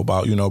about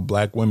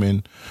black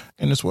women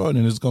in this world,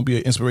 and it's going to be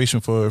an inspiration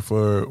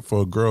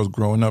for girls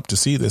growing up to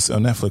see this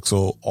on Netflix.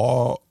 So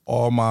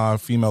all my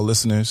female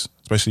listeners,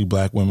 especially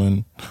black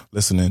women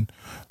listening,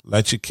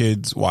 let your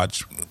kids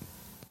watch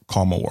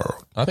Karma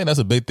World. I think that's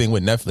a big thing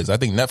with Netflix. I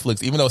think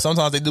Netflix, even though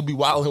sometimes they do be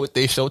wilding with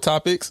their show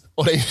topics,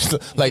 or they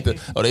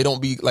don't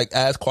be like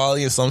as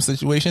quality in some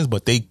situations,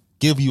 but they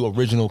give you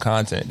original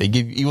content. They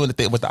give you, even with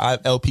the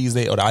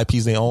LPs or the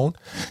IPs they own,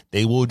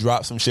 they will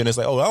drop some shit. And it's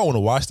like, oh, I don't want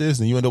to watch this,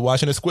 and you end up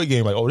watching a Squid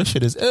Game. Like, oh, this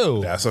shit is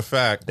ill. That's a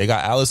fact. They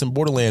got Alice in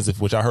Borderlands,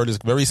 which I heard is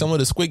very similar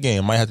to Squid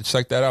Game. Might have to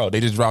check that out. They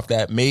just dropped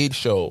that Made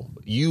show.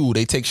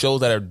 They take shows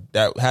that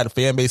had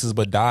fan bases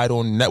but died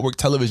on network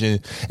television,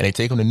 and they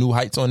take them to new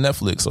heights on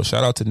Netflix. So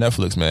shout out to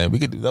Netflix, man. We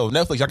could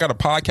Netflix. I got a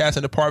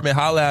podcasting department.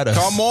 Holla at us.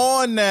 Come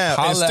on now.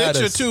 Holla and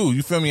Stitcher too.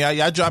 You feel me?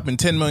 Y'all dropping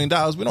 $10 million.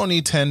 We don't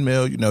need 10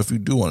 mil. If you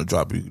do want to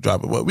drop it, you can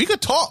drop it. But we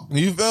could talk.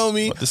 You feel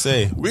me? What to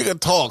say? We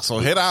could talk. So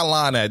hit our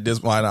line at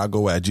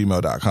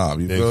thismightoutgo@gmail.com.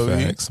 You feel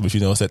me? But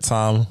it's that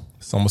time.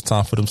 It's almost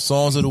time for them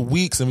songs of the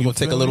week. So we're going to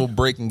take a little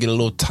break and get a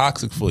little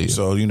toxic for you.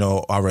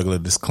 So, our regular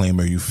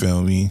disclaimer, you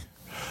feel me?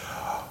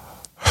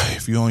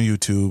 If you're on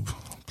YouTube,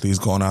 please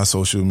go on our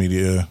social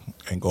media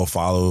and go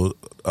follow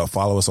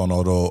us on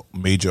all the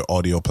major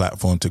audio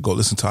platforms to go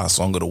listen to our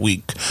song of the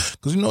week.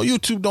 Because,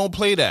 YouTube don't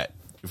play that.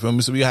 You feel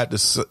me? So we had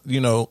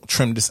to,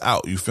 trim this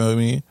out. You feel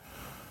me?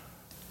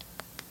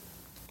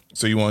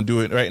 So you want to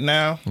do it right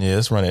now? Yeah,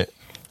 let's run it.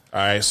 All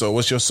right. So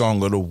what's your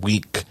song of the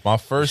week? My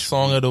first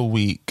song of the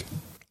week.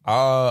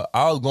 I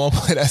was going to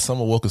play that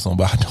Summer Walker song,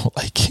 but I don't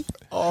like it.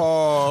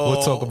 Oh,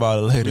 We'll talk about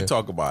it later. We'll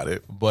talk about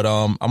it. But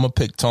I'm gonna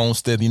pick Tone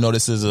Stith. You know,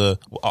 this is a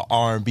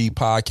R&B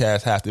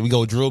podcast. We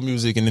go drill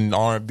music and then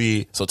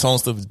R&B. So Tone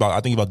Stith is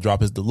about to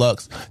drop his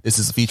deluxe. This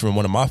is featuring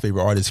one of my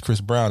favorite artists,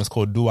 Chris Brown. It's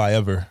called Do I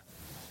Ever.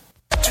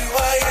 Do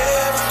I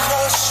ever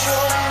cross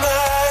your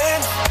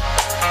mind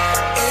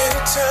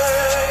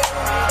anytime?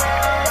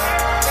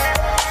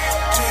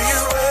 Do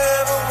you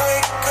ever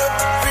wake up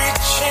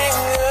reaching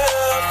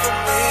out for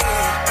me?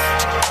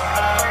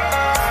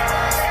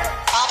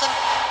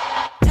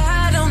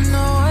 I don't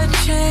know what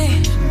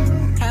changed.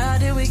 How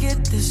did we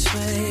get this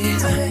way?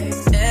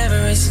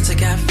 Ever since I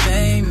got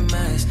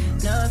famous,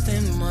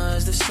 nothing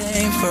was the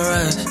same for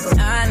us.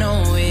 I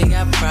know we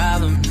got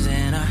problems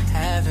and I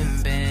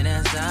haven't been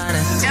as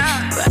honest.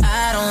 But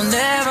I don't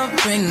ever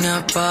bring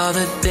up all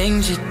the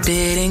things you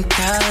did in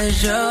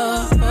college.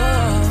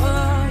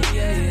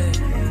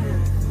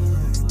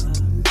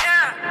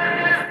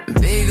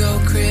 Big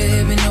old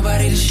crib and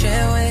nobody to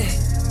share with.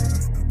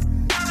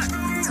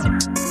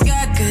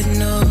 Got good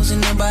news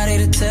and nobody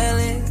to tell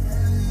it.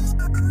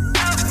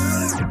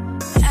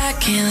 I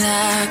can't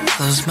lie,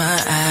 close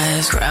my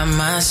eyes, cry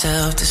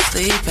myself to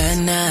sleep at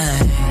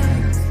night.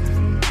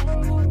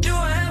 Do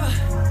I ever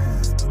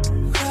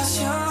cross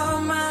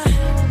your mind?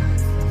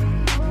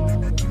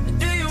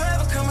 Do you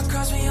ever come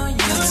across me on your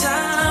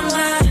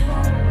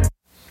timeline?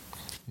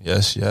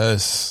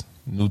 Yes.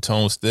 New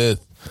Tone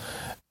Stith.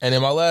 And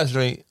in my last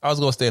drink, I was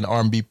going to stay in the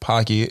R&B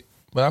pocket,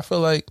 but I feel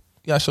like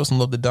you got to show some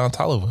love to Don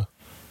Toliver.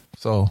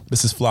 So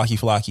this is Flocky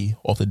Flocky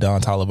off the Don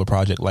Toliver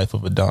project, Life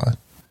of a Don.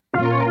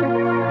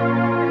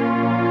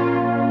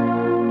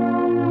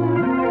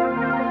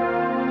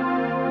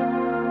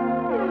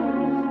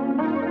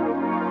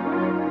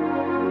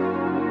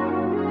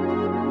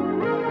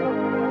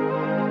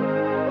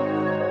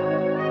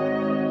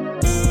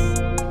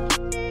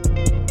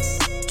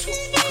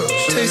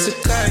 Taste the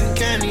cotton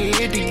candy,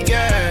 hit the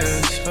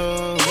gas.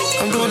 Oh,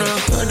 I'm doing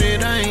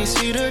 100, I ain't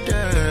see the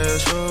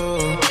dash.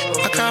 Oh,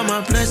 I count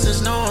my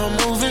blessings, know I'm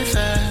moving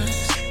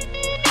fast.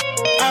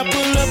 I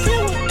pull up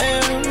in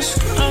L's,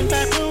 I'm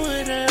back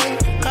with them.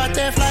 Caught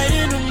that flight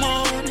in the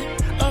morning,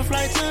 a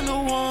flight to New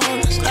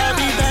Orleans. I'll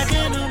be back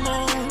in the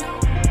morning.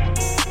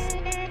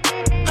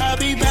 I'll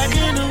be back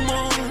in the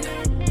morning.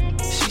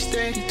 She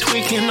steady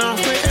tweaking off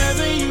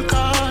wherever you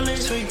call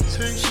it.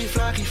 She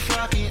flocky,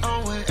 flocky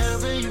on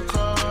wherever you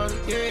call it.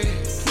 Yeah,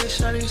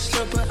 wish I didn't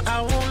sleep, but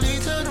I won't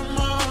leave till the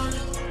morning.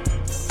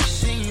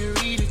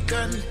 Senorita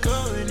got me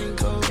going and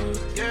going.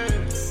 Yeah,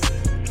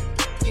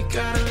 you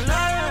got a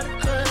lot of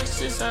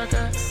questions. I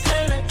got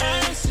hella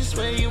answers.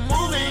 Where you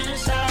moving in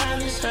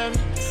silence, have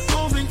me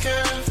moving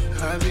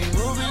careful. I be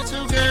moving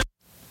together.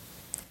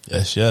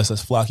 Yes,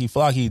 that's Flocky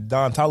Flocky,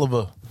 Don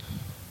Toliver.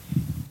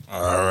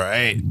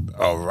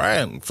 All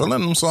right.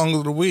 Filling them songs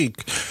of the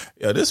week.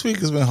 Yeah, this week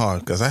has been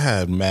hard because I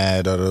had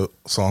mad other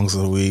songs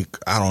of the week.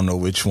 I don't know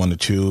which one to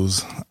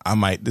choose. I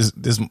might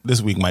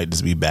this week might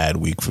just be bad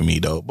week for me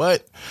though.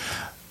 But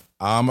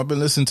I've been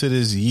listening to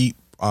this Yeet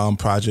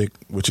project,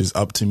 which is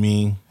Up to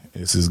Me.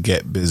 This is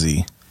Get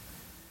Busy.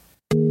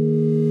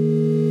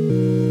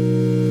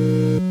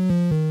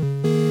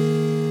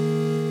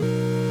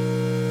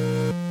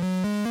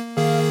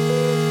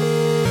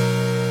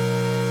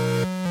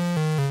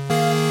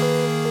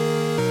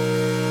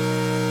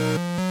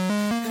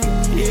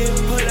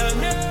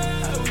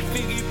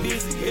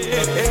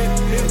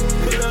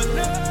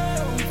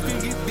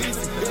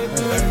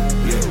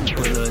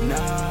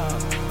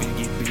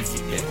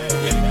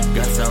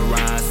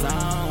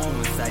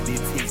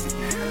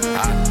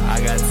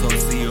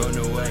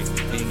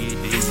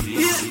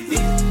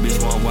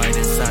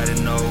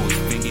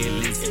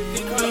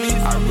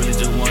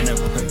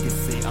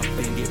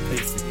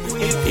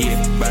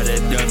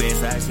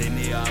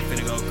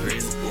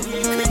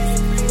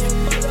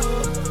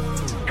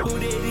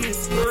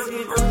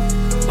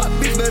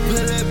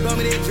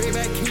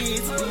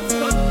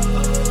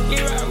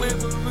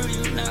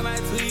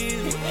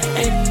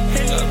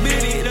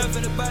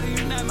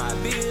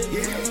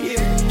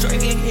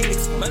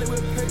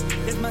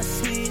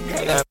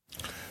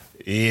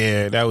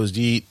 Yeah, that was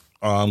Yeet.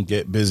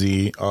 Get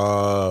Busy.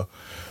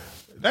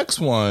 Next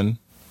one.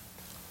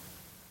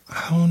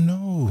 I don't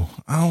know.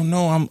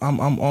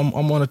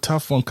 I'm on a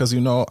tough one because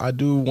I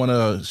do want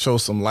to show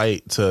some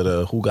light to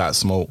the Who Got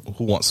Smoke,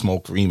 Who Want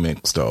Smoke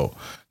remix though.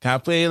 Can I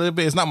play a little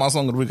bit? It's not my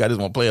song of the week. I just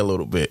want to play a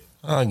little bit.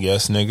 I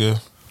guess, nigga.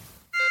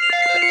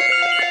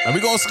 And we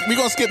gonna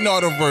skip the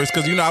other verse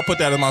because I put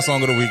that as my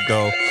song of the week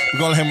though. We're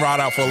gonna let him ride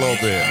out for a little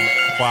bit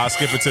while I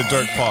skip it to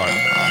Dirt part.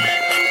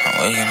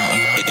 Who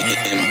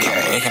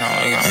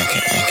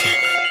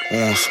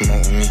won't smoke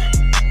with me?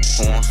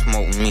 Who won't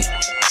smoke with me?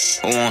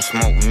 Who won't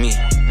smoke with me?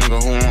 Nigga,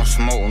 who won't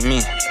smoke with me?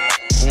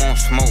 Who won't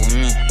smoke with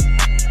me?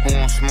 Who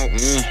won't smoke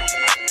with me?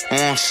 Who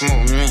won't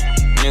smoke with me?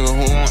 Nigga,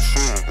 who won't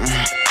smoke with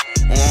me?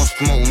 Who won't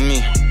smoke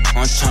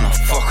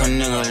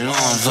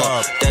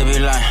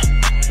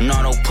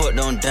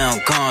put them down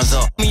guns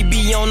up. Me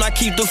be on, I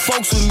keep the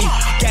folks with me.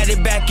 Got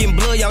it back in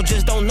blood, y'all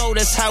just don't know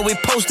that's how it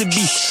supposed to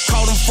be.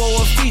 Called him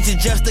for a feature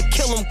just to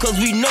kill him, cause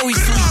we know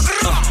he's sweet.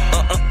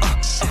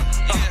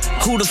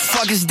 Who the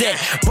fuck is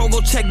that? Bro,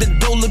 go check the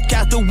door, look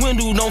out the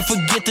window, don't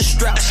forget the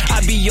strap. I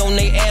be on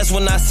they ass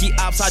when I see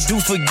ops, I do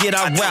forget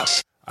I rap.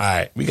 All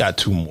right, we got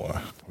two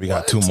more.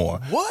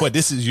 What? But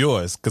this is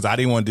yours, because I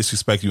didn't want to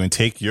disrespect you and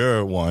take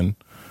your one.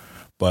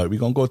 But we're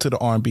going to go to the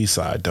R&B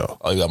side, though.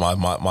 Oh, you got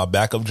my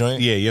backup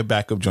joint? Yeah, your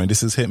backup joint.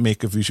 This is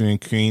Hitmaker featuring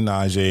Queen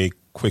Najee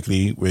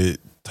Quickly with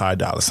Ty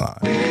Dolla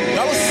 $ign.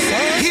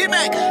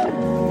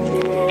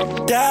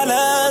 Hitmaker.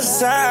 Dollar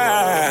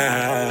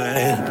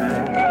sign.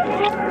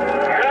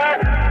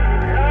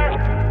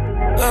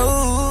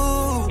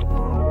 Oh.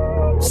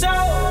 So,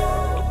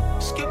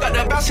 skip got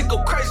that bounce and go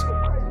crazy.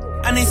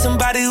 I need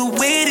somebody who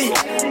with it.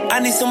 I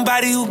need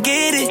somebody who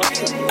get it.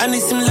 I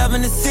need some love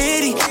in the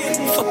city.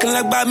 Fucking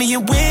like Bobby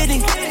and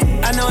Whitney.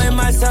 I know in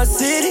my South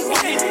City.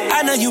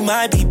 I know you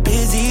might be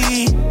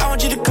busy. I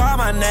want you to call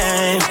my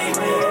name.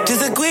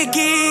 Just a quickie.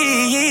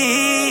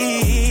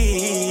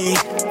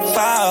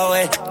 Far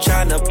away.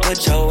 Tryna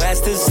put your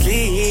ass to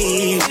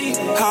sleep.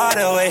 Hard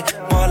away.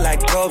 More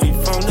like Kobe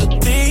from the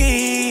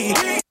three.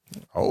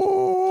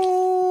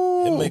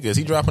 Oh. Hitmaker, is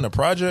he dropping a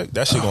project?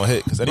 That shit gonna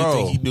hit, because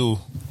anything he do.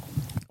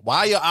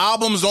 Why your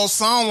albums don't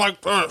sound like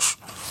this?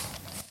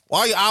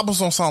 Why your albums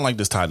don't sound like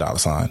this, Ty Dolla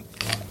 $ign?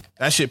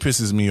 That shit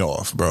pisses me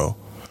off, bro.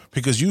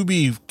 Because you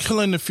be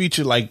killing the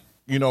feature like,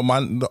 you know,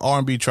 the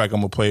R&B track I'm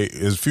going to play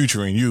is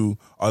featuring you.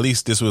 Or at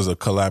least this was a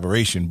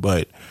collaboration.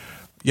 But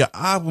your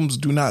albums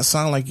do not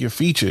sound like your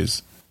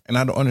features. And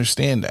I don't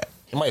understand that.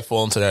 It might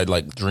fall into that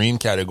like dream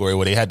category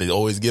where they had to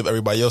always give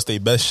everybody else their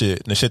best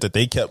shit, and the shit that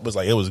they kept was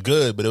like, it was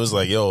good, but it was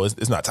like, yo,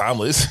 it's not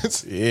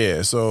timeless.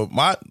 Yeah. So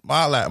my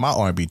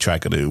R&B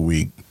track of the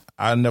week,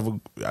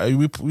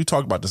 we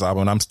talked about this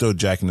album, and I'm still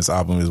jacking this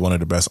album as one of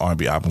the best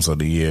R&B albums of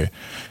the year.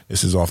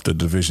 This is off the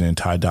Division and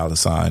Ty Dolla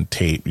 $ign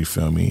tape. You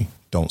feel me?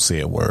 Don't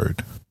Say a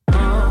Word.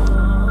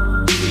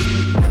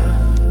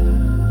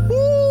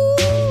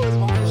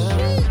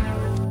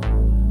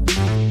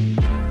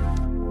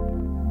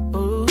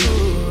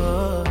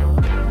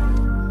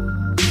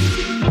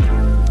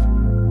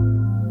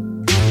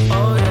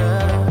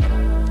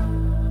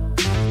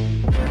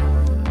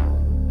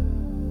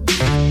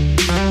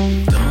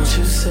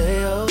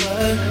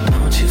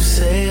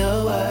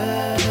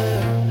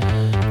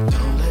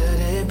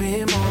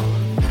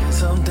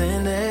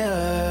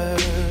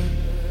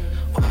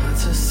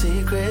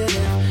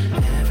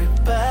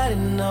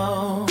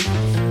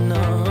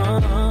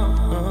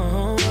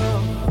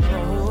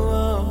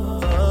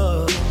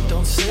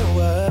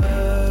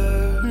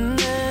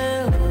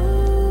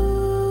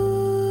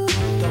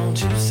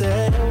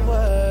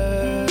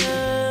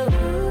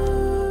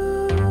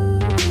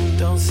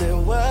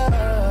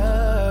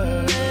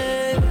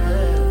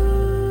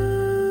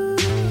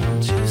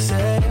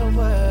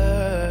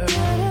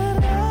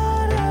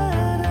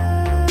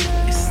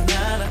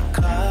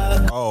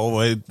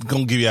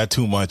 Gonna give you that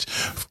too much.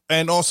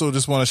 And also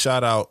just want to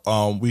shout out,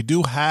 we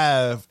do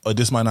have a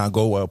This Might Not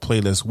Go Well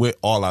playlist with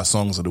all our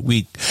songs of the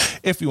week.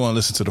 If you want to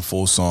listen to the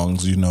full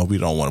songs, you know, we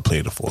don't want to play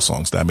the full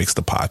songs. That makes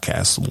the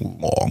podcast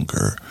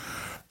longer.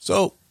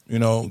 So, you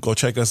know, go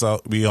check us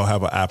out. We all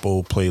have an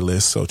Apple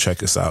playlist, so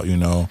check us out, you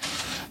know.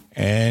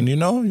 And you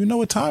know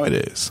what time it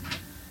is.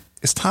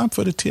 It's time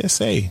for the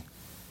TSA.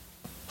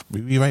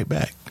 We'll be right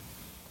back.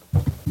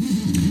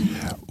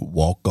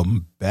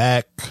 Welcome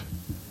back.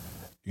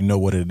 You know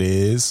what it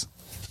is.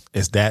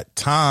 It's that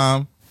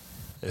time.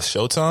 It's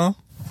showtime.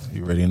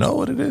 You already know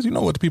what it is. You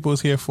know what the people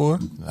is here for. All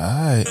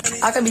right.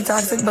 I can be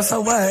toxic, but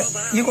so what?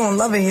 You gonna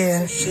love it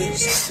here.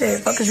 Shit,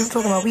 fuck is you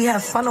talking about? We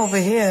have fun over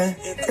here.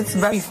 It's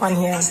very fun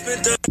here.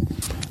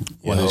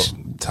 Well,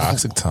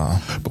 toxic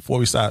time. Before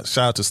we start,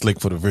 shout out to Slick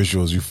for the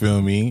visuals. You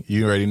feel me?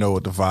 You already know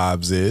what the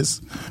vibes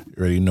is. You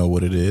already know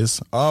what it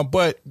is.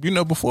 But, you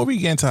know, before we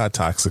get into our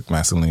toxic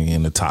masculinity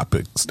and the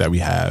topics that we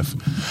have,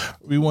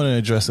 we want to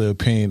address an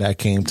opinion that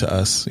came to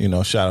us. You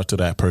know, shout out to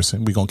that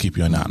person. We're going to keep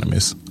you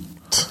anonymous.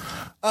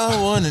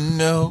 I want to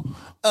know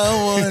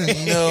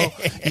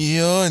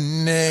your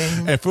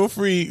name. And feel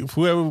free,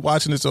 whoever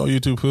watching this on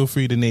YouTube, feel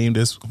free to name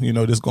this. You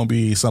know, this is going to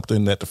be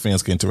something that the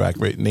fans can interact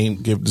with.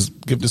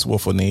 Give this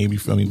wolf a name. You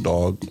feel me?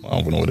 Dog.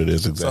 I don't know what it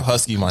is exactly. It's a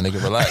husky, my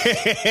nigga. Relax.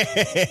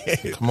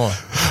 Come on.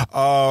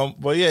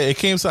 But yeah, it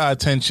came to our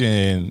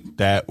attention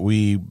that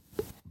we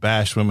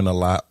bash women a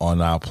lot on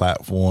our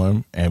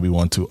platform, and we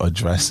want to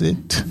address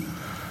it.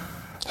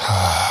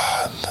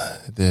 I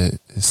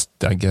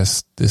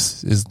guess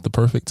this is the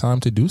perfect time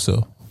to do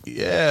so.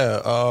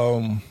 Yeah,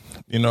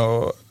 you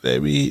know,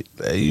 let me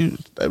bring the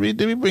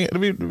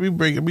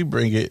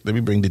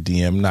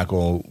DM. I'm not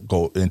gonna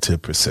go into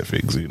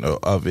specifics, you know,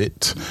 of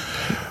it,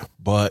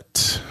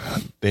 but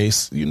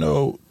you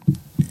know,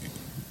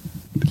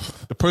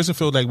 the person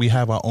feels like we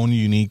have our own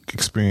unique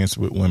experience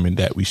with women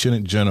that we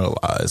shouldn't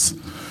generalize,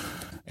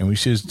 and we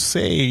should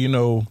say, you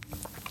know,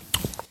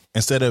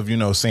 instead of,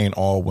 saying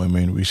all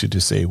women, we should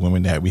just say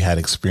women that we had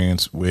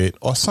experience with,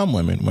 or some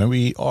women when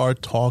we are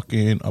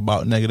talking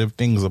about negative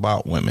things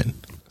about women.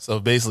 So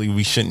basically,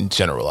 we shouldn't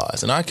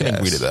generalize, and I can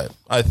agree to that.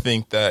 I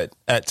think that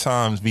at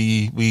times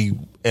we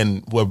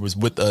and whoever's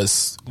with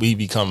us, we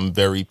become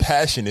very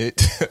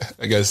passionate.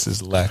 I guess is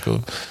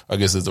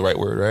the right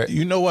word, right?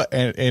 You know what?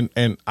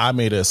 And I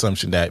made an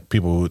assumption that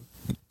people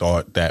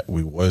thought that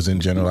we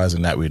wasn't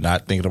generalizing, that we're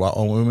not thinking about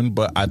all women,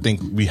 but I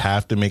think we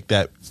have to make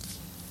that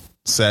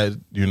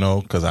said,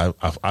 because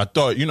I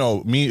thought,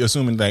 me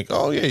assuming like,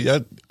 oh yeah,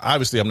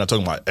 obviously I'm not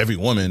talking about every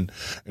woman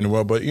in the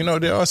world, but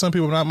there are some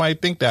people that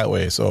might think that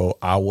way. So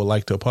I would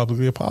like to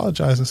publicly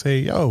apologize and say,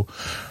 yo,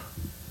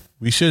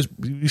 we should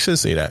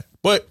say that.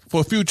 But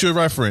for future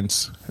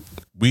reference,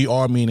 we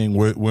are meaning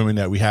women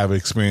that we have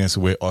experience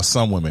with, or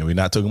some women. We're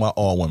not talking about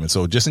all women.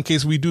 So just in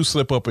case we do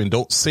slip up and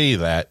don't say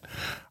that,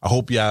 I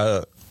hope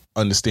y'all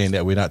understand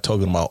that we're not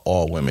talking about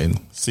all women.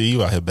 See,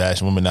 you out here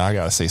bashing women. Now I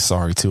gotta say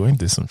sorry too. Ain't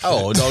this some shit?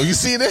 Oh no, you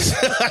see this?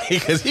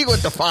 Because he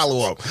went to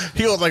follow up.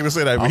 He was like to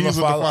say that, but he's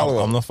the follow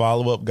up. I'm the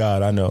follow up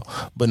god. I know,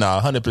 but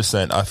nah,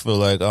 100%. I feel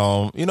like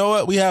you know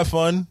what? We have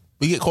fun.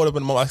 We get caught up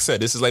in the moment. Like I said,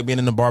 this is like being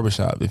in a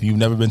barbershop. If you've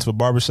never been to a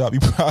barbershop,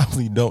 you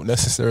probably don't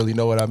necessarily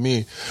know what I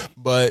mean.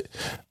 But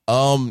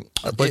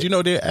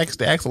they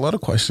asked a lot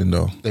of questions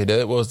though. They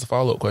did. What was the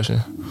follow up question?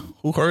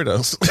 Who hurt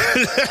us?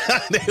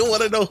 They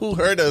want to know who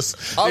hurt us.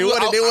 They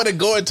want to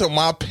go into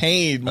my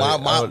pain, my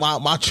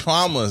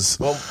traumas.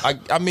 Well,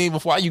 I mean,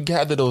 before you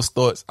gather those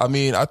thoughts, I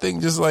mean, I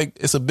think just like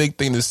it's a big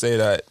thing to say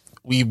that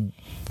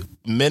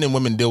men and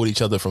women deal with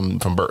each other from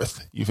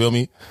birth. You feel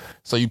me?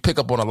 So you pick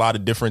up on a lot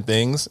of different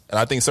things, and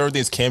I think certain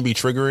things can be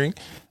triggering.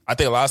 I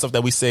think a lot of stuff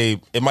that we say,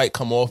 it might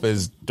come off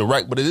as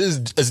direct, but we're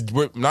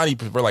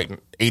like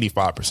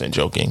 85%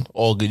 joking.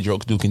 All good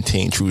jokes do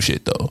contain true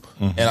shit though.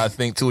 Mm-hmm. And I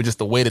think too, just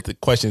the way that the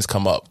questions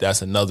come up,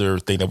 that's another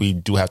thing that we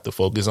do have to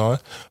focus on.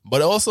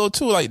 But also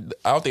too, like,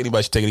 I don't think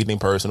anybody should take anything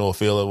personal or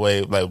feel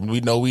away. Like, we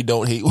know we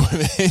don't hate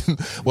women.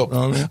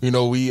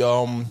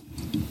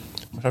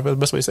 I'm trying to the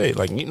best way to say it.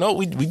 Like,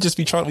 we just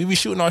be trying, we be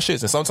shooting our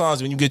shits. And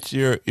sometimes when you get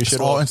your shit it's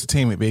all off,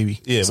 entertainment, baby.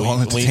 Yeah, it's all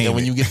entertainment.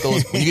 When you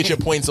get your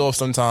points off,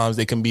 sometimes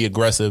they can be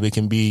aggressive. It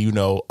can be,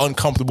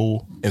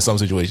 uncomfortable in some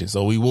situations.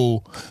 So we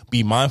will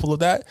be mindful of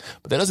that.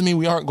 But that doesn't mean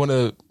we aren't going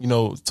to,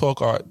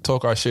 talk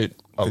our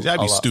shit. Y'all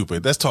be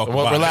stupid. Let's talk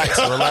about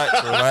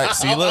relax.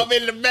 See, look. I'm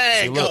in the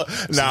bag.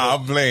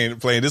 I'm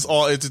playing. This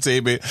all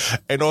entertainment.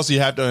 And also you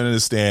have to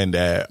understand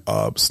that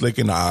Slick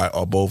and I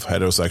are both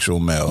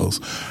heterosexual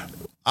males.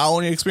 I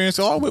only experience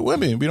all with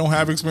women. We don't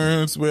have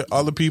experience with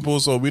other people,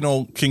 so we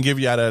can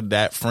give you out of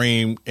that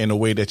frame in a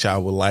way that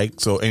y'all would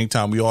like. So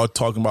anytime we are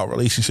talking about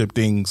relationship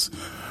things,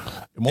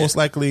 most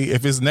likely,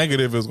 if it's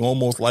negative, it's going to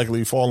most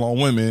likely fall on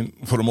women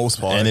for the most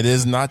part. And it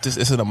is not just,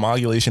 it's an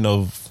amalgamation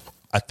of,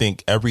 I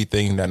think,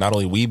 everything that not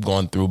only we've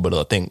gone through, but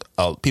I think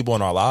people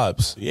in our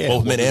lives,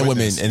 both men and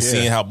women, and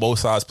seeing how both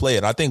sides play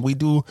it. I think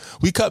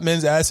we cut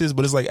men's asses,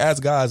 but it's like, as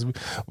guys,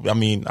 I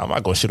mean, I'm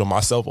not going to shit on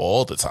myself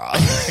all the time.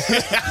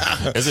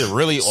 Is it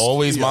really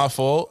always my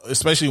fault?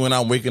 Especially when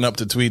I'm waking up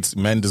to tweets,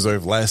 men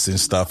deserve less and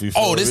stuff.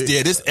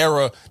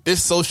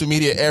 This social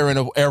media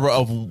era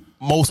of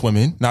most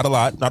women, not a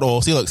lot, not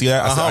all. See that?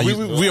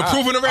 We are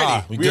proving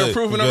already. We are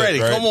proving already.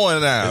 Right? Come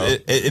on now.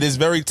 It is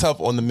very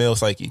tough on the male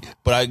psyche,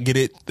 but I get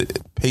it.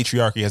 The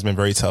patriarchy has been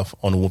very tough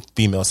on the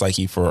female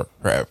psyche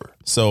forever.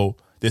 So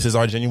this is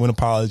our genuine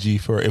apology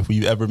for if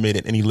we've ever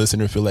made any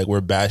listener feel like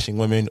we're bashing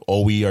women.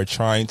 All we are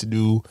trying to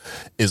do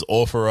is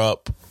offer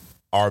up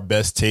our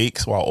best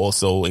takes while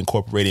also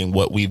incorporating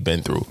what we've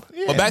been through.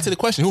 Yeah. But back to the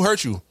question, who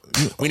hurt you?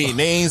 We need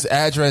names,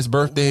 address,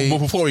 birthday. But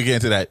before we get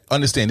into that,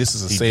 understand this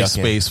is a safe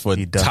space for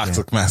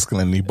toxic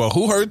masculinity. But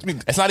who hurt me?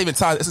 It's not even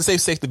toxic. It's a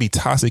safe space to be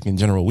toxic in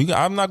general.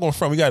 I'm not going to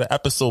front. We got an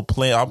episode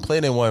planned. I'm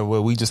planning one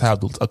where we just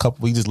have a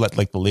couple. We just let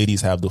like the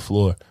ladies have the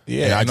floor.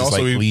 Yeah, and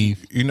also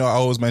leave. I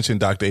always mention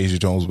Dr. Asia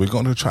Jones. We're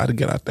going to try to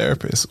get our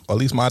therapist, or at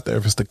least my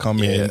therapist, to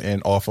come in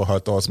and offer her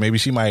thoughts. Maybe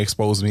she might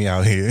expose me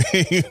out here.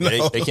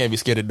 They can't be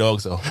scared of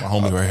dogs though. My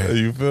homie right here.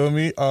 You feel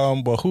me?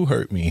 But who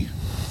hurt me?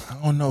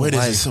 Oh no! Where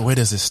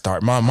does it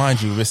start?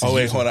 Mind you, this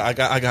is hold on! I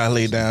got to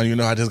lay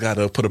down. I just got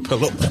to put a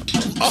pillow.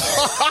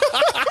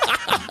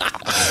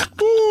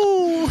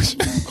 Ooh,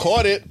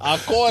 caught it! I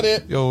caught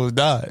it. Yo,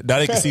 now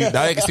they can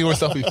see where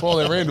stuff be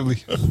falling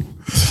randomly.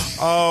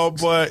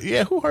 But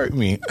yeah, who hurt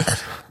me?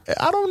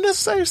 I don't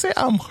necessarily say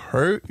I'm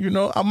hurt.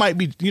 I might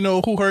be.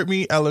 Who hurt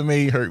me?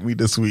 LMA hurt me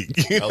this week.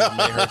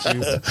 LMA hurt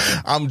you.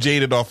 I'm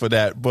jaded off of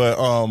that. But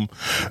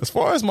as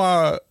far as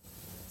my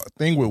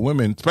thing with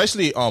women,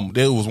 especially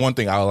there was one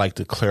thing I would like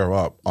to clear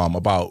up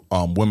about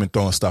women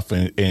throwing stuff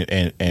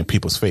in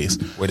people's face.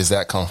 Where does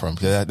that come from?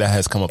 That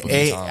has come up a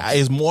few times.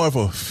 It's more of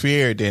a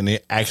fear than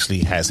it actually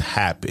has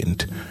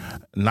happened.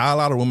 Not a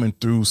lot of women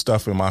threw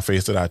stuff in my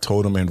face that I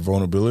told them in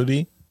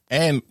vulnerability,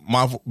 and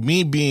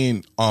me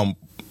being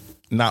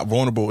not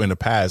vulnerable in the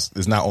past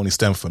is not only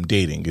stemmed from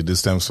dating, it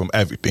just stems from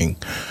everything.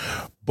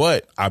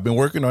 But I've been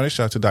working on it.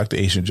 Shout out to Dr.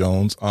 Asian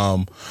Jones.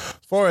 As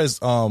far as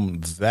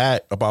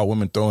that about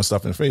women throwing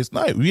stuff in the face,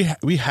 no,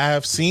 we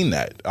have seen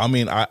that. I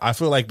mean, I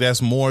feel like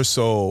that's more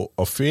so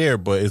a fear,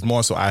 but it's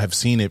more so I have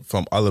seen it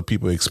from other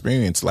people's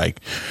experience. Like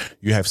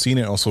you have seen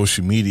it on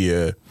social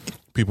media,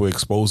 people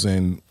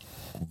exposing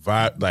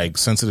like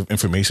sensitive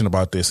information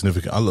about their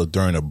significant other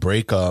during a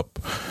breakup,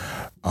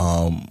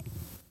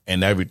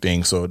 and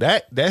everything. So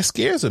that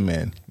scares a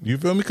man. You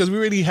feel me? Because we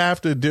really have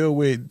to deal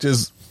with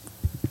just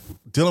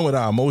dealing with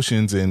our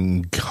emotions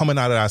and coming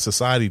out of our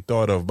society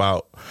thought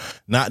about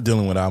not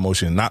dealing with our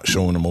emotion, not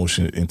showing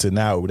emotion, into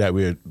now that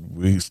we're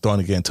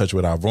starting to get in touch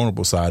with our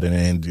vulnerable side, and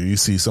then you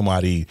see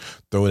somebody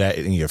throw that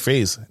in your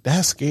face,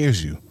 that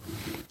scares you.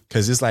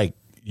 Because it's like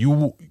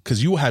you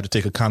have to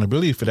take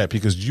accountability for that,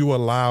 because you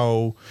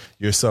allow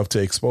yourself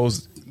to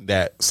expose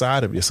that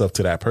side of yourself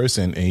to that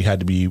person, and you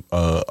had to be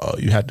a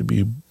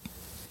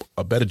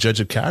better judge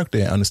of character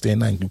and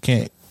understand that you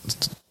can't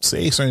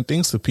say certain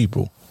things to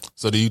people.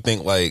 So do you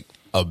think like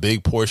a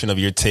big portion of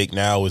your take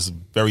now is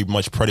very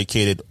much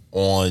predicated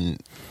on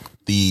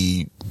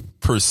the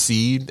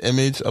perceived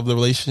image of the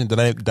relationship,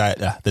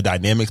 the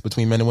dynamics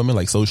between men and women,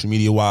 like social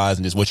media wise,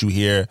 and just what you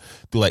hear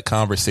through like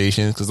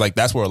conversations? Because like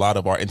that's where a lot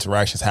of our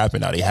interactions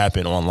happen now. They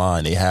happen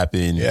online. They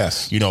happen,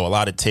 yes. You know, a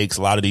lot of takes,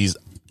 a lot of these,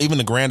 even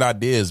the grand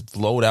ideas,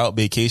 float out,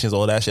 vacations,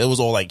 all that shit. It was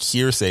all like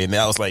hearsay. And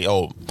now it's like,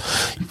 oh,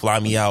 you fly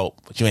me out,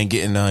 but you ain't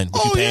getting none.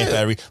 But you paying for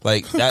every,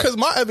 like that. Because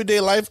my everyday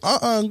life,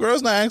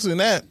 girls not asking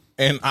that.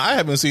 And I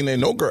haven't seen that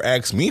no girl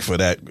ask me for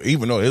that,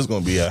 even though it's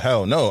going to be a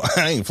hell no.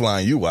 I ain't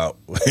flying you out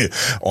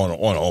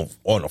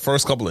on the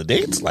first couple of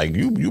dates. Like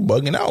you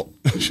bugging out,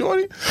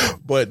 shorty.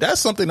 But that's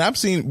something I've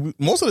seen.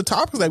 Most of the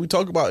topics that we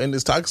talk about in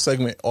this topic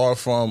segment are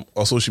from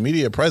a social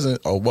media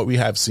present or what we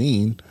have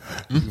seen.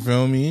 You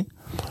feel me?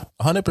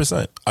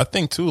 100%. I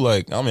think too,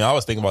 like, I mean, I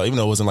was thinking about, even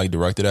though it wasn't like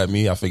directed at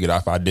me, I figured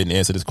if I didn't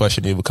answer this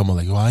question, it would come on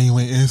like, why you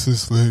ain't answer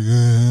this?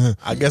 Like,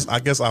 I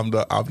guess I'm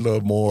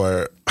the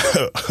more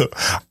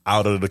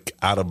out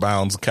of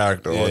bounds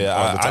character.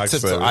 Yeah, I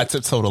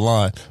tiptoe the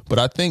line. But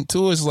I think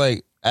too, is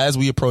like, as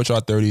we approach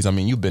our 30s, I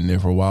mean, you've been there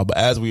for a while, but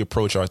as we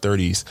approach our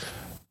 30s,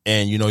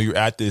 and you know, you're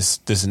at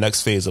this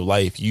next phase of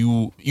life,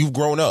 you've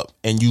grown up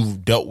and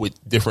you've dealt with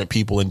different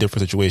people in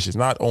different situations,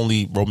 not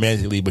only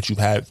romantically, but you've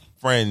had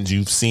friends,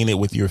 you've seen it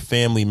with your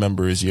family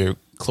members, your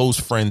close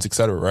friends,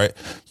 etc. Right?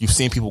 You've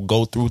seen people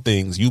go through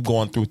things, you've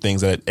gone through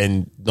things and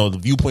you know, the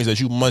viewpoints that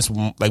you must,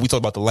 like we talked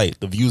about the light,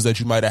 the views that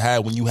you might have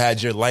had when you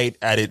had your light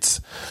at its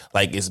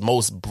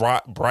most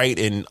bright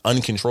and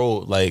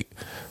uncontrolled, like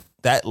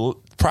that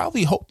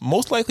probably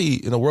most likely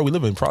in the world we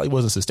live in probably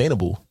wasn't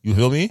sustainable. You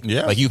feel me?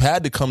 Yeah. Like you've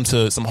had to come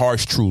to some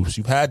harsh truths.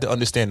 You've had to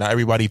understand not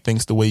everybody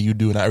thinks the way you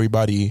do, not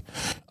everybody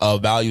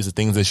values the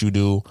things that you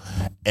do,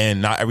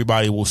 and not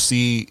everybody will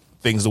see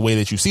things the way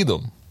that you see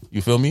them.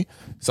 You feel me?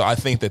 So I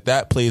think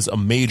that plays a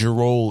major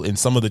role in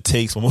some of the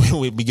takes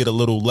when we get a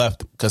little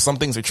left, because some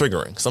things are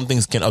triggering. Some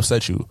things can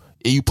upset you.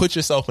 You put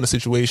yourself in a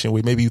situation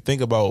where maybe you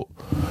think about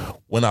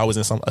when I was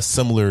in a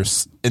similar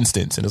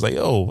instance, and it's like,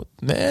 oh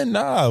man,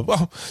 nah,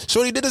 well,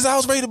 shorty did his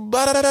house ready to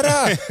blah, da, da, da,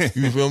 da.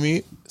 You feel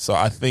me? So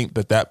I think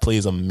that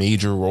plays a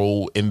major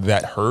role in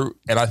that hurt.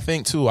 And I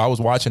think too, I was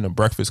watching The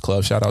Breakfast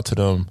Club, shout out to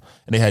them,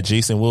 and they had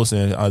Jason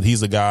Wilson. He's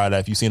the guy that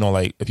if you've seen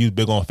on if you're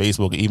big on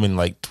Facebook, even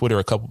like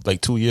Twitter,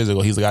 2 years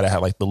ago, he's the guy that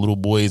had like the little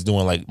boys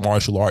doing like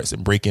martial arts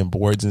and breaking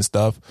boards and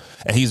stuff.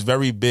 And he's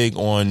very big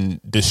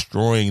on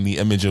destroying the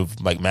image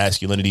of like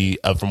masculinity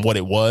from what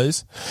it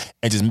was,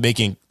 and just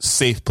making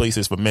safe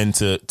places for men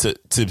to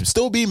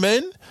still be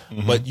men,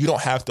 but you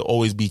don't have to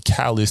always be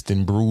calloused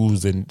and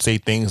bruised and say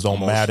things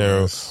don't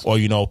matter, or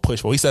you know,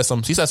 push. Well, he said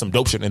some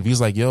dope shit, and he's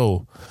like,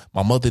 yo,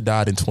 my mother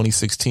died in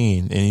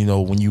 2016, and you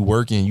know, when you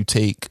work and you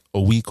take a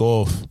week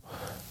off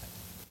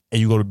and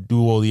you go to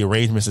do all the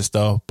arrangements and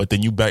stuff, but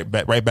then you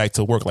right back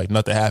to work like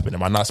nothing happened.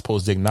 Am I not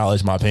supposed to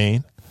acknowledge my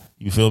pain?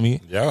 You feel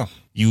me? Yeah.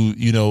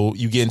 You know,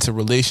 you get into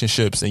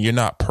relationships and you're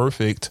not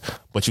perfect,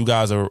 but you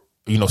guys are,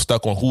 you know,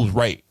 stuck on who's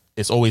right.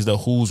 It's always the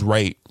who's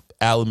right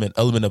element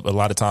of a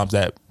lot of times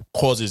that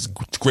causes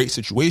great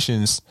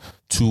situations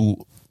to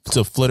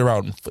flitter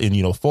out and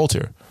you know,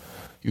 falter.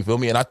 You feel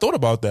me? And I thought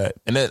about that,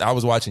 and then I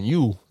was watching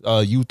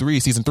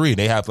U3 season 3.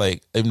 They have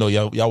like, even though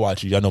y'all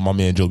watch it, y'all know my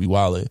man Joe be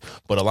wildin',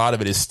 but a lot of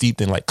it is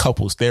steeped in like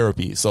couples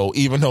therapy. So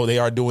even though they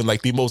are doing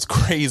like the most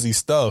crazy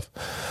stuff,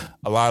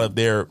 a lot of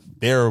their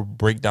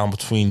breakdown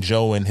between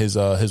Joe and his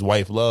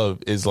wife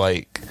Love is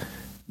like,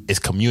 it's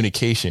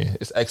communication,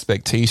 it's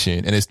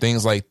expectation, and it's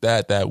things like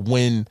that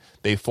when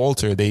they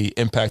falter, they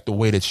impact the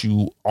way that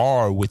you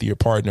are with your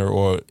partner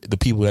or the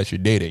people that you're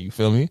dating. You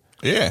feel me?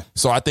 Yeah.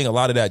 So I think a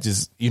lot of that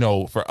just, you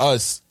know, for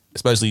us,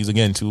 especially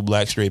again, 2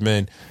 black straight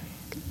men,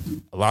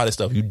 a lot of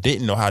stuff you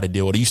didn't know how to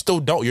deal with. You still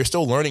don't. You're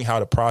still learning how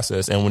to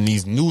process. And when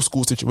these new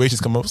school situations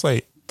come up, it's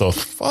like, the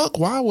fuck?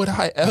 Why would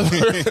I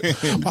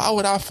ever? Why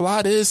would I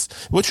fly this?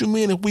 What you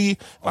mean if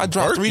I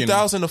drop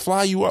 $3,000 to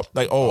fly you up?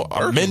 Like,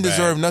 oh, men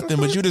deserve nothing,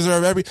 but you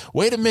deserve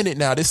wait a minute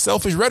now, this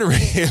selfish rhetoric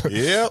here.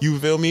 Yeah. You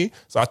feel me?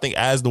 So I think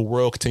as the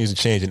world continues to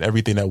change and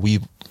everything that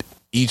we've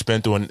each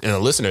been through, and the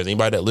listeners,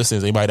 anybody that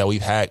listens, anybody that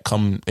we've had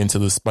come into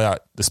the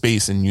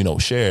space and, you know,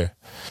 share,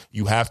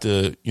 you have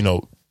to, you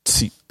know,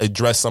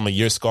 address some of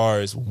your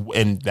scars,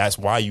 and that's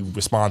why you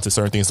respond to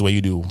certain things the way you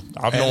do.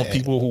 I've known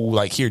people who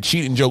like hear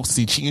cheating jokes,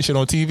 see cheating shit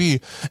on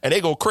TV, and they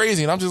go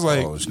crazy, and I'm just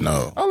like, Oh,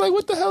 no. I'm like,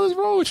 what the hell is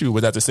wrong with you?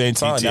 But at the same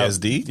time,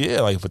 PTSD?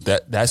 yeah, like, but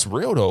that's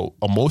real though.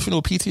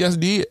 Emotional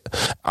PTSD,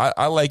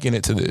 I liken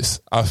it to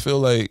this. I feel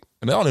like,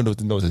 and I don't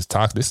even know if it's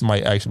toxic. This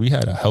might actually, we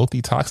had a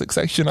healthy toxic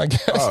section, I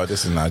guess. Oh,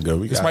 this is not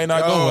good. This might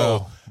not go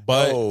well.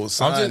 But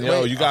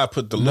you gotta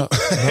put the no,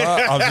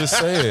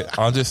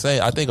 I'm just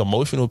saying. I think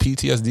emotional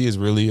PTSD is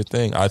really a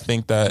thing. I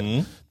think that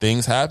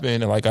things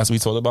happen, and like as we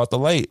talked about the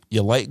light,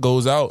 your light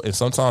goes out, and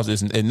sometimes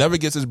it never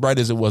gets as bright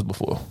as it was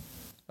before.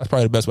 That's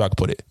probably the best way I could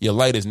put it. Your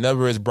light is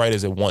never as bright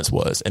as it once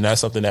was, and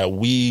that's something that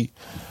we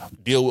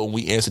deal with when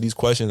we answer these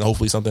questions. And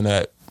hopefully, something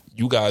that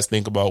you guys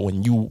think about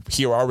when you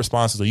hear our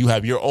responses, or you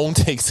have your own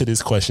takes to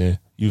this question.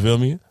 You feel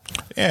me?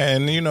 Yeah,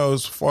 and you know,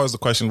 as far as the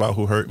question about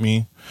who hurt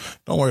me,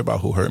 don't worry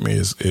about who hurt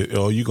me.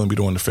 You're gonna be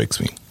the one to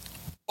fix me.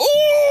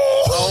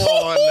 Oh, come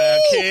on now,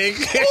 King.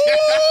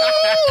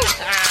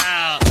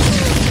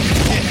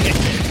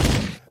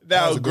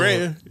 Now,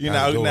 great.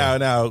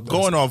 Now,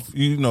 going off.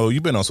 You know,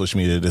 you've been on social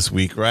media this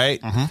week,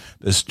 right? Mm-hmm.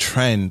 This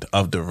trend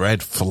of the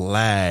red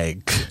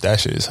flag. That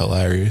shit is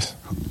hilarious.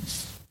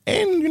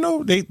 And, you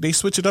know, they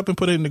switch it up and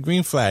put it in the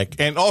green flag.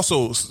 And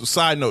also,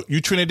 side note, you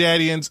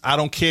Trinidadians, I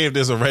don't care if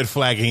there's a red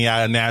flag in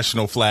y'all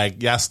national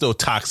flag. Y'all still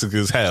toxic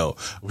as hell.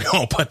 We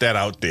don't put that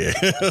out there.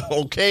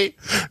 Okay?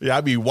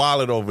 Y'all be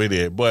wilding over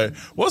there. But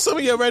what's some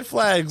of your red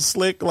flags,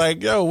 Slick?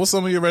 Like, yo, what's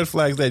some of your red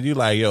flags that you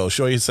like, yo,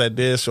 Shorty said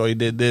this, Shorty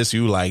did this,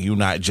 you like, you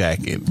not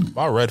jacking?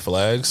 My red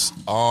flags,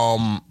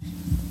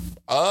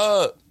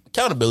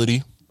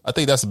 accountability. I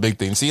think that's a big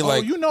thing. See,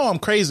 like, you know I'm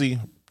crazy.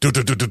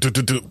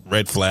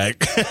 Red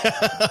flag.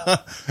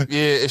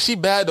 Yeah, if she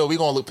bad though, we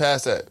gonna look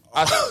past that.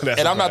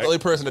 And I'm not the only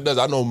person that does.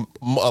 I know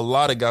a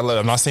lot of guys.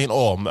 I'm not saying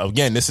all.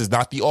 Again, this is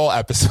not the all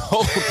episode.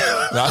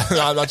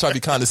 I'm not trying to be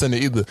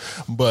condescending either.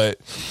 But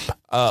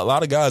a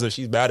lot of guys, if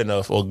she's bad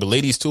enough, or the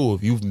ladies too,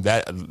 if you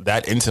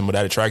that intimate,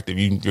 that attractive,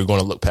 you're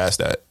gonna look past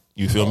that.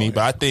 You feel me?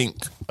 But I think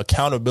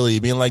accountability,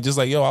 being like, just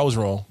like, yo, I was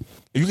wrong.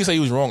 If you can say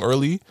you was wrong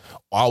early,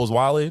 or I was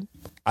wilding,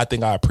 I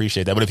think I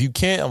appreciate that. But if you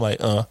can't, I'm like,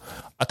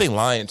 I think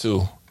lying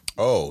too.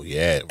 Oh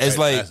yeah, it's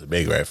like that's a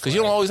big red flag. Because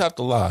you don't always have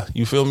to lie.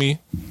 You feel me?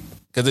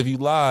 Because if you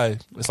lie,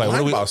 it's like,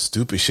 what about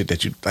stupid shit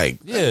that you like?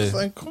 Yeah,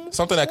 like,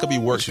 something that could be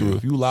worked through.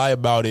 If you lie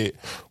about it,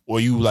 or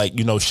you like,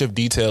 you know, shift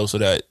details so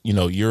that, you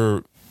know,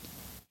 you're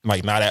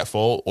like not at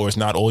fault, or it's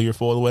not all your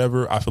fault or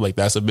whatever. I feel like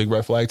that's a big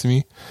red flag to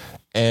me.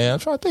 And I'm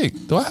trying to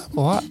think, do I have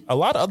a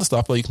lot of other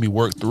stuff that you can be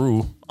worked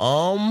through?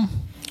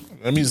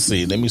 Let me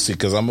see,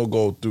 because I'm gonna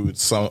go through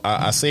some.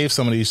 I saved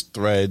some of these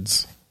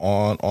threads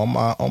on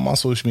my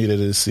social media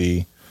to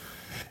see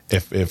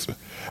if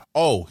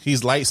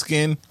he's light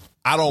skinned.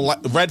 I don't like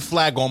red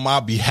flag on my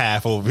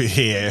behalf over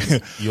here.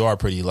 You are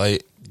pretty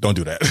light. Don't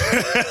do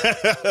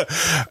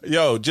that.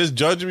 Yo, just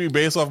judging me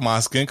based off my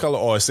skin color,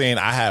 or saying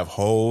I have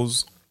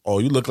holes,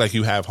 or you look like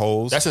you have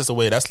holes. That's just the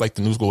way. That's like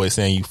the news go way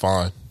saying you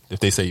fine. If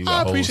they say you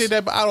got I appreciate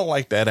that, but I don't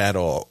like that at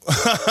all.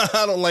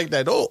 I don't like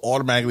that. Don't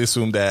automatically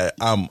assume that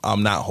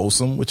I'm not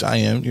wholesome, which I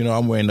am. You know,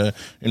 I'm wearing the,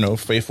 you know,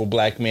 Faithful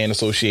Black Man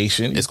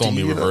Association. It's gonna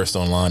be reversed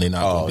online. They're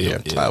not gonna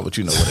be but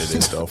you know what it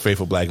is though.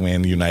 Faithful Black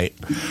Man Unite.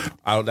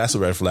 That's a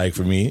red flag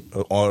for me.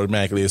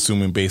 Automatically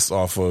assuming based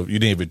off of, you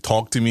didn't even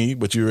talk to me,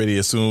 but you already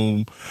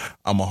assume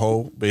I'm a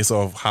hoe based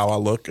off how I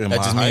look and my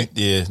height.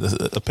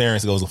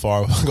 Appearance goes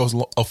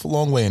a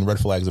long way in red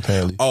flags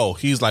apparently. Oh,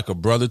 he's like a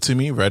brother to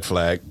me. Red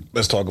flag.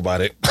 Let's talk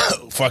about it.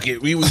 Fuck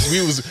it. We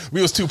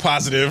was too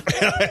positive.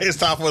 It's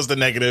time for us to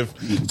negative.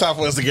 It's time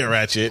for us to get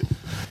ratchet.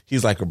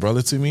 He's like a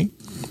brother to me.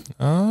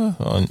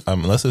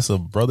 Unless it's a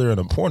brother in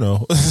a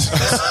porno.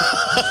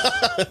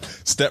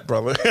 Step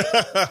brother.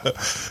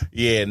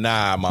 Yeah,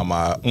 nah,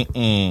 mama.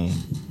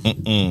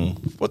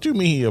 What do you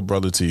mean he a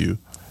brother to you?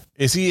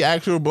 Is he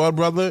actual blood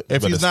brother?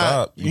 If he's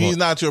not, he's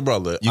not your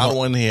brother. I don't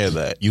want to hear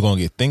that. You're going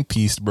to get think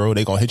pieced, bro.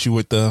 They're going to hit you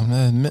with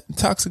the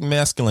toxic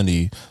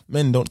masculinity.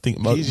 Men don't think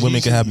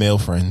women can have male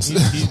friends.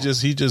 He's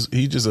just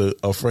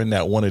a friend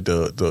that wanted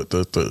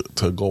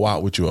to go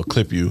out with you or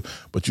clip you,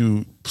 but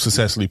you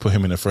successfully put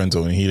him in a friend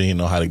zone and he didn't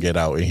know how to get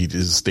out and he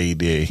just stayed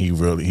there. And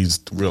he's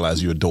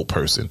realized you're a dope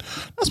person.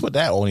 That's what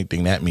that only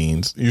thing that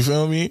means. You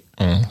feel me?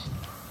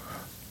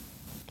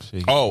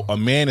 Oh, a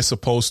man is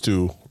supposed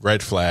to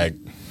red flag.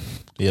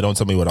 Yeah, don't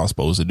tell me what I'm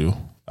supposed to do.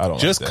 I don't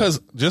just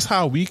because like just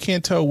how we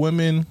can't tell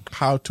women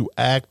how to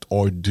act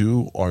or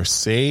do or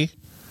say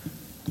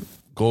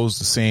goes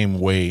the same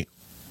way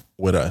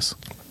with us.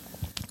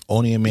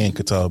 Only a man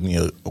could tell me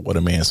what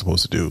a man is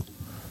supposed to do.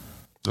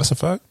 That's a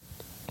fact.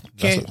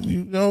 Can't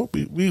you know?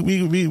 We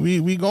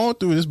going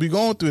through this. We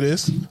going through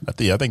this. I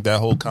think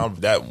that whole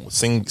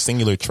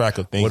singular track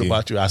of thinking. What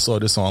about you? I saw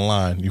this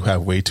online. You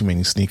have way too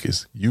many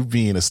sneakers. You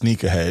being a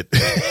sneakerhead.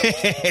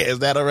 Is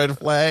that a red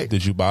flag?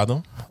 Did you buy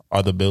them?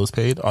 Are the bills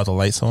paid? Are the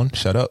lights on?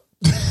 Shut up.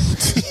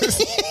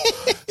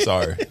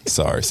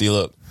 Sorry. See,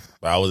 look.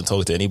 I wasn't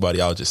talking to anybody.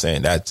 I was just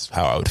saying that's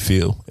how I would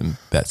feel in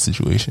that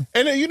situation.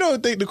 And then, you know,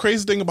 the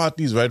crazy thing about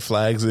these red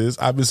flags is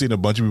I've been seeing a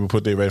bunch of people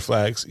put their red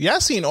flags. Yeah,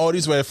 I've seen all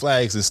these red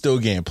flags and still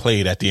getting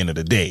played at the end of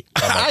the day.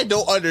 I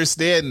don't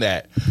understand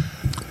that.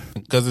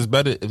 Because it's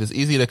better if it's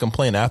easier to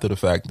complain after the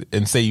fact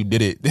and say you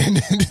did it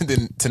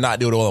than to not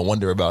do it all and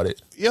wonder about it.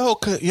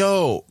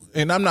 Yo,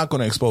 and I'm not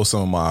going to expose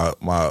some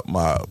of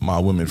my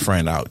women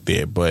friend out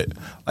there, but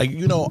like,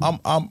 you know,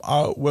 I'm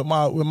with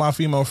my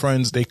female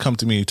friends. They come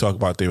to me to talk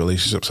about their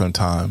relationship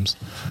sometimes,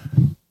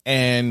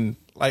 and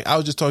like I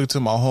was just talking to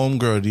my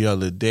homegirl the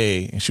other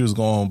day, and she was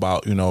going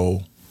about, you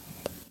know,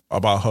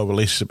 about her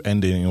relationship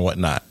ending and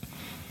whatnot.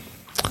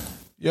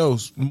 Yo,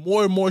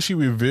 more and more she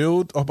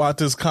revealed about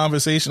this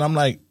conversation. I'm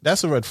like,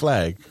 that's a red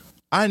flag.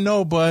 I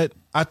know, but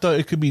I thought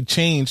it could be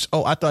changed.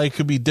 Oh, I thought it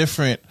could be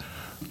different.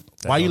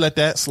 Why you let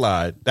that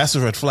slide? That's a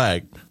red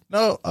flag.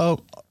 No,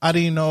 I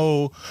didn't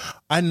know.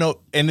 I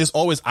know. And it's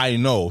always, I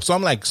know. So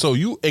I'm like, so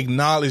you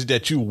acknowledge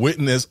that you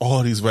witnessed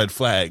all these red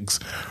flags.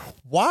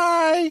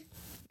 Why?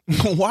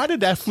 Why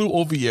did that flew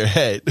over your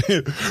head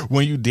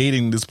when you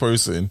dating this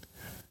person?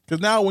 Because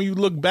now when you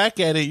look back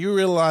at it, you're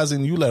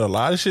realizing you let a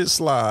lot of shit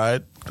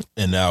slide.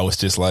 And now it's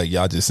just like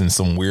y'all just in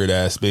some weird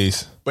ass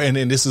space. But and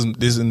then this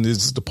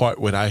is the part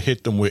where I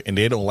hit them with, and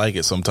they don't like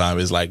it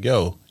sometimes. It's like,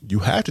 yo, you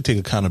have to take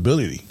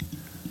accountability.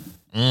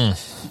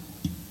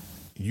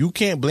 You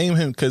can't blame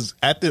him because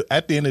at the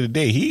end of the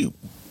day,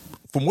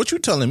 from what you're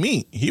telling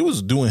me, he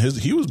was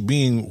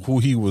being who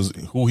he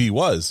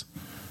was.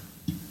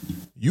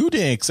 You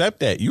didn't accept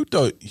that. You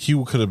thought he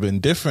could have been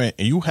different,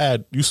 and you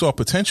saw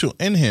potential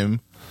in him,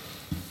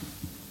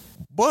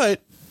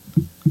 but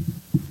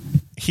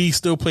he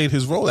still played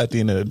his role at the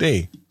end of the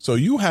day. So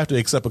you have to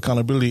accept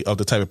accountability of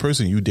the type of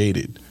person you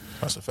dated.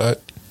 That's a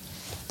fact.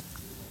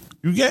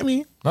 You get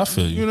me? I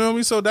feel you. You know what I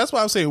mean? So that's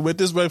why I'm saying with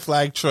this red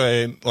flag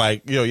trend,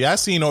 like, yo, yeah, I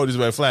seen all these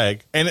red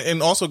flag.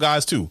 And also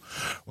guys too.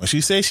 When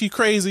she says she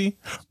crazy,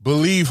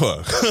 believe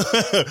her.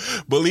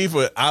 Believe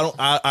her.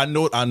 I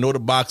know the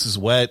box is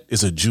wet.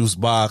 It's a juice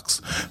box.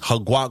 Her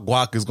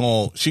guac is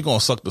she gonna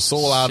suck the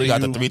soul out of you. She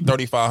got the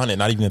 3,500,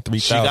 not even the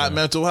 3,000. She got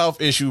mental health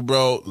issue,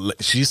 bro.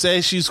 She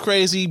says she's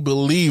crazy.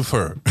 Believe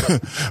her.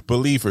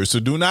 Believe her. So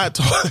do not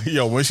talk.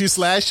 Yo, when she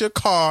slash your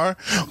car,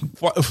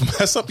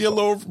 mess up your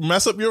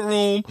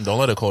room. Don't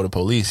let her call the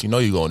police. You know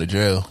you're going to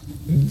jail.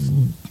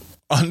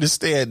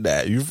 Understand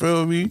that. You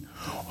feel me?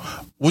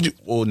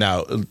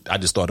 Now, I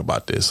just thought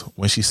about this.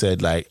 When she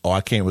said, like, oh,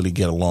 I can't really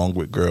get along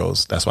with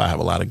girls. That's why I have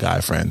a lot of guy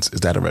friends.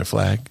 Is that a red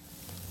flag?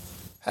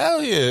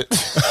 Hell yeah.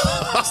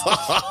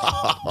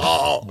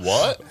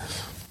 What?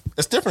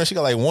 It's different. She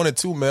got like 1 or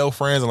 2 male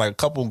friends and like a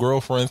couple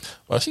girlfriends.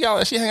 Well, she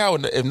hang out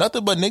with, if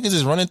nothing but niggas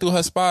is running through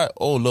her spot.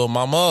 Oh, little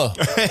mama.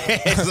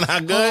 It's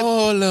not good.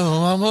 Oh, little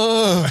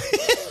mama.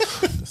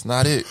 That's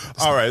not it.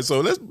 All right, so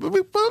let's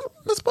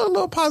put a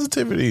little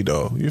positivity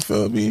though. You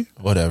feel me?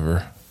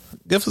 Whatever.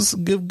 Give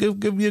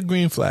me a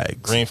green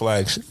flag. Green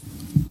flags.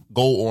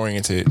 Goal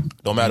oriented.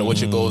 No matter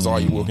what your goals are,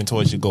 you're working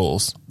towards your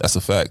goals. That's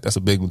a fact. That's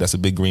a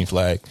big green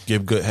flag.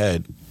 Give good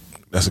head.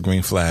 That's a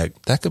green flag.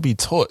 That could be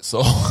taught.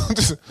 So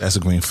that's a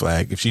green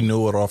flag. If she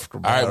knew it off the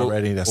bat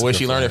already, that's where'd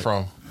she learn it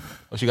from?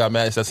 Oh, she got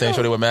mad. Is that same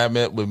shorty with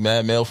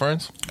mad male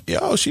friends?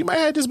 Yo, she might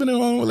have just been in a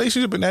long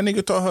relationship, and that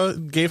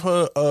nigga gave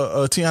her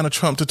a Tiana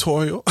Trump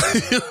tutorial.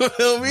 You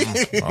feel me?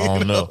 I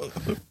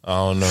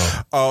don't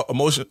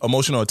know.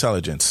 Emotional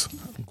intelligence.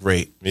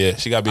 Great. Yeah,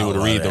 she got to be able to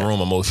read the room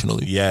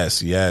emotionally. Yes.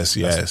 She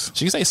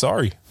can say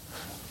sorry.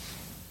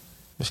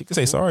 She can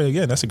say sorry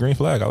again. That's a green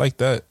flag. I like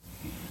that.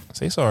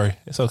 Say sorry.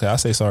 It's okay. I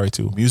say sorry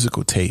too.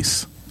 Musical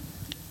taste.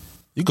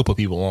 You could put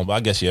people on, but I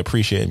guess you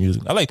appreciate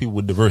music. I like people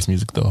with diverse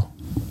music though.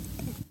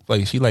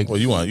 Like she like. Well,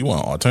 you want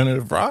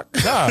alternative rock?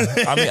 Nah,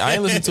 I mean I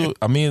ain't listen to.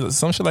 I mean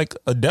some shit like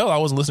Adele. I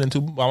wasn't listening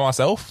to by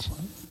myself.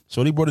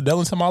 Shorty brought Adele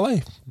into my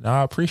life.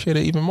 Now I appreciate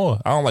it even more.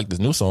 I don't like this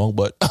new song,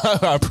 but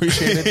I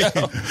appreciate it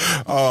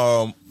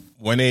now.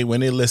 When they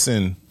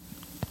listen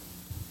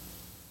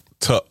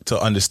to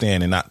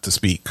understand and not to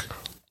speak.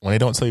 When they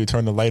don't tell you to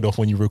turn the light off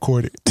when you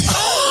record it.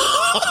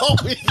 Oh,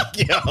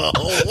 yo,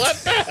 what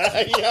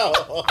the yo?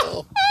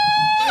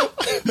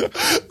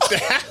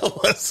 That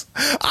was.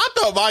 I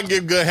thought my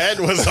give good head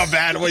was a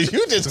bad one.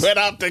 You just went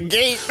out the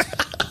gate.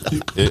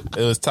 It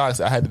was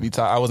toxic. I had to be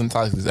toxic. I wasn't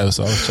toxic this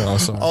episode. I'm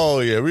sorry. Oh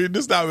yeah,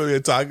 this not really a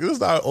toxic. This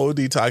is not an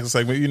OD toxic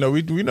segment. You know,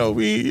 we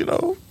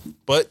know.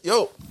 But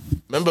yo,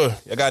 remember,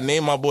 I got to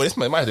name my boy. This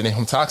might have to name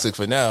him Toxic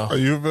for now.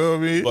 You feel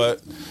me?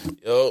 But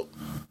yo.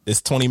 It's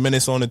 20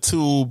 minutes on the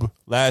tube.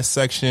 Last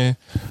section.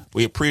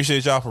 We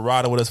appreciate y'all for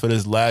riding with us for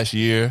this last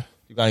year.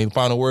 You got any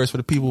final words for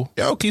the people?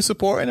 Yo, keep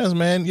supporting us,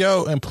 man.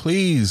 Yo, and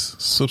please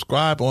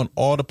subscribe on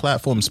all the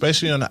platforms,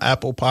 especially on the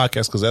Apple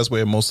Podcast, because that's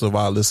where most of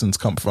our listens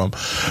come from.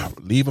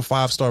 Leave a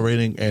 5-star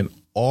rating and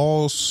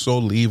also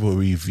leave a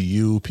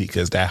review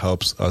because that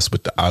helps us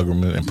with the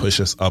algorithm and push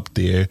us up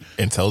there.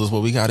 And tell us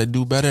what we got to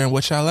do better and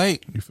what y'all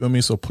like. You feel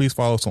me? So please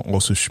follow us on all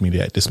social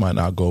media at This Might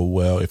Not Go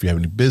Well. If you have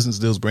any business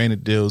deals,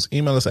 branded deals,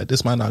 email us at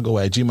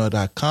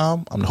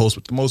thismightnotgo@gmail.com. I'm the host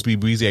with the most, B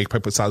Breezy,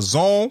 Pepper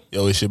Sazon.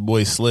 Yo, it's your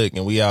boy Slick,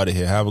 and we out of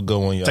here. Have a good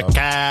one, y'all.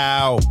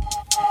 Cacao.